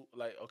comfortable.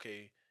 Like,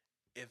 okay,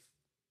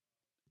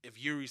 if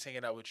Yuri's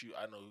hanging out with you,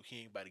 I know he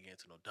ain't about to get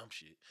into no dumb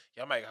shit.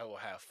 Y'all might go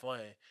have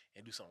fun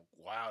and do something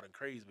wild and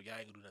crazy, but y'all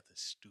ain't gonna do nothing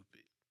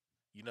stupid.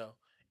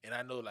 And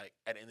I know, like,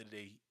 at the end of the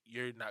day,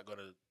 you're not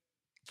gonna.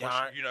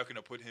 you're not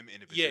gonna put him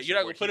in a position. Yeah, you're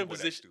not where gonna put he him in would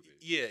act position. stupid.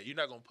 Yeah, you're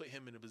not gonna put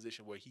him in a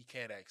position where he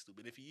can't act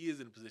stupid. If he is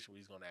in a position where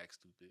he's gonna act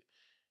stupid,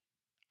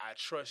 I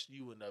trust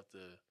you enough to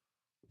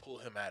pull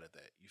him out of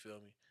that. You feel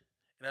me?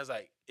 And I was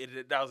like,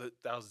 that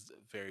was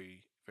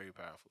very, very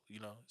powerful.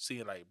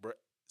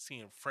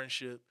 Seeing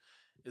friendship,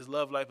 it's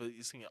love life, but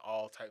you're seeing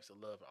all types of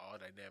love, all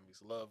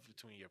dynamics, love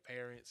between your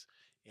parents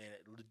and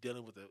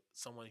dealing with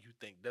someone you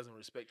think doesn't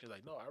respect you.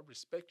 Like, no, I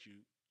respect you.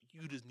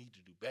 You just need to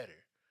do better.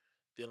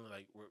 Dealing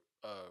like with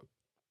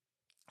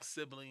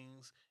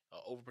siblings,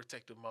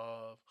 overprotective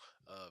mom,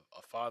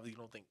 a father you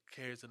don't think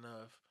cares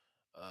enough,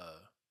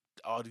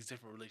 all these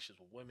different relationships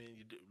with women,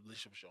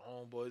 relationships with your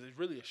homeboys. It's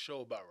really a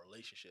show about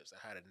relationships and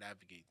how to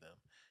navigate them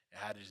and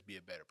how to just be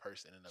a better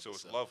person. So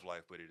it's itself. love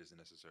life, but it isn't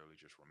necessarily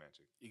just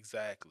romantic.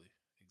 Exactly.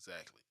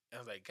 Exactly. I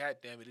was like, God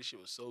damn it, this shit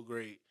was so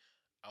great.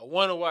 I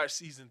want to watch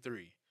season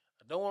 3.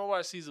 I don't want to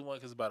watch season 1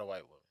 because it's about a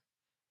white woman.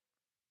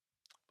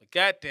 But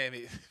God damn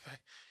it,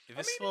 if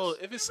it's slow,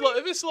 if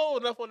it's slow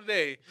enough on the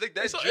day, Like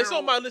it's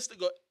on my list to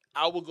go.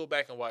 I will go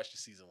back and watch the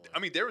season 1. I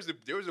mean, there was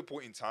a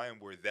point in time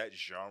where that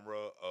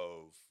genre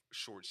of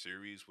short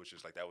series, which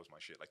is like that was my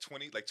shit. Like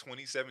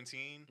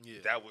 2017, Yeah.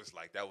 that was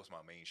my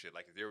main shit.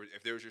 Like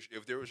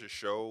if there was a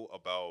show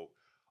about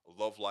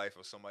love life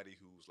of somebody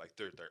who's like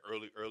their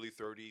early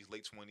 30s,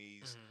 late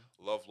 20s,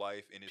 love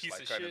life, and it's Piece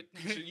like of kind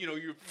shit. of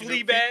you're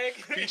Fleabag.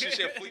 piece of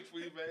shit,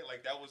 Fleabag.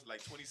 Like that was like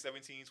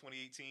 2017,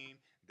 2018.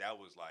 That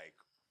was like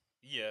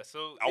Yeah,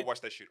 so I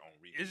watched that shit on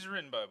repeat. it's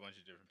written by a bunch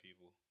of different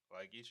people.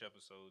 Like each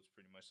episode's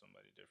pretty much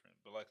somebody different.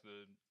 But like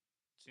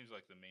seems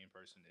like the main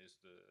person is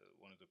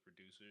one of the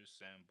producers,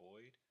 Sam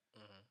Boyd.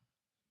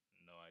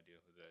 No idea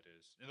who that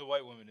is. And the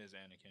white woman is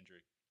Anna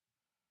Kendrick.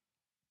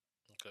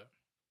 Okay.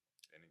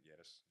 And yeah,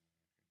 that's.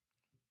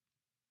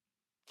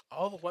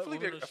 All the white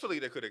women. I feel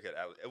like they could have got.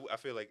 I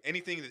feel like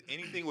anything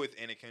with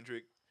Anna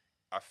Kendrick,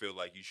 I feel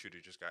like you should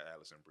have just got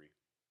Alison Brie.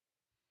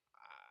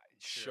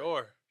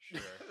 Sure.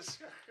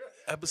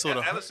 Episode.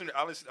 Of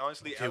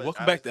Honestly. Okay,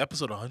 welcome back to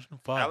episode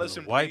 105 of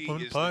the White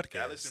Woman Podcast.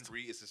 Alison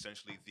Brie is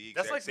essentially the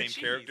exact like same the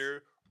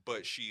character,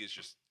 but she is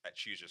just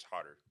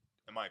hotter,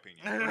 in my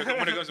opinion.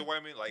 When it comes to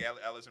white men, like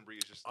Alison Brie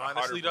is just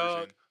honestly, a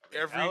hotter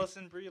version.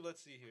 Alison Brie,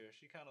 let's see here.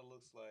 She kind of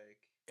looks like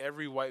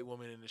every white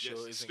woman in the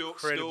show is still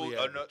incredibly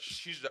average.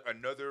 she's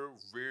another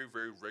very,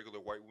 very regular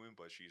white woman,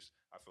 but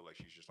I feel like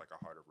she's just like a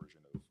harder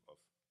version of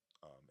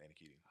Anna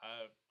Keating.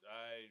 I have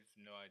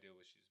no idea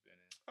what she's been in.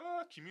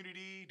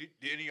 Community. Did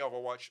any of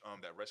y'all watch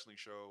that wrestling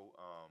show?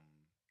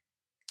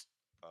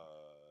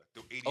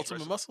 The 80s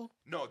Ultimate Muscle?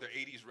 No, the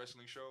 80s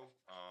wrestling show.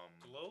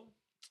 Glow?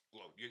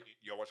 Glow.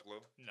 Y'all watch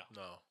Glow? No.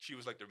 She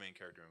was like their main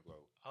character in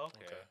Glow.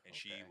 Okay. And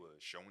she was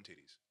showing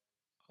titties.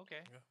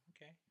 Okay. Yeah.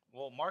 Okay.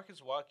 Well,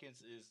 Marcus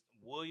Watkins is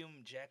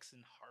William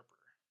Jackson Harper.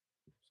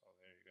 So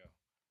there you go.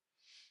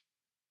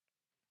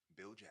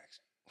 Bill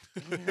Jackson.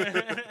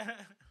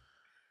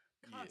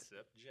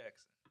 Concept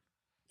Jackson.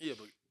 Yeah,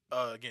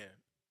 but again,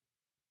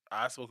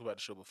 I spoke about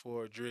the show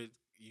before. Drid,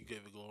 you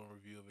gave a glowing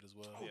review of it as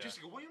well. Oh, yeah.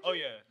 Jessica Williams? Oh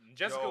yeah,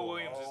 Jessica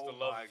Williams is the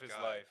love of his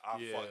life.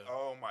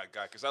 Oh my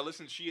god, because I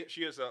listened. She has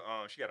she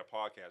got a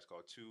podcast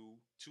called Two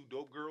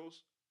Dope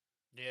Girls.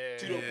 Yeah.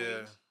 Two Dope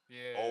Queens.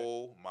 Yeah.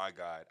 Oh my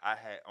god,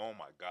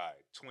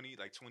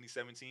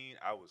 2017.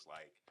 I was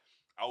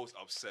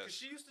obsessed. 'Cause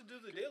she used to do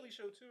the Daily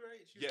Show too,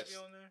 right? She Yes. used to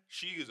be on there.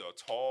 She is a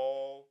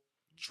tall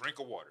drink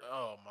of water.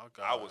 Oh my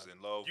god, I was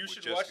in love. You with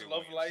should Jessica watch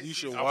Williams. Love Life. You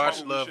should I watch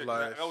probably Love should.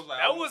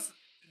 Life.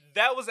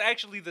 That was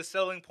actually the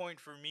selling point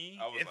for me.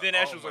 I was And like, then oh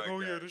Ashley was like, my "Oh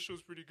yeah, God. this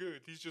show's pretty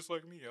good. He's just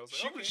like me." I was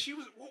like, She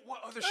was. What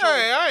other show?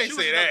 Hey, I ain't she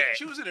say was that.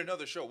 She was in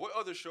another show. What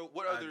other show?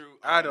 What other?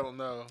 I don't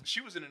know. She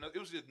was in another. It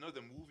was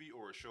another movie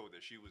or a show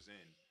that she was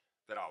in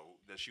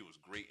that she was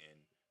great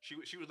in. She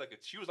was like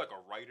a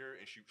writer,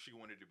 and she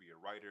wanted to be a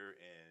writer,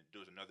 and there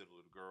was another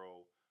little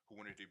girl who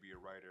wanted to be a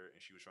writer,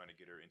 and she was trying to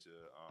get her into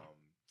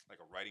like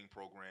a writing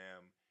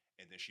program,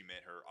 and then she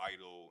met her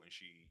idol, and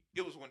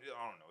it was one.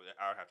 I don't know.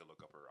 I'll have to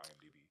look up her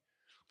IMDb,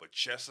 but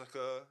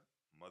Jessica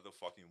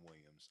motherfucking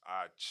Williams,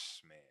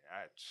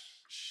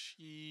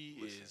 She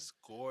listen, is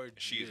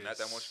gorgeous. she is not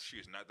that much. She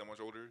is not that much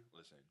older.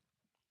 Listen,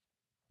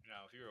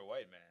 now if you're a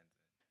white man,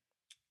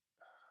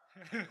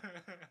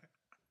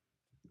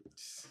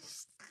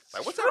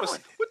 like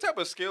what type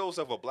of skills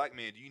of a black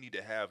man do you need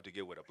to have to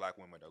get with a black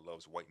woman that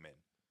loves white men?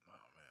 Oh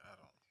man, I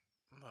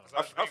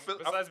don't.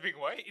 besides being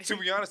white, To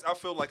be honest, I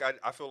feel like I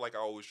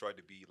always tried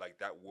to be like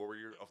that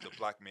warrior of the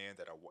black man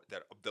that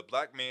the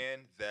black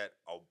man that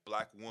a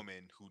black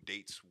woman who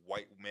dates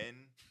white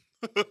men,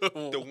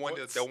 the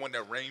one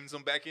that reins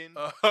them back in.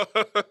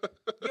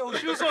 yo,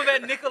 she was on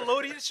that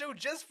Nickelodeon show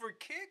just for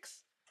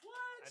kicks. What?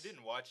 I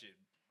didn't watch it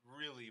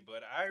really,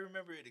 but I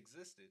remember it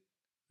existed.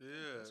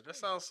 Yeah, that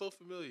sounds so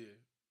familiar.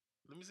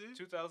 Let me see.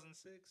 2006,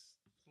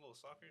 a little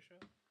soccer show.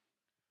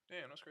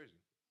 Damn, that's crazy.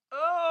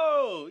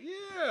 Oh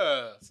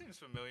yeah, Seems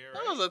familiar. that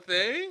Right? was a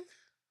thing.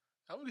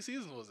 How many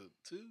seasons was it?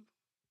 2.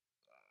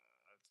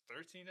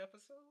 13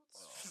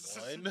 episodes.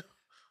 One.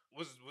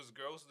 Was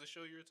Girls the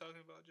show you were talking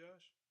about,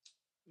 Josh?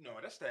 No,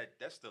 that's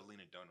the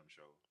Lena Dunham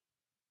show.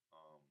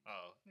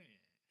 Oh.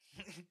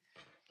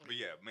 But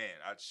yeah, man,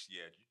 oh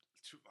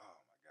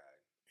my god,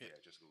 yeah,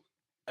 just go.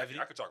 Have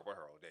I could talk about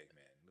her all day,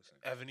 man. Listen,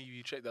 Have any of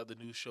you checked out the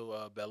new show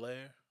Bel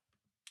Air?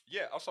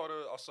 yeah, I saw.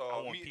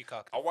 I want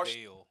Peacock to I watched.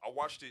 fail. I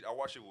watched it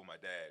with my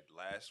dad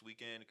last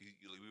weekend because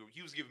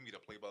he was giving me the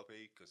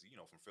play-by-play because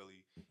from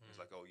Philly. It's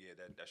like, oh yeah,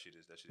 that shit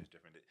is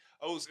different. It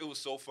was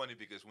so funny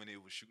because when it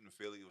was shooting in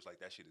Philly, it was like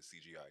that shit is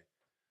CGI.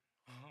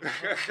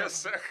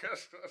 Cause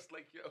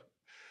like yo,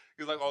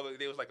 it was like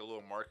there was like a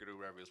little market or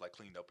whatever. It's like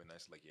cleaned up and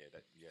nice. Like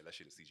that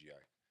shit is CGI.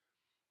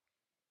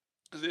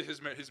 Because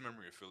his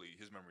memory of Philly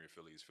is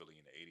Philly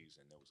in the '80s,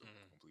 and that was a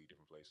completely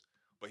different place.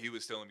 But he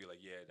was telling me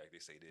like, yeah, like they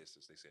say this,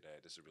 they say that.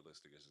 This is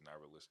realistic. This is not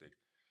realistic.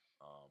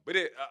 But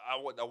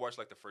I watched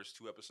like the first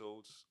 2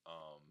 episodes.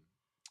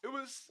 It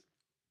was.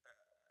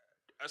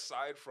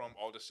 aside from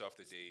all the stuff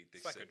that they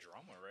It's like said, a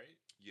drama, right?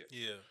 yeah,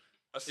 Yeah,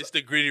 asi- it's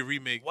the gritty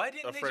remake Why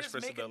didn't of they Fresh just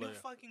Prince of make a Bel new Air.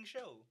 fucking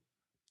show?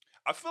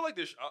 I feel like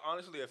this.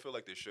 Honestly, I feel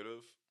like they should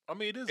have. I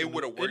mean, It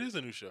would have It worked. is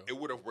a new show. It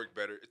would have worked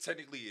better.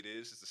 Technically, it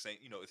is. It's the same.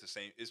 It's the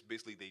same. It's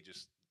basically they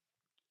just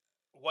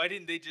Why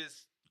didn't they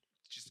just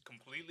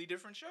completely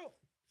different show?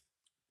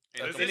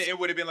 and, Because and it's it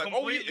would have been like,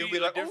 oh yeah, it would be completely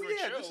a like, oh different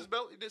yeah,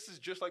 show. this is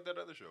just like that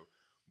other show.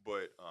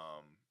 But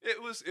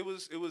it was.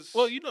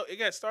 Well, it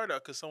got started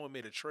out because someone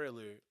made a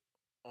trailer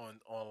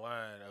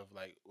online of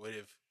like, what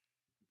if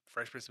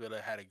Fresh Prince of Bel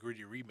Air had a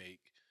gritty remake,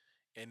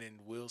 and then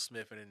Will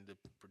Smith and then the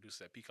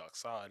producer at Peacock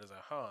saw it. It was like,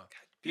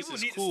 this People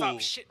is need cool. to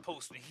stop shit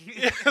posting.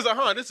 Yeah, I was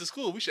like, this is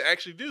cool. We should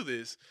actually do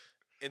this.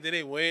 And then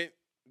they went,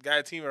 got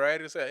a team of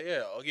writers and said,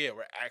 yeah,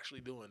 we're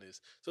actually doing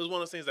this. So it's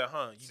one of those things that,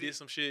 you did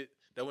some shit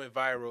that went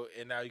viral,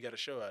 and now you got a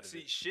show out of See,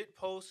 it. shit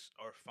posts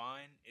are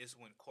fine. Is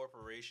when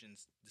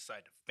corporations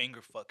decide to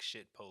finger fuck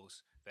shit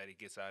posts that it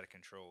gets out of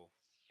control.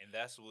 And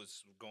that's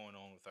what's going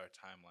on with our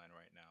timeline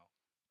right now.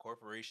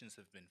 Corporations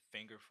have been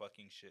finger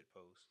fucking shit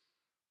posts.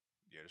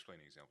 Yeah, there's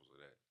plenty of examples of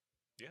that.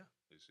 Yeah.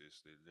 It's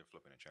they're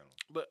flipping the channel.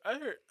 But I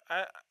heard,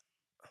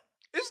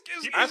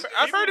 I've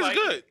I've heard it's like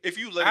good. If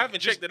you let I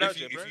haven't just, checked it out if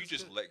you, yet, bro. If you It's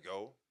just good. let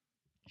go,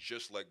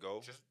 just let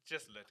go.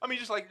 Just let. I mean, go.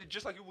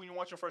 just like when you're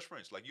watching Fresh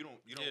Prince, like you don't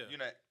Yeah. you're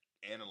not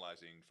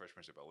analyzing Fresh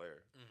Prince of Bel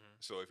Air. Mhm.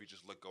 So if you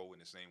just let go in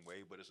the same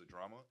way, but it's a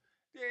drama,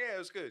 yeah,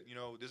 it's good.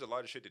 There's a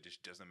lot of shit that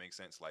just doesn't make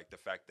sense. Like the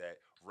fact that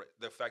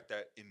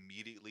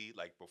immediately,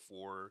 like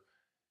before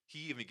he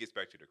even gets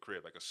back to the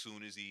crib, like as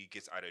soon as he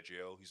gets out of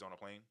jail, he's on a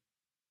plane.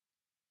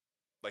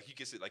 Like he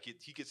gets it, like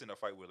he gets in a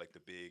fight with like the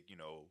big,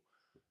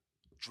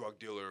 drug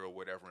dealer or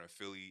whatever in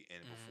Philly,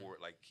 and Mhm. before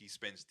like he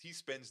spends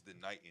the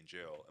night in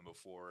jail, and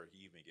before he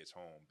even gets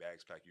home,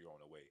 bags packed, you're on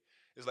the way.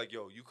 It's like,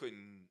 yo, you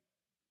couldn't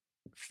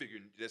figure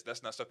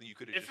that's not something you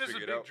could have If just it's a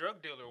figured big out.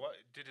 drug dealer, what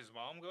did his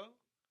mom go?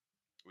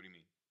 What do you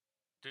mean?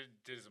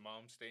 Did his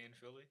mom stay in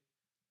Philly?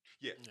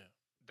 Yeah. Yeah.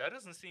 That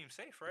doesn't seem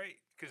safe, right?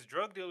 Because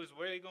drug dealers,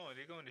 where are they going?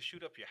 They're going to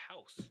shoot up your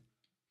house.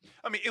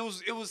 I mean, it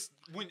was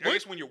when I What-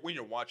 guess when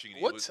you're watching it,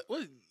 it was,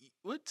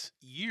 What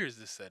year is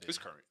this set in? it's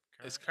current.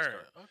 It's Current.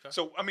 current. Okay.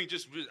 So I mean,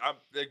 I'm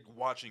like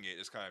watching it.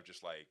 It's kind of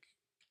just like,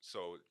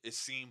 so it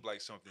seemed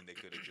like something they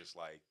could have just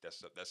like that's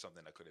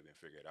something that could have been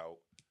figured out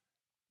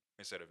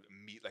instead of a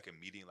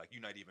meeting. Like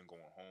you're not even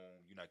going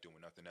home. You're not doing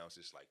nothing else.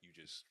 It's like you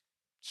just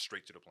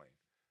straight to the plane.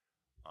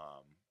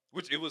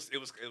 Which it was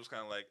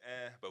kind of like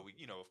but we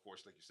of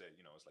course like you said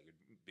it's like a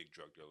big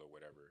drug dealer or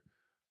whatever.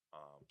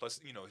 Plus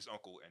his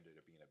uncle ended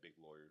up being a big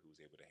lawyer who was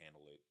able to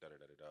handle it. Da da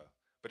da da da.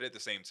 But at the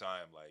same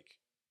time, like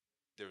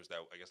there was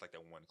that I guess like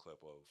that one clip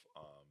of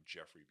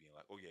Jeffrey being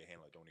like, "Oh yeah,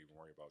 handle it. Don't even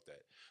worry about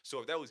that." So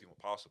if that was even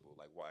possible,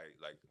 like why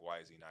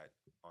is he not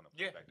on a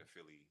plane Yeah. back to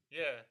Philly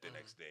Yeah. the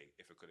next day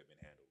if it could have been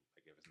handled?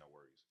 Like if it's no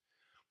worries.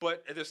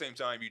 But at the same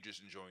time, you're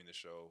just enjoying the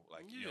show.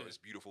 Like Yeah. it's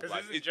beautiful. Because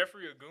Like, isn't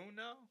Jeffrey a goon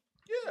now?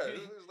 yeah,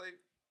 it's like.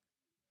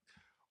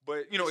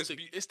 But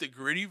it's the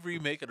gritty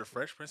remake of the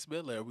Fresh Prince of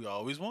Bel Air we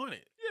always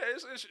wanted. yeah,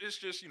 it's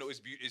just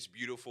it's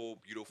beautiful,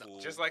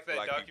 Just like that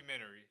black people.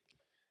 documentary.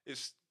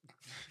 It's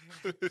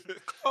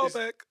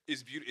Callback.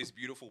 it's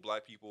beautiful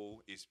black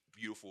people. It's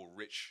beautiful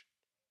rich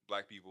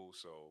black people.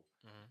 So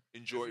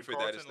enjoy it Isn't for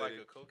that. Carlton like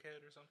Aesthetic. a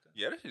cokehead or something?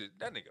 Yeah,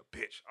 that nigga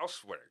bitch. I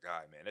swear to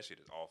God, man, that shit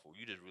is awful.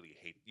 You just really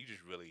hate. You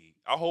just really.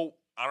 I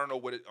don't know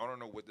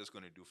what that's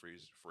gonna do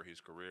for his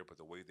career, but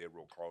the way they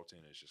wrote Carlton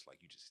is just like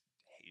you just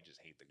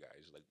hate the guy.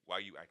 It's like, why are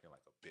you acting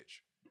like a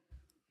bitch?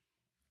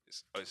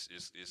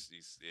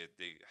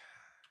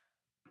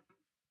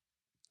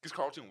 Because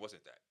Carlton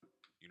wasn't that.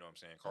 You know what I'm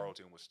saying?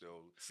 Carlton was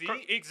still. See,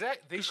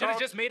 exact. They 'cause should have Carl-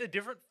 just made a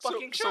different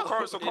fucking so show.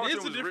 Carlton It is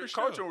a was different show.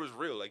 Carlton was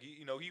real. Like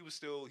he was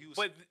still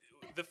But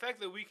the fact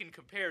that we can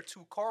compare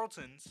two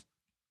Carltons,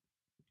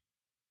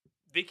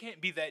 they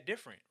can't be that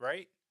different,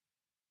 right?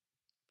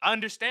 I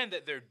understand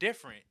that they're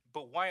different,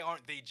 but why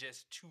aren't they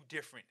just two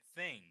different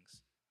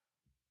things?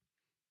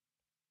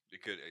 They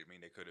could. I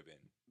mean, they could have been.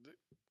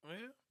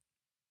 Yeah.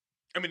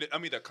 I mean,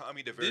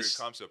 the very This-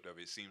 concept of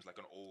it seems like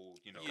an old,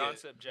 Yeah.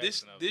 Concept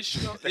This Jackson. of this it.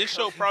 show the this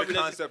show con- probably the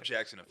doesn't, concept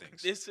Jackson of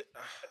things.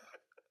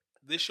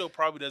 this show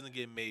probably doesn't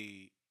get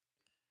made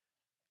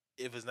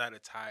if it's not a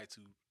tie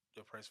to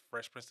the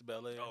Fresh Prince of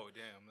Bel Air. Oh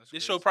damn! That's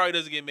This show crazy. probably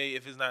doesn't get made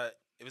if it's not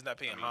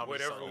paying I mean, homage. to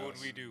Whatever something would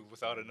else. we do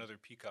without another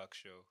Peacock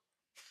show?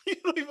 You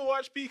don't even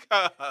watch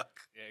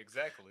Peacock. Yeah,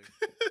 exactly.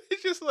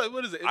 It's just like,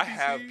 what is it? I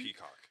have NBC?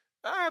 Peacock.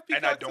 I have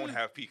Peacock And I don't too.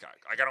 have Peacock.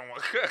 Like I don't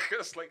want.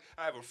 It's like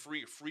I have a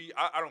free.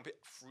 I don't pay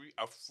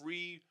a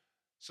free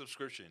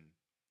subscription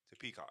to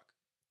Peacock.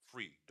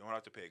 Free. Don't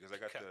have to pay because I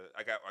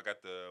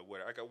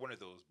got one of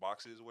those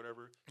boxes or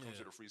whatever. Comes Yeah.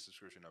 with a free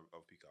subscription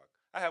of Peacock.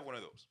 I have one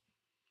of those.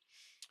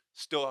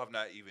 Still have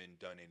not even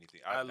done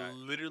anything. I I've not,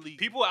 literally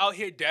People out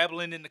here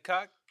dabbling in the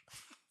cock.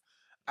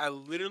 I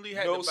literally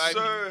had no to buy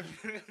sir.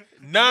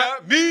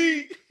 Not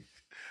me.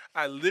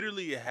 I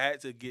literally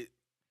had to get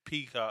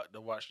Peacock to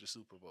watch the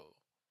Super Bowl.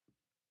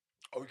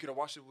 Oh, you could have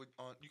watched it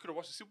on. You could have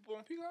watched the Super Bowl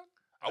on Peacock.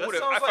 I That would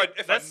have. sounds like,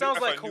 If that I knew, sounds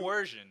if like I knew,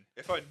 coercion.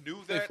 If I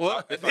knew They that,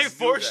 for- if I They knew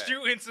forced that-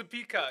 you into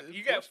Peacock.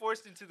 You got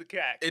forced into the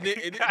CAC. And then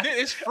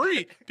it's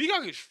free.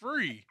 Peacock is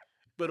free,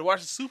 but to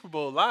watch the Super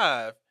Bowl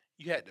live,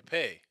 you had to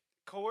pay.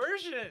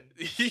 Coercion.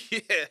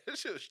 Yeah, that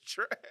shit was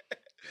trash. Yeah,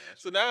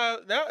 So now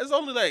it's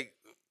only like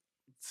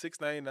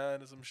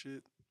 $6.99 or some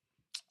shit.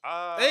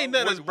 Ain't nothing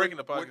would- that's breaking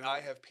the Would pocket.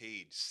 I have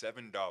paid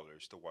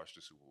 $7 to watch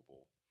the Super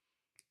Bowl?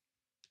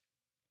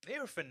 They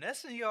were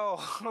finessing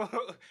y'all. Y'all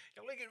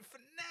are getting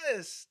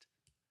finessed.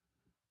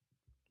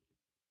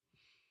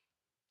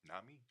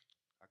 Not me.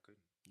 I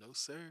couldn't. No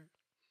sir.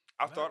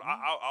 I Not thought me.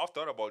 I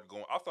thought about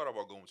going. I thought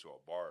about going to a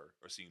bar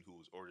or seeing who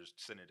was, or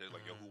just sitting there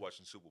like, yo, who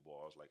watching Super Bowl?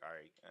 I was like, all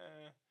right.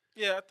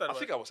 Yeah, I thought. I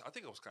think I was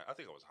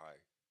high.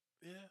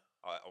 Yeah,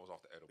 I was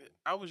off the edible.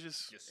 I was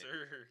just. Yes,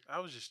 sir. I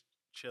was just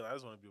chilling. I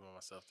just want to be by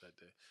myself that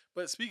day.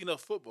 But speaking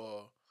of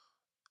football,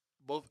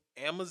 both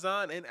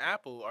Amazon and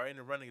Apple are in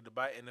the running to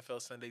buy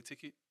NFL Sunday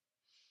Ticket.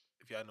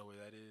 If y'all know where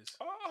that is.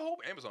 I hope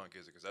Amazon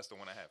gets it because that's the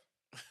one I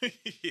have.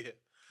 Yeah.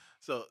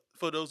 So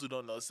for those who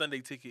don't know,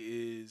 Sunday Ticket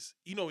is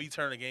when you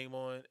turn the game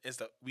on.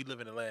 We live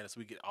in Atlanta, so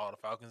we get all the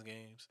Falcons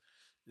games.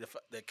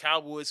 The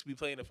Cowboys be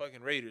playing the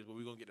fucking Raiders, but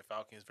we're gonna get the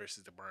Falcons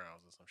versus the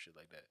Browns or some shit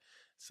like that.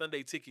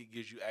 Sunday Ticket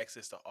gives you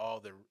access to all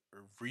the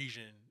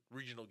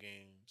regional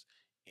games,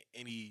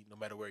 no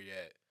matter where you're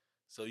at.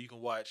 So you can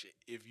watch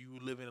if you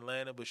live in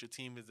Atlanta, but your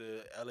team is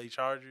the LA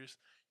Chargers.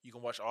 You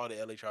can watch all the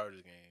LA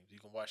Chargers games. You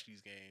can watch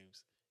these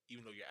games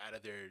even though you're out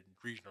of their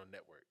regional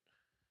network.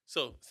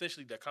 So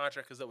essentially, the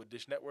contract is up with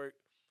Dish Network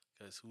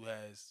because who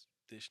has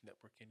Dish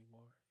Network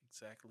anymore?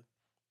 Exactly.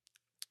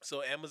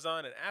 So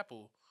Amazon and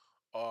Apple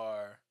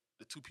are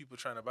the two people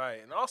trying to buy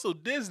it, and also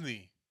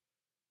Disney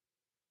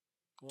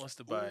wants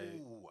to buy it.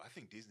 Ooh, I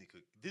think Disney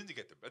could. Disney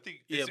get the. I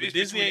think Yeah, it's, but it's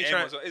Disney between ain't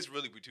trying- Amazon. It's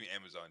really between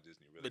Amazon and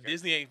Disney. Really, But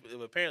Disney ain't.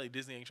 Apparently,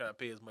 Disney ain't trying to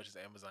pay as much as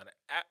Amazon.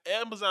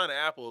 Amazon and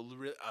Apple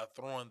are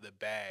throwing the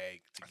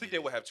bag. I think they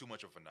would have too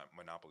much of a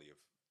monopoly of.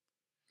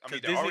 I 'Cause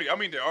mean,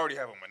 Disney- they already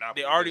have a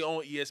monopoly. They already because-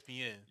 own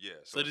ESPN. Yeah.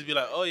 So just be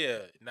like, oh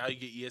yeah, now you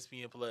get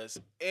ESPN Plus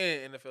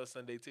and NFL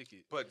Sunday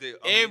Ticket, But they,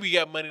 and we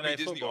got Monday I mean, Night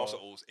Disney Football. also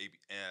owns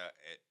ABC.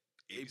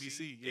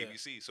 ABC, yeah.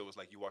 ABC. So it's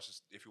like if you watch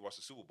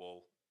the Super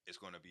Bowl, it's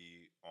going to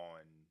be on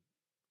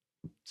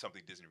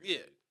something Disney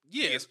related.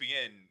 Yeah.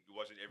 ESPN, you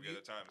watch it every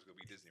other time. It's going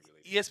to be Disney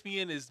related.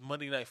 ESPN is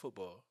Monday Night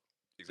Football.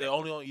 Exactly. They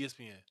only on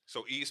ESPN.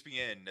 So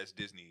ESPN, that's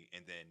Disney,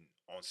 and then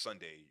on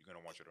Sunday you're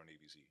gonna watch it on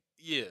ABC.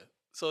 Yeah.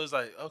 So it's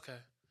like, okay.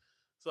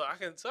 So I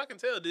can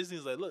tell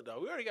Disney's like, look, dog,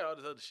 we already got all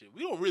this other shit.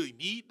 We don't really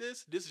need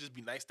this. This would just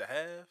be nice to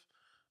have.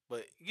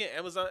 But again,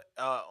 Amazon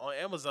on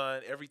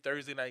Amazon, every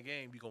Thursday night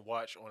game you can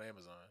watch on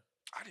Amazon.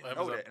 I didn't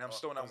Amazon- know that, and I'm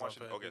still not Amazon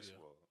watching. Prime Okay, Video.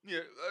 well, yeah,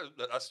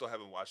 I still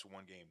haven't watched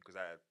one game because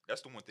that's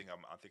the one thing I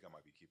think I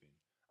might be keeping.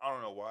 I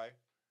don't know why.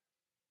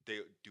 They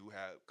do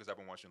have because I've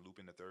been watching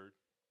Lupin the Third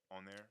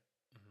on there,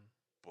 Mhm.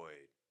 but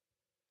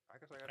I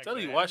guess I got. I'm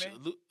telling you, the watch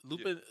anime?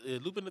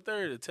 Lupin the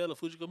Third, The Tale of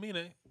Fujiko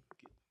Mine.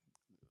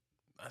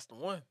 That's the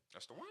one.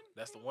 That's the one.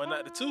 That's the one,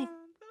 not the two.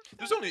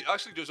 There's only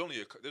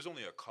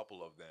a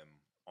couple of them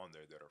on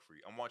there that are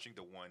free. I'm watching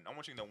the one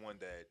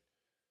that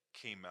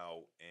came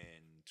out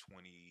in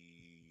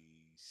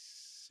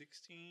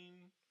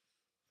 2016.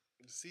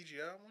 The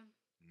CGI one.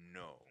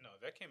 No. No,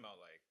 that came out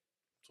like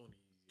 20.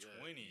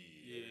 20.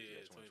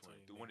 Yeah, 2020. 2020.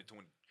 The one in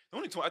 20. The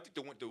only 20, I think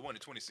the one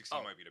in 2016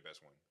 Oh. might be the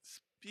best one.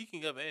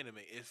 Speaking of anime,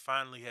 it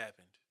finally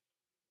happened.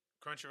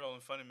 Crunchyroll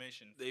and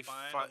Funimation. They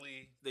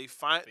finally They've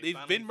finally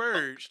been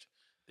merged.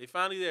 They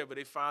finally there, but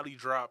they finally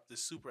dropped the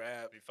super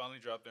app they finally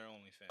dropped their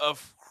OnlyFans.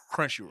 of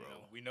Crunchyroll. You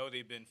know, we know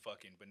they've been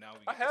fucking, but now we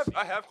I get to have see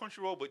I it. have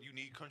Crunchyroll, but you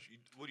need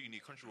What do you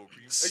need Crunchyroll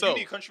Premium? So- you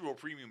need Crunchyroll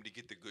Premium to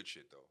get the good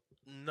shit though.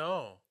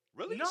 No.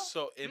 Really? No.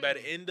 So and by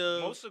the end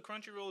of Most of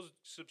Crunchyroll's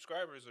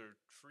subscribers are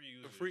free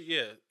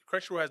users.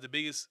 Crunchyroll has the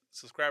biggest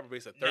subscriber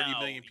base of 30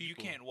 million Now, people. You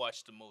can't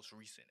watch the most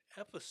recent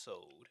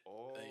episode.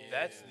 Oh,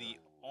 That's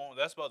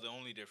that's about the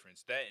only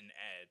difference. That and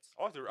ads.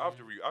 I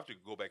have to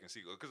go back and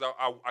see because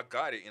I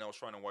got it and I was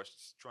trying to watch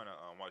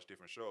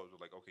different shows. It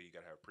was like, okay, you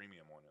gotta have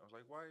premium on it. I was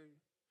like, why?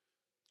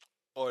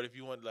 Or if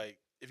you want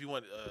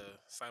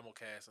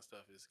simulcast and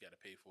stuff, it's got to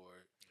pay for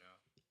it.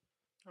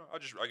 No, I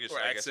guess Or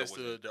I access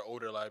to wasn't- their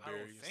older I library.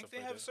 don't and think stuff they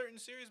like have that. certain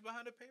series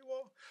behind a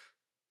paywall.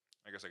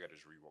 I guess I gotta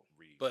just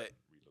But-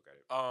 relook at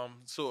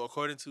it. So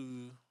according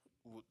to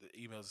the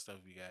emails and stuff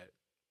we got,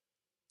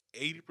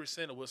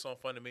 80% of what's on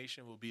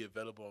Funimation will be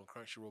available on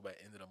Crunchyroll by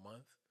the end of the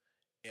month,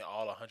 and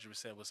all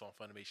 100% of what's on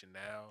Funimation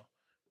now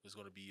is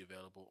going to be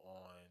available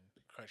on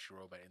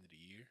Crunchyroll by the end of the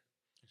year.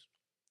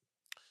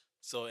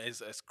 So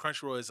as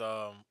Crunchyroll is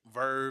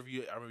Verve,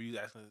 I remember you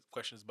asking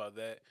questions about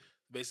that.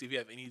 Basically, if you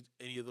have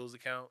any of those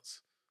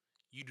accounts,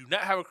 you do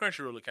not have a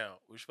Crunchyroll account,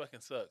 which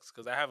fucking sucks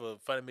because I have a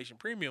Funimation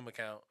Premium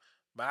account.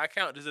 My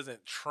account just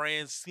doesn't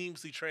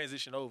seamlessly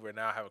transition over, and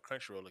now I have a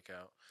Crunchyroll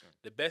account.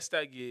 The best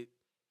I get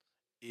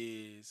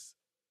is,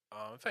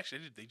 in fact,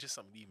 they just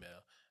sent me an email.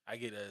 I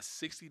get a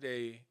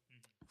 60-day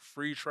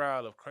free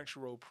trial of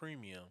Crunchyroll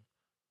Premium,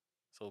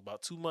 so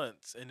about 2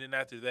 months, and then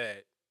after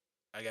that,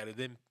 I gotta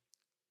then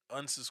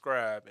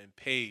unsubscribe and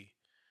pay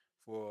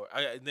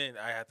then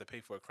I have to pay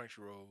for a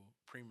Crunchyroll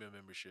premium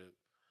membership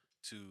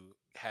to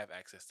have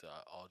access to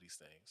all these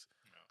things.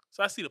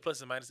 So I see the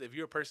plus and minus. If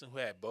you're a person who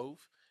had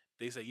both,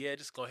 they say, yeah,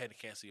 just go ahead and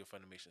cancel your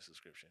Funimation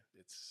subscription.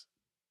 It's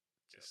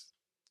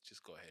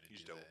just go ahead and You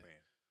just do double that.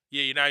 paying.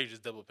 Yeah, you're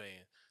just double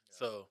paying.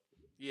 So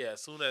yeah,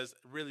 as soon as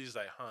really just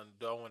like,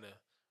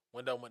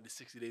 when do I want the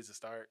 60 days to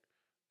start?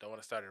 Do I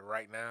want to start it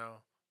right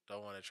now? Do I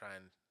want to try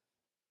and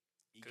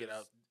get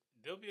out?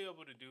 They'll be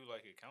able to do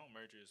like account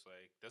mergers.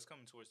 Like that's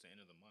coming towards the end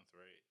of the month,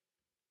 right?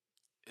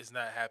 It's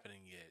not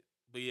happening yet.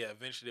 But yeah,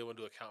 eventually they want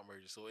to do account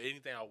mergers. So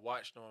anything I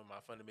watched on my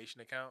Funimation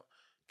account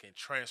can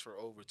transfer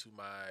over to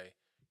my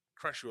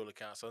Crunchyroll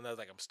account. So now it's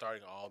like I'm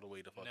starting all the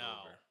way the fuck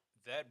Now over.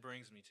 that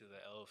brings me to the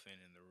elephant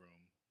in the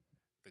room: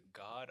 the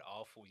god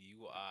awful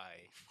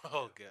UI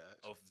Oh god.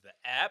 of the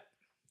app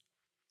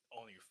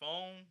on your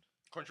phone.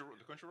 The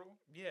Crunchyroll?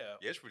 Yeah,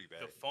 Yeah, it's pretty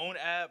bad. the phone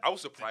app. I was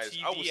surprised.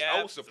 The I TV was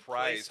app,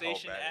 surprised the how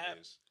PlayStation bad app,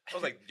 it is. I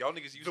was like, y'all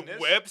niggas using the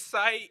this?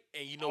 website,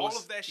 And you know all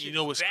what's of that shit. you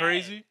know is what's bad.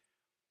 crazy?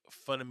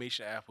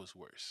 Funimation app was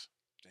worse.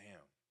 Damn.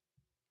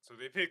 So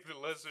they picked the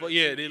lesser. But of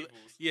yeah, two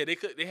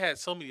evils. they had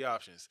so many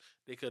options.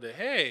 They could have,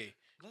 hey,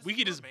 Let's we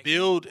could just make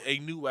build one. a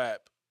new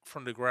app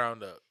from the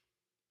ground up.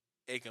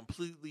 A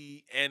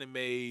completely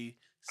anime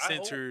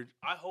centered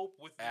I hope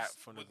with this, app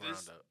from the with ground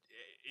this up.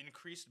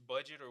 increased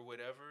budget or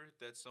whatever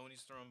that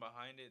Sony's throwing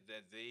behind it,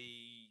 that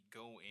they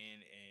go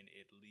in and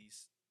at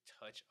least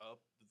touch up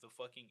the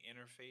fucking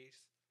interface.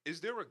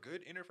 Is there a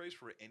good interface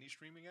for any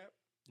streaming app?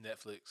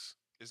 Netflix.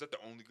 Is that the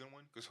only good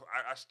one? Because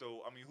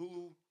I mean,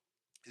 Hulu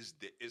is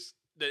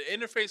The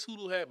interface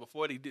Hulu had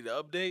before they did the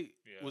update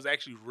Yeah. was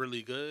actually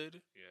really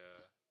good.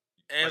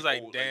 Yeah, And it's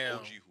like, old, damn.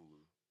 OG Hulu.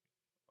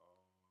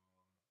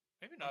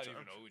 maybe not I'm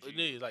even sure-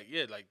 OG.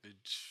 Yeah, like the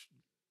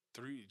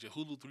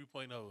Hulu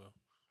 3.0.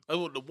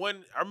 Oh, the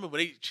one I remember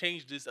they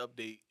changed this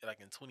update like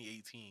in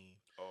 2018.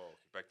 Oh,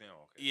 back then.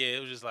 Okay. Yeah, it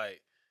was just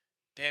like,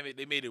 damn it,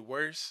 they made it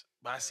worse.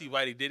 But I see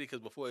why they did it, because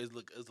before it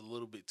was a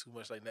little bit too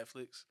much like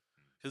Netflix.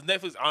 Because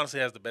Netflix honestly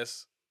has the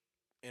best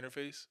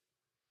interface.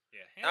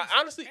 Yeah,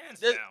 Honestly, hands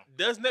does, down.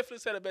 does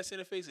Netflix have the best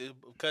interface? It's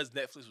because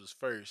Netflix was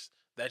first.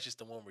 That's just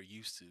the one we're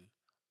used to,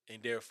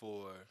 and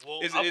therefore, Well,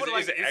 Is I'll put it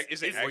like it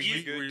it's actually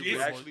easy- good? Do it's you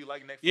more- actually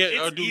like Netflix? Yeah, It's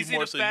or do easy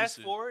more to so fast used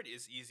to. forward.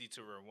 It's easy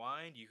to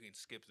rewind. You can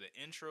skip the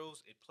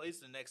intros. It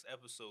plays the next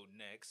episode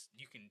next.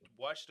 You can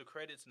watch the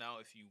credits now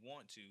if you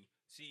want to.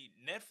 See,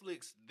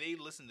 Netflix, they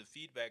listen to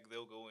feedback.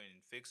 They'll go in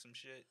and fix some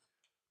shit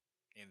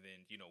and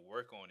then,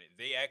 work on it.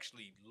 They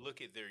actually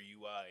look at their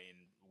UI and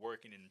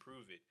work and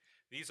improve it.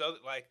 These other,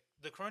 like,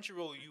 the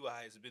Crunchyroll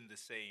UI has been the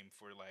same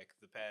for, like,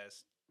 the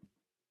past,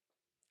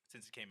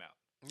 since it came out.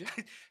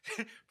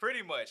 Yeah.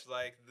 Pretty much,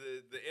 like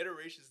the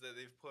iterations that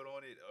they've put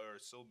on it are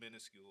so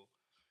minuscule,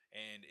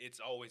 and it's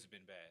always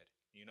been bad.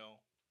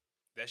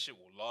 That shit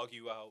will log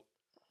you out.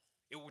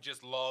 It will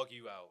just log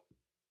you out.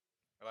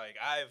 Like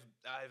I've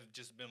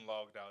just been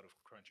logged out of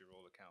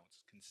Crunchyroll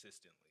accounts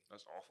consistently.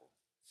 That's awful.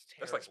 It's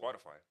That's like terrible.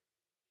 Spotify.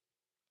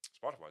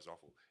 Spotify's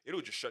awful.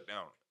 It'll just shut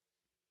down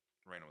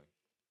randomly.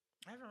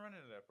 I haven't run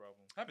into that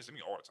problem. Happens to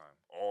me all the time.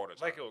 All the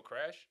time. Like it will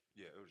crash.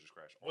 Yeah, it'll just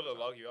crash. All Will the it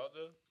time. log you out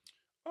though?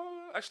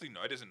 Actually,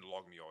 no, it doesn't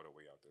log me all the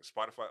way out there.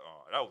 Spotify,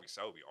 that would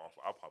be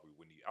awful. I probably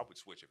wouldn't. I would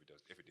switch if it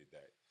did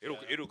that.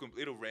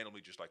 It'll randomly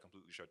just like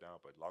completely shut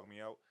down, but log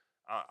me out.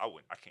 I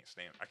wouldn't. I can't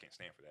stand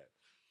for that.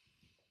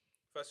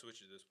 If I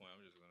switch at this point, I'm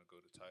just gonna go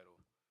to Tidal.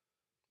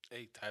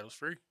 Hey, Tidal's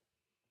free.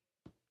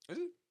 Is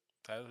it?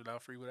 Tidal's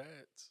now free with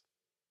ads.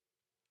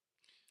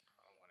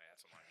 I don't want to add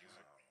some more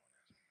music.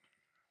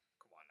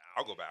 Come on now.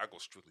 I'll go back. I'll go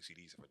strictly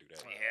CDs if I do that.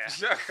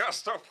 Yeah. I'll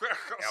stop.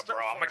 Yeah, bro,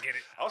 I'm gonna get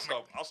it. I'll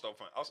stop paying.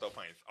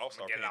 I'll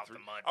start get it paying. out the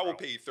mud, I will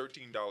bro. pay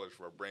 $13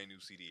 for a brand new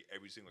CD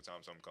every single time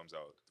something comes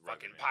out. rather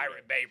Fucking than-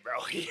 Pirate Bay, bro.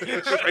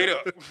 Straight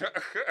up.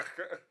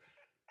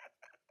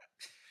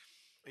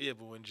 Yeah,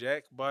 but when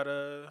Jack bought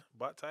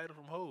Tidal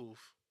from Hove,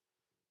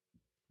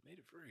 made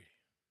it free.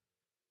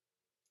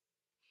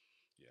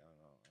 Yeah,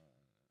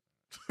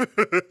 I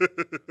don't know.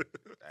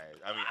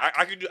 I mean,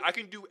 I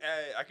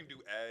can do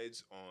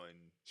ads on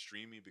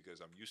streaming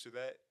because I'm used to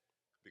that,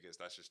 because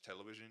that's just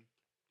television.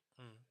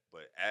 Hmm.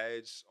 But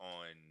ads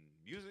on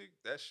music,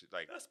 that's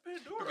like That's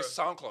Pandora. because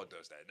SoundCloud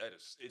does that. That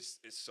is it's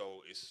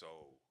so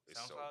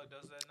SoundCloud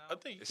does that now. I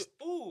think you It's-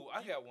 could- Ooh,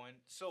 I got one.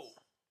 So,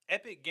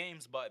 Epic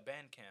Games bought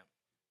Bandcamp.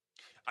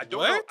 I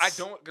don't know. What? I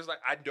don't because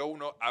I don't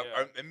know.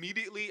 Yeah.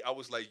 Immediately I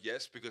was like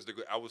yes because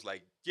I was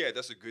like yeah,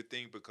 that's a good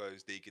thing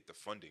because they get the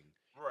funding.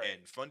 Right.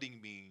 And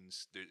funding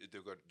means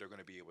they're going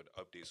to be able to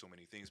update so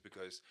many things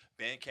because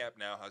Bandcamp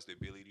now has the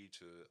ability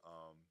to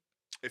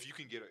if you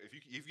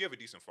have a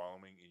decent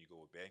following and you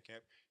go with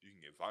Bandcamp, you can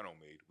get vinyl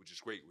made, which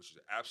is great, which is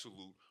an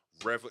absolute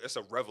it's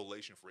a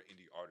revelation for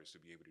indie artists to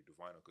be able to do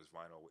vinyl because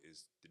vinyl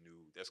is the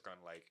new. That's kind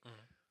of like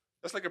Mhm.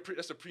 That's like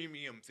that's a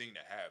premium thing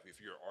to have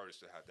if you're an artist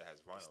that has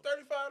It's vinyl.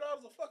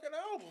 $35 a fucking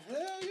album.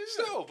 Hell yeah.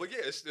 Still, but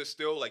yeah, it's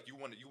still like you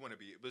want to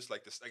be. But it's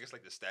like this. I guess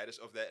like the status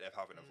of that of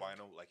having a Mhm.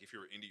 vinyl. Like if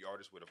you're an indie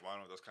artist with a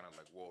vinyl, that's kind of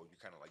like whoa. You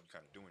kind of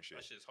doing shit.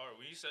 That shit's hard.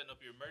 When you setting up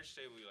your merch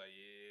table, you're like,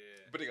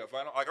 yeah. But they got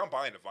vinyl. Like I'm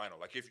buying the vinyl.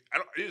 Like if I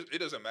don't, it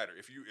doesn't matter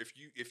if you're a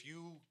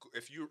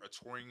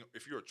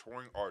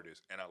touring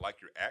artist and I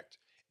like your act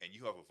and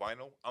you have a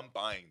vinyl, I'm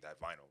buying that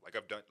vinyl. Like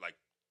I've done like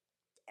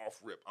off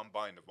rip. I'm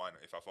buying the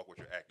vinyl if I fuck with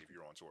your act if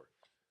you're on tour.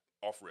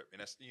 Off rip, and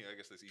that's I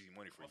guess that's easy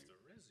money for Off you the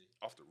Rizzy.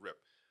 off the rip.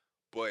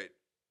 But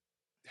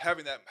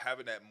having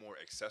that more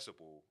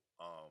accessible,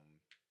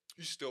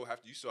 you still have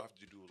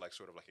to do like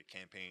sort of like a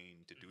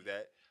campaign to do Mhm.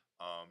 that.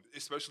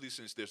 Especially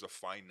since there's a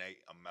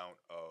finite amount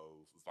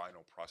of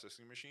vinyl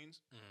processing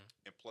machines, Mhm.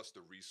 and plus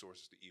the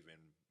resources to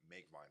even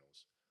make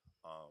vinyls.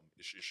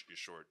 It's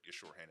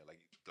shorthanded.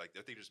 Like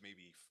I think there's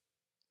maybe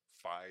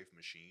 5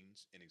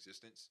 machines in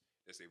existence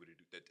that's able to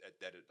do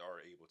that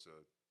are able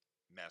to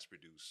mass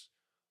produce.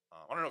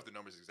 I don't know if the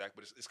number is exact,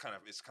 but it's kind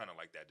of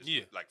like that. Just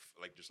Yeah. like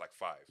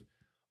 5.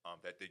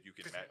 That you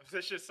can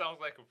That shit sounds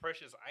like a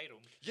precious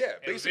item. yeah,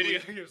 And basically,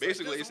 video, it's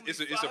basically, like, it's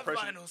 "There's a only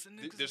pressure. 5 vinyls and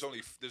niggas There's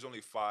is-"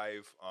 only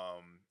 5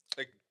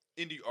 like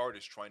indie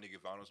artists trying to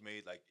get vinyls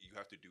made. Like you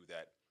have to do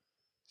that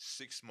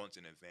 6 months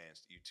in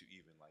advance to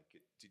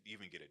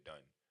even get it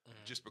done.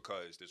 Mhm. Just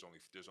because there's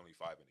only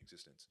 5 in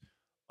existence.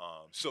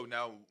 So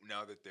now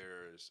that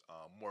there's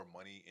more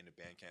money in the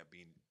Bandcamp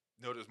being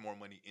no, there's more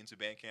money into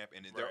Bandcamp,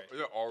 and Right.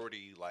 they're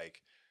already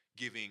like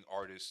giving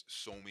artists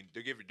so many.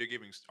 They're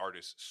giving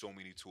artists so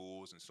many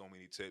tools and so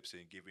many tips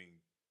and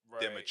giving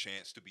them a Right.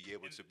 chance to be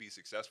able And- to be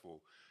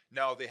successful.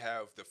 Now they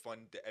have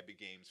the Epic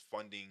Games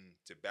funding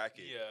to back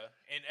it. Yeah,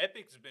 and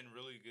Epic's been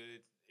really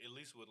good, at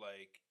least with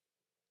like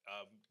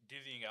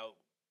divvying out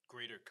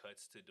greater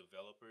cuts to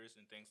developers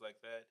and things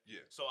like that.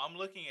 Yeah. So I'm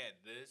looking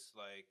at this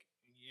like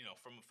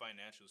from a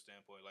financial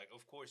standpoint. Like,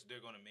 of course,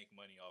 they're gonna make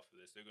money off of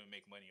this. They're gonna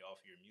make money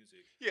off your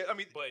music, Yeah, I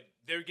mean, but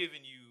they're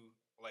giving you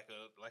like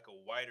a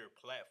wider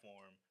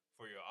platform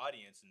for your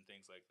audience and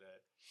things like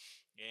that.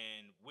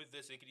 And with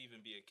this, it could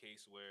even be a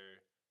case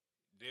where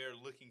they're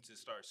looking to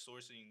start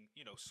sourcing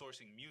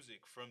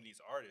music from these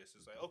artists.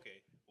 It's like,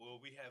 okay, well,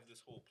 we have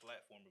this whole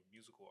platform of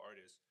musical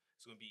artists.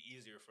 It's going to be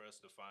easier for us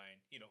to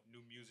find,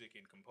 new music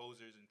and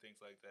composers and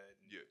things like that.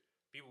 And yeah.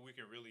 people we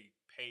can really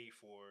pay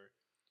for.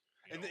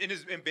 And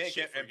Bandcamp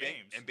shit for and,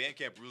 games.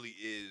 Bandcamp really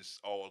is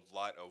a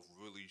lot of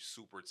really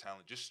super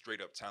talent, just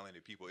straight up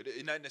talented people.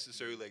 It not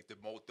necessarily like the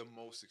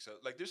most success.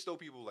 Like there's still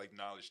people like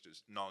knowledge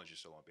is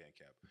still on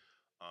Bandcamp.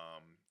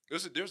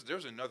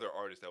 There's another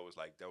artist that was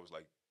like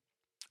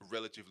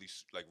relatively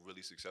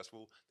really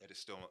successful that is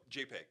still on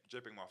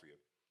JPEG Mafia,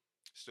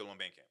 still on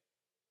Bandcamp.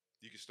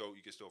 You can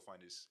still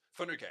find his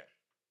Thundercat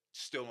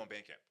still on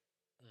Bandcamp.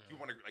 You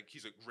want to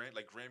he's a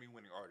Grammy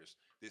winning artist.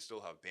 They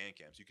still have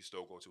Bandcamps. You can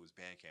still go to his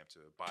Bandcamp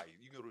to buy.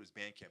 You can go to his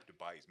Bandcamp to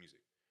buy his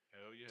music,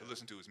 Hell yeah. to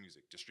listen to his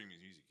music, to stream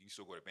his music. You can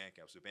still go to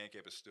Bandcamp. So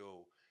Bandcamp is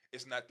still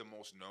it's not the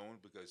most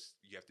known because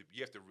you have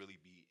to really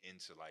be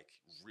into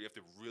you have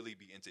to really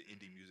be into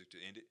indie music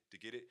to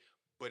get it.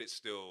 But it's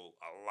still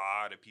a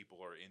lot of people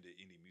are into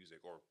indie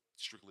music or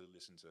strictly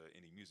listen to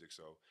indie music.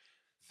 So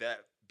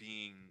that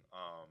being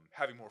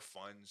having more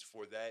funds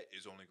for that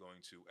is only going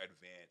to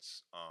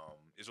advance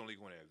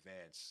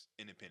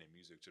independent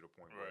music to the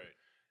point where Right.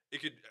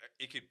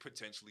 it could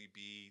potentially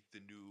be the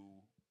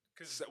new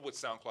Because what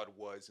SoundCloud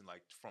was in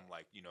from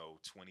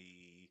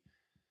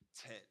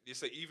 2010.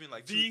 It's like even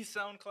like the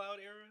SoundCloud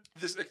era.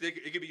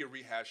 it could be a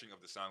rehashing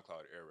of the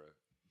SoundCloud era,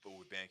 but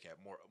with Bandcamp,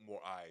 more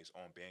eyes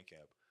on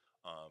Bandcamp.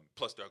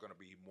 Plus, there are going to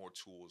be more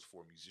tools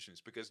for musicians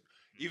because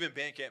even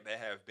Bandcamp, they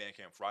have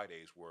Bandcamp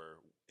Fridays where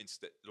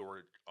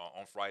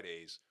on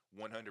Fridays,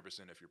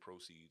 100% of your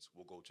proceeds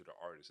will go to the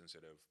artist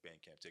instead of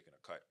Bandcamp taking a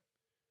cut.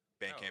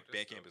 that's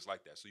Bandcamp dope. is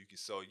like that, so you can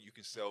sell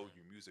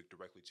your music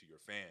directly to your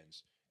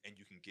fans, and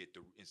you can get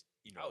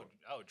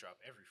I would drop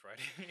every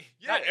Friday.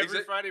 Yeah, Not every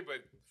exact- Friday,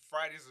 but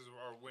Fridays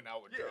are when I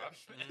would Yeah. drop.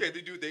 Yeah,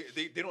 they do.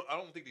 They don't. I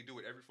don't think they do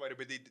it every Friday,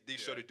 but they Yeah.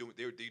 started doing.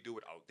 They do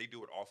it out. They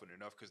do it often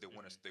enough because they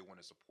want to. Mhm. They want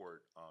to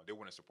support. They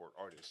want to support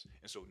artists,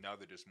 and so now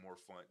that there's more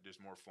fun. There's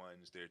more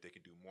funds there. They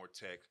can do more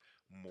tech,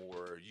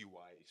 more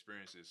UI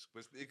experiences.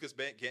 But because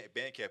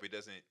Bandcamp, it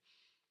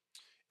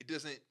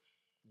doesn't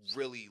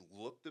really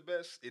look the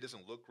best. It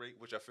doesn't look great,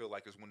 which I feel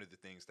like is one of the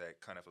things that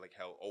kind of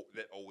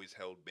that always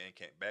held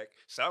Bandcamp back.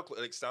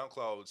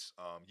 SoundCloud's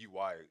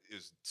UI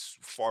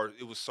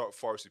was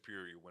far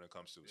superior when it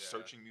comes to Yeah.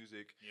 searching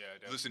music, Yeah,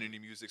 definitely. listening to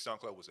music.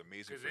 SoundCloud was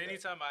amazing Because for that.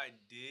 anytime I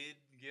did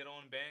get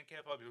on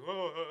Bandcamp, I'd be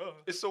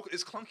like,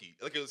 It's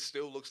clunky. Like it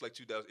still looks like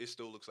 2000. It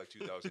still looks like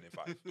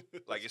 2005.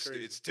 Like it's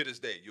to this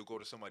day. You'll go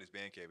to somebody's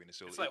Bandcamp and it's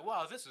still it's like,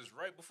 wow, this is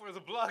right before the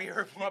blog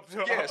era popped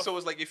off. yeah. So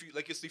it's like if you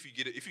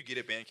get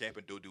a Bandcamp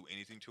and don't do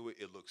anything to it,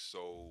 it looks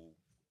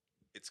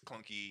it's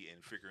clunky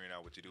and figuring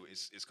out what to do.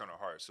 It's kind of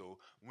hard. So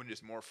when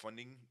there's more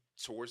funding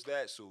towards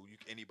that, so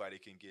anybody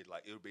can get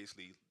it'll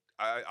basically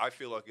I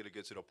feel like it'll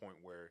get to the point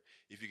where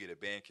if you get a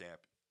Bandcamp,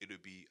 it'll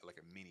be like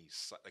a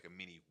like a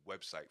mini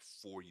website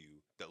for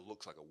you that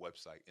looks like a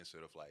website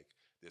instead of like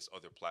this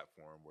other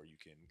platform where you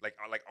can like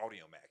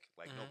Audiomack.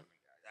 Like no, Mhm.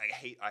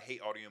 I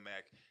hate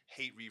Audiomack,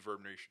 hate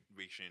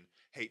reverberation,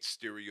 hate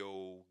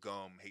stereo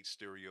gum, hate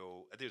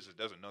stereo. There's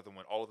another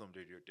one. All of them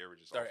they were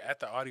just Sorry, awful. at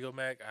the Audio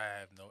Mac, I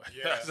have no.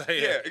 Yeah. So,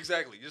 Yeah,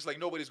 exactly. Just like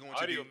nobody's going to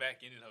Audio the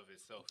Mac in and of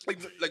itself.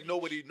 Is like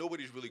pretty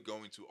nobody's really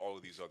going to all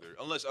of these other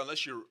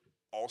unless you're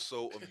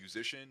also a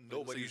musician.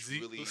 Nobody's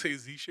really Let's say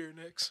Z Share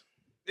next.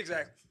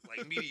 exactly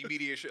like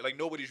media shit. Like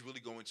nobody's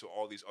really going to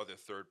all these other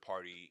third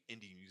party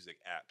indie music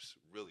apps.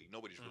 Really,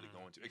 nobody's really Mhm.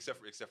 going to except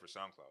for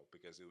SoundCloud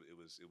because it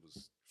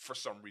was for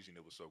some reason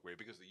it was so great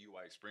because the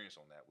UI experience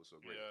on that was so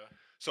great. Yeah.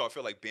 So I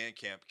feel like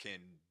Bandcamp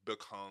can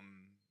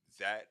become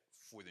that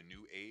for the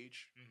new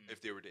age Mhm. if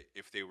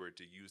they were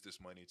to use this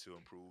money to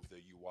improve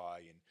the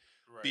UI and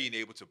Right. being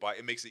able to buy.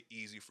 It makes it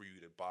easy for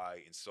you to buy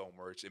and sell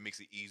merch. It makes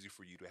it easy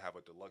for you to have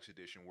a deluxe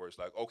edition where it's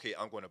like, okay,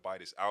 I'm going to buy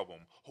this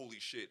album. Holy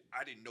shit,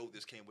 I didn't know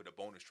this came with a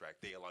bonus track.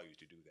 They allow you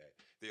to do that.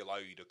 They allow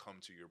you to come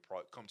to your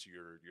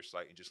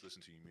site and just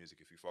listen to your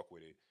music. If you fuck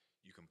with it,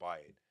 you can buy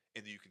it,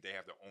 and then they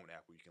have their own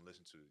app where you can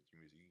listen to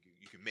your music.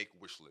 You can make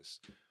wish lists.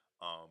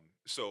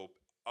 So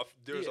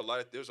there's Yeah.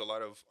 a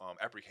lot of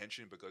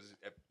apprehension because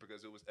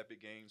it was Epic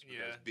Games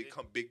because Yeah,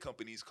 big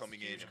companies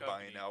coming in huge and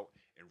buying company. out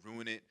and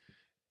ruin it.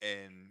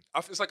 And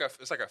it's like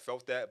I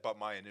felt that, but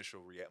my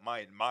initial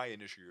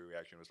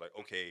reaction was like,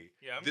 okay,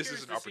 Yeah, I'm this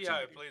curious is an to see how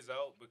it opportunity. plays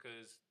out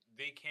because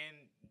they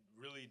can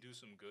really do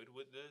some good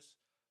with this.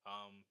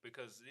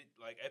 Because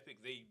like Epic,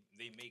 they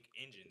make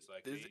engines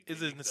like Is they it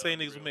make the the same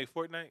niggas who Unreal. make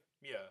Fortnite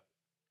Yeah.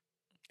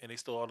 and they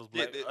stole all those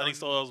Yeah, black? And they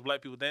stole all those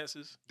black people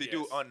dances. they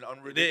do Yes. on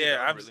Unreal. They- They did yeah,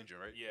 the I'm Unreal s- Engine,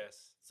 right?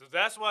 Yes. So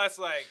that's why it's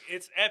like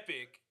it's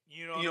Epic.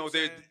 You know what You know, I'm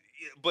they saying?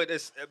 but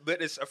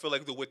it's I feel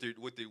like what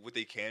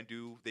they can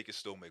do, they can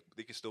still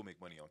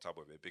make money on top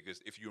of it because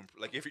if you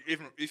like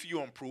if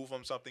you improve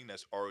on something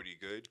that's already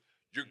good,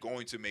 you're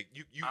going to make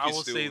you I can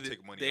will still say that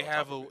take money they on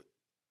have top of a. it.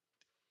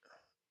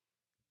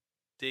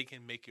 They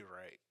can make it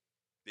right.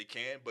 They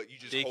can, but you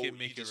just They hope can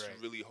make you it just right.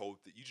 really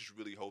hope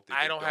that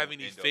I they don't have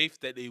any end up faith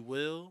that they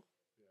will,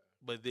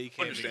 but they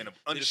can. understandable.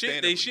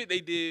 The shit they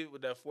did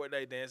with that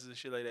Fortnite dances and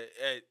shit like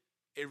that,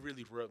 it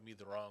really rubbed me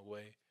the wrong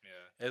way.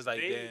 Yeah. It's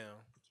like, They damn.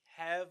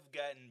 have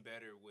gotten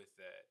better with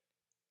that.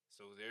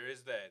 So there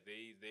is that.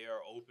 They are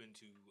open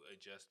to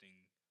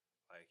adjusting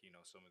like,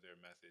 some of their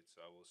methods.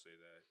 So I will say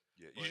that.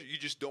 Yeah, But you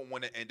just don't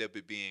want to end up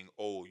it being,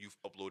 oh, you've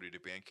uploaded to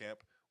Bandcamp.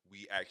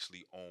 We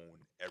actually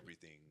own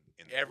everything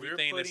in there.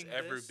 Everything that's putting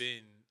ever this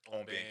been on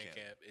on Bandcamp.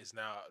 Bandcamp is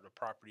now the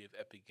property of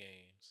Epic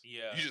Games.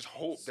 yeah. You just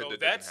hope that So that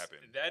that's doesn't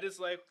happen. that is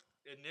like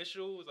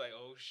initial was like,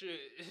 oh shit.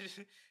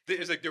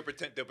 It's like their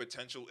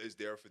potential is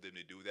there for them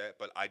to do that,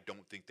 but I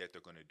don't think that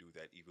they're going to do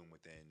that even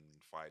within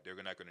 5. They're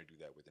not going to do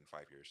that within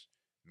 5 years,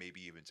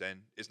 maybe even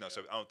 10. It's not.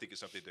 Yeah. I don't think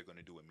it's something they're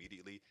going to do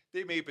immediately.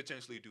 They may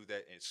potentially do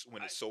that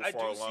when it's so I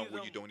far do see along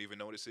where you them- don't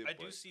even notice it. I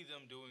do but see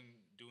them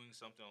doing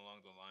something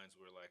along the lines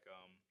where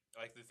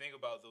like the thing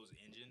about those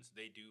engines,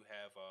 they do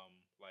have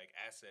like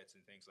assets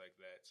and things like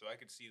that. So I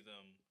could see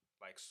them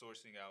like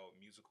sourcing out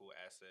musical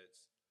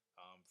assets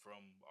from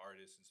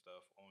artists and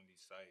stuff on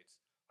these sites.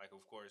 Like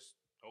of course,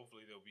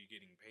 hopefully they'll be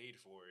getting paid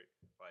for it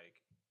like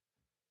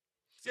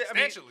Yeah,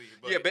 substantially.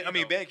 yeah, but,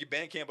 you know,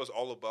 Bandcamp is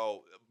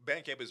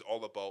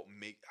all about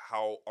make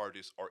how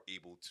artists are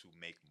able to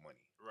make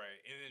money. right.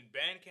 And then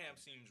Bandcamp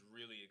seems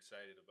really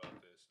excited about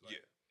this. Like,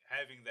 Yeah.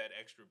 having that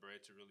extra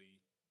bread to really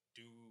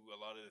do a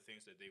lot of the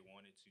things that they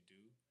wanted to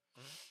do.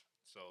 Mhm.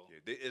 So Yeah,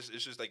 it's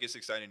just like it's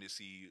exciting to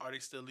see. Are they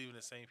still leaving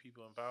the same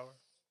people in power?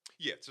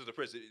 Yeah, so the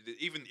president,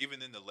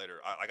 even in the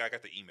letter, I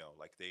got the email.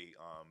 Like they,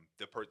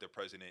 the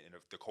president and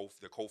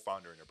the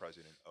co-founder and the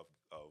president of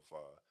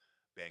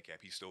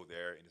Bandcamp, he's still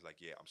there, and he's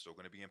like, yeah, I'm still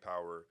going to be in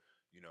power.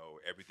 You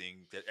know,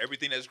 everything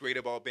that's great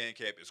about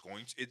Bandcamp is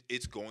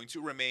it's going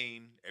to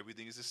remain.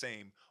 Everything is the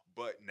same,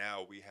 but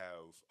now we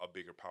have a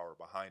bigger power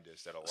behind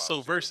us that allows. So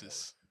us to do more.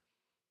 versus,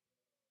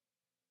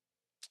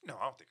 No,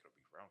 I don't think it'll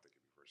be. I don't think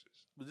it'll be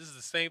versus. but this is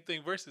the same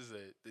thing. Versus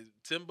it.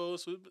 Timbo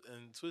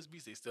and Swiss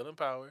Beats, they still in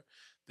power.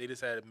 They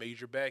just had a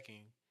major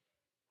backing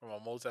from a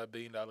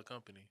multi-billion-dollar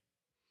company.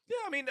 Yeah,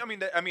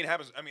 it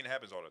happens. It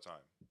happens all the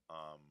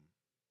time.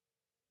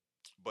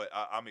 But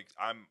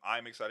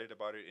I'm excited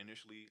about it.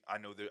 Initially, I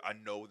know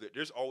that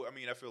there's always.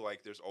 I feel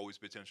like there's always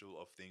potential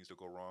of things to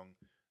go wrong.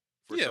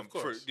 Yeah, of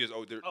course.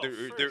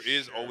 There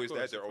is sure. always Of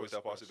course, that. There of always course, that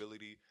of course.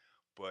 possibility.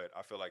 But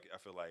I feel like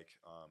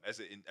as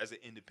an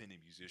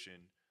independent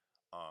musician,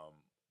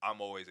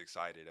 I'm always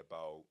excited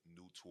about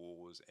new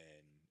tools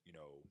and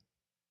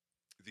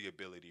the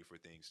ability for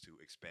things to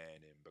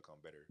expand and become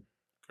better.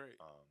 Great.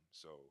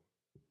 So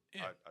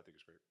Yeah. I think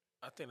it's great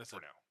I think that's for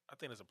a now. I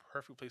think that's a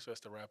perfect place for us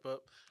to wrap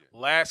up. Yeah.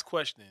 Last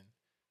question.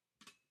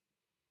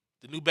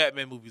 The new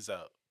Batman movie's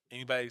out.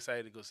 Anybody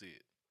excited to go see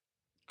it?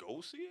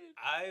 Go see it.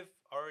 I've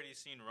already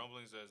seen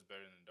rumblings that it's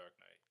better than Dark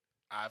Knight.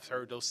 I've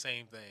heard those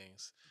same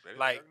things. Better than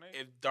Like Dark Knight?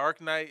 if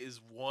Dark Knight is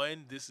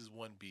 1, this is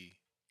 1B.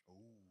 Ooh.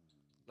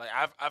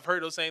 Like I've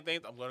heard those same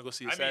things. I'm gonna go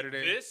see it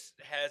Saturday. This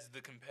has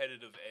the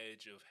competitive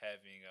edge of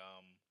having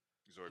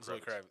Zoe Zoe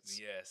Kravitz.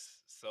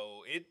 yes.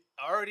 So it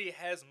already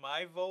has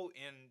my vote,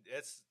 and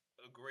that's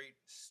a great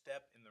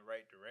step in the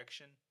right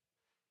direction.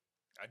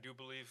 I do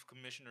believe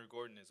Commissioner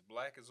Gordon is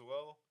black as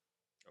well,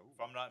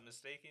 if I'm not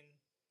mistaken.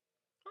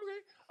 Okay.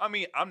 I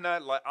mean, I'm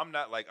not like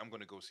I'm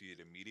gonna go see it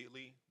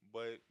immediately,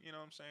 but you know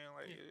what I'm saying?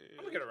 Like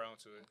I'm gonna get around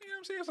to it. You know what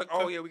I'm saying? It's like,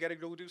 oh yeah, we gotta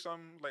go do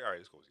something. Like, all right,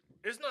 let's go see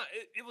it. It's not.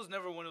 It was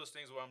never one of those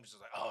things where I'm just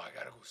like, oh, I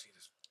gotta go see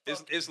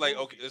this. It's like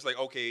okay, it's like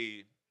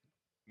okay,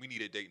 we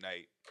need a date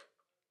night.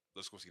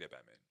 Let's go see that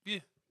Batman. Yeah.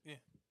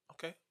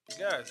 Okay.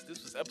 Guys,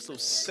 this was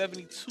episode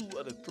 72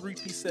 of the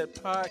 3P Set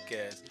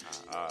Podcast.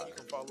 You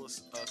can follow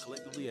us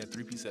collectively at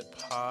 3P Set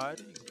Pod.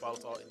 You can follow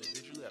us all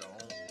individually at our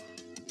own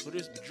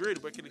Twitters.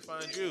 Madrid, where can they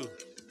find you?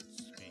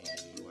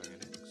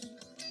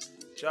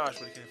 Josh,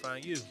 where can they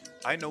find you?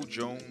 I know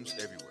Jones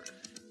everywhere.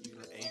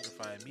 You can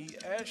find me,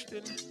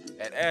 Ashton,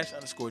 at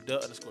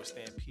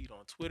Ash_the_Stampede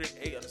on Twitter,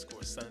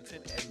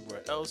 A_Sunton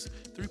everywhere else.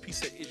 3P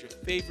Set is your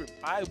favorite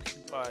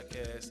bi-weekly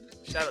podcast.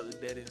 Shout out to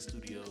Dead End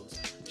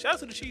Studios. Shout out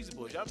to the Cheesy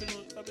Boys. Y'all been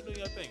doing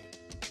your thing.